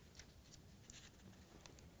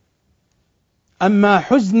 أما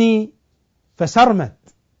حزني فسرمت،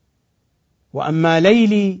 وأما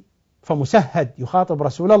ليلي فمسهد. يخاطب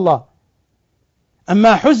رسول الله: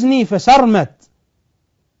 أما حزني فسرمت،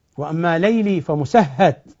 وأما ليلي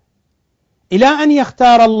فمسهد، إلى أن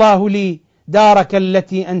يختار الله لي دارك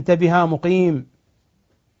التي أنت بها مقيم،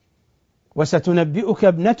 وستنبئك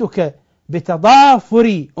ابنتك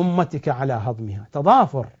بتضافر أمتك على هضمها.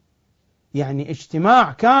 تضافر يعني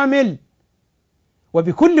اجتماع كامل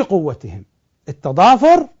وبكل قوتهم.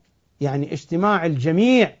 التضافر يعني اجتماع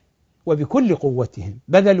الجميع وبكل قوتهم،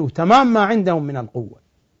 بذلوا تمام ما عندهم من القوة.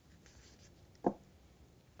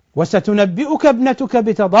 وستنبئك ابنتك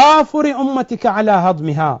بتضافر أمتك على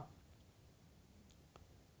هضمها،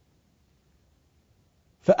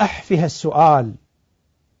 فأحفها السؤال،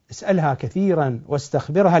 اسألها كثيرا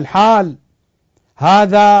واستخبرها الحال.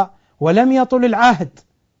 هذا ولم يطل العهد،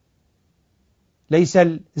 ليس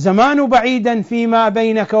الزمان بعيدا فيما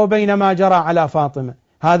بينك وبين ما جرى على فاطمة.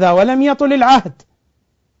 هذا ولم يطل العهد،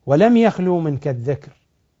 ولم يخلو منك الذكر،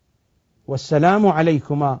 والسلام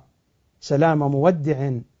عليكما سلام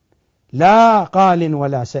مودع لا قال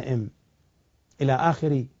ولا سئم، إلى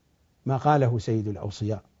آخر ما قاله سيد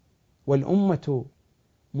الأوصياء. والأمة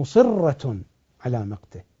مصرة على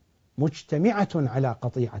مقته، مجتمعة على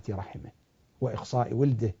قطيعة رحمه وإقصاء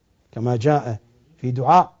ولده، كما جاء في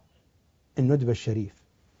دعاء الندبة الشريف.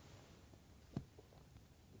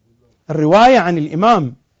 الرواية عن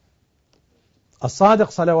الإمام الصادق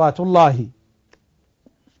صلوات الله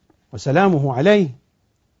وسلامه عليه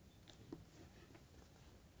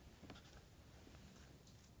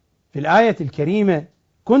في الآية الكريمة: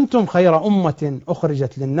 كنتم خير أمة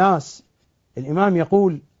أخرجت للناس. الإمام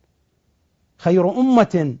يقول: خير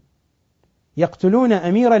أمة يقتلون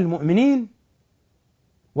أمير المؤمنين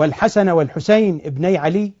والحسن والحسين ابني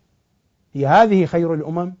علي، هي هذه خير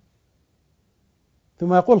الأمم؟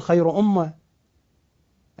 ثم يقول: خير أمة،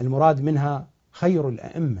 المراد منها خير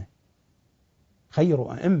الأئمة،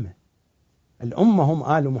 خير أئمة الأمة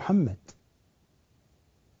هم آل محمد.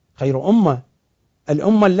 خير أمة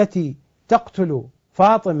الأمة التي تقتل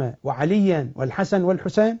فاطمة وعليا والحسن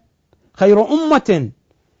والحسين، خير أمة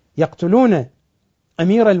يقتلون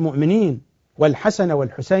أمير المؤمنين والحسن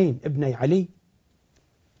والحسين ابني علي،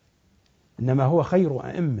 إنما هو خير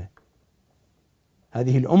أئمة.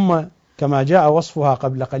 هذه الأمة كما جاء وصفها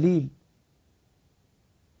قبل قليل،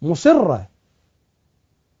 مصرة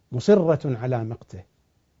على مقته،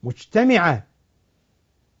 مجتمعة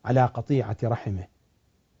على قطيعة رحمه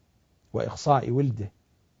وإخصاء ولده،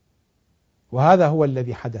 وهذا هو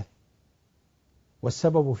الذي حدث.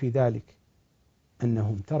 والسبب في ذلك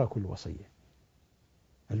أنهم تركوا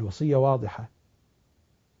الوصية واضحة،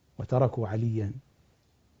 وتركوا عليا،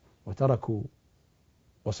 وتركوا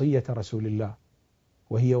وصية رسول الله،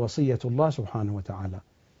 وهي وصية الله سبحانه وتعالى.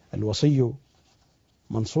 الوصي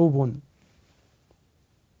منصوب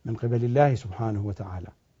من قبل الله سبحانه وتعالى،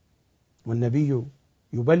 والنبي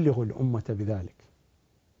يبلغ الأمة بذلك.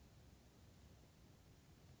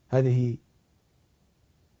 هذه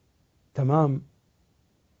تمام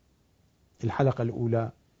الحلقة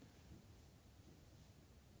الأولى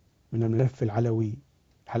من الملف العلوي.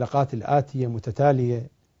 الحلقات الآتية متتالية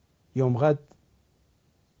يوم غد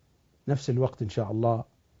نفس الوقت إن شاء الله،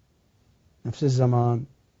 نفس الزمان،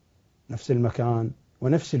 نفس المكان،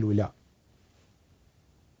 ونفس الولاء.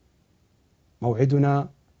 موعدنا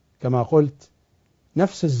كما قلت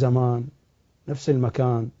نفس الزمان، نفس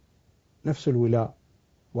المكان، نفس الولاء،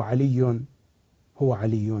 وعلي هو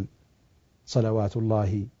علي صلوات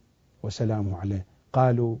الله وسلامه عليه.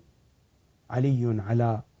 قالوا علي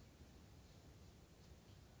على،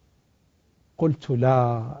 قلت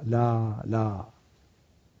لا لا لا،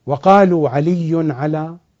 وقالوا علي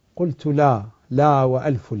على، قلت لا لا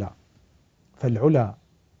وألف لا، فالعلا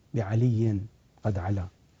بعلي قد علا.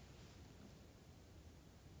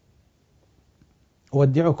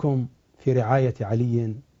 أودعكم في رعاية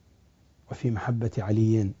علي وفي محبة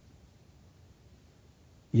علي،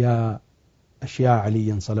 يا أشياء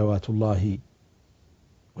علي صلوات الله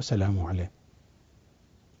وسلامه عليه.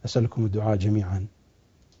 أسألكم الدعاء جميعا.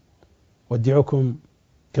 أودعكم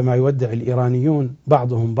كما يودع الإيرانيون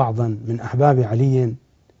بعضهم بعضا من أحباب علي،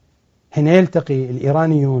 حين يلتقي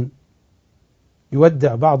الإيرانيون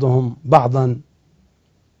يودع بعضهم بعضا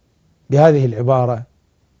بهذه العبارة،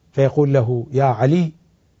 فيقول له يا علي،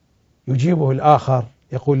 يجيبه الآخر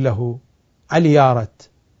يقول له علي يارت،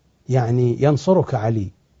 يعني ينصرك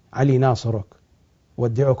علي، علي ناصرك.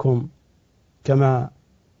 أودعكم كما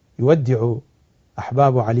يودع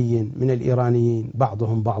أحباب علي من الإيرانيين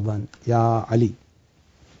بعضهم بعضا، يا علي.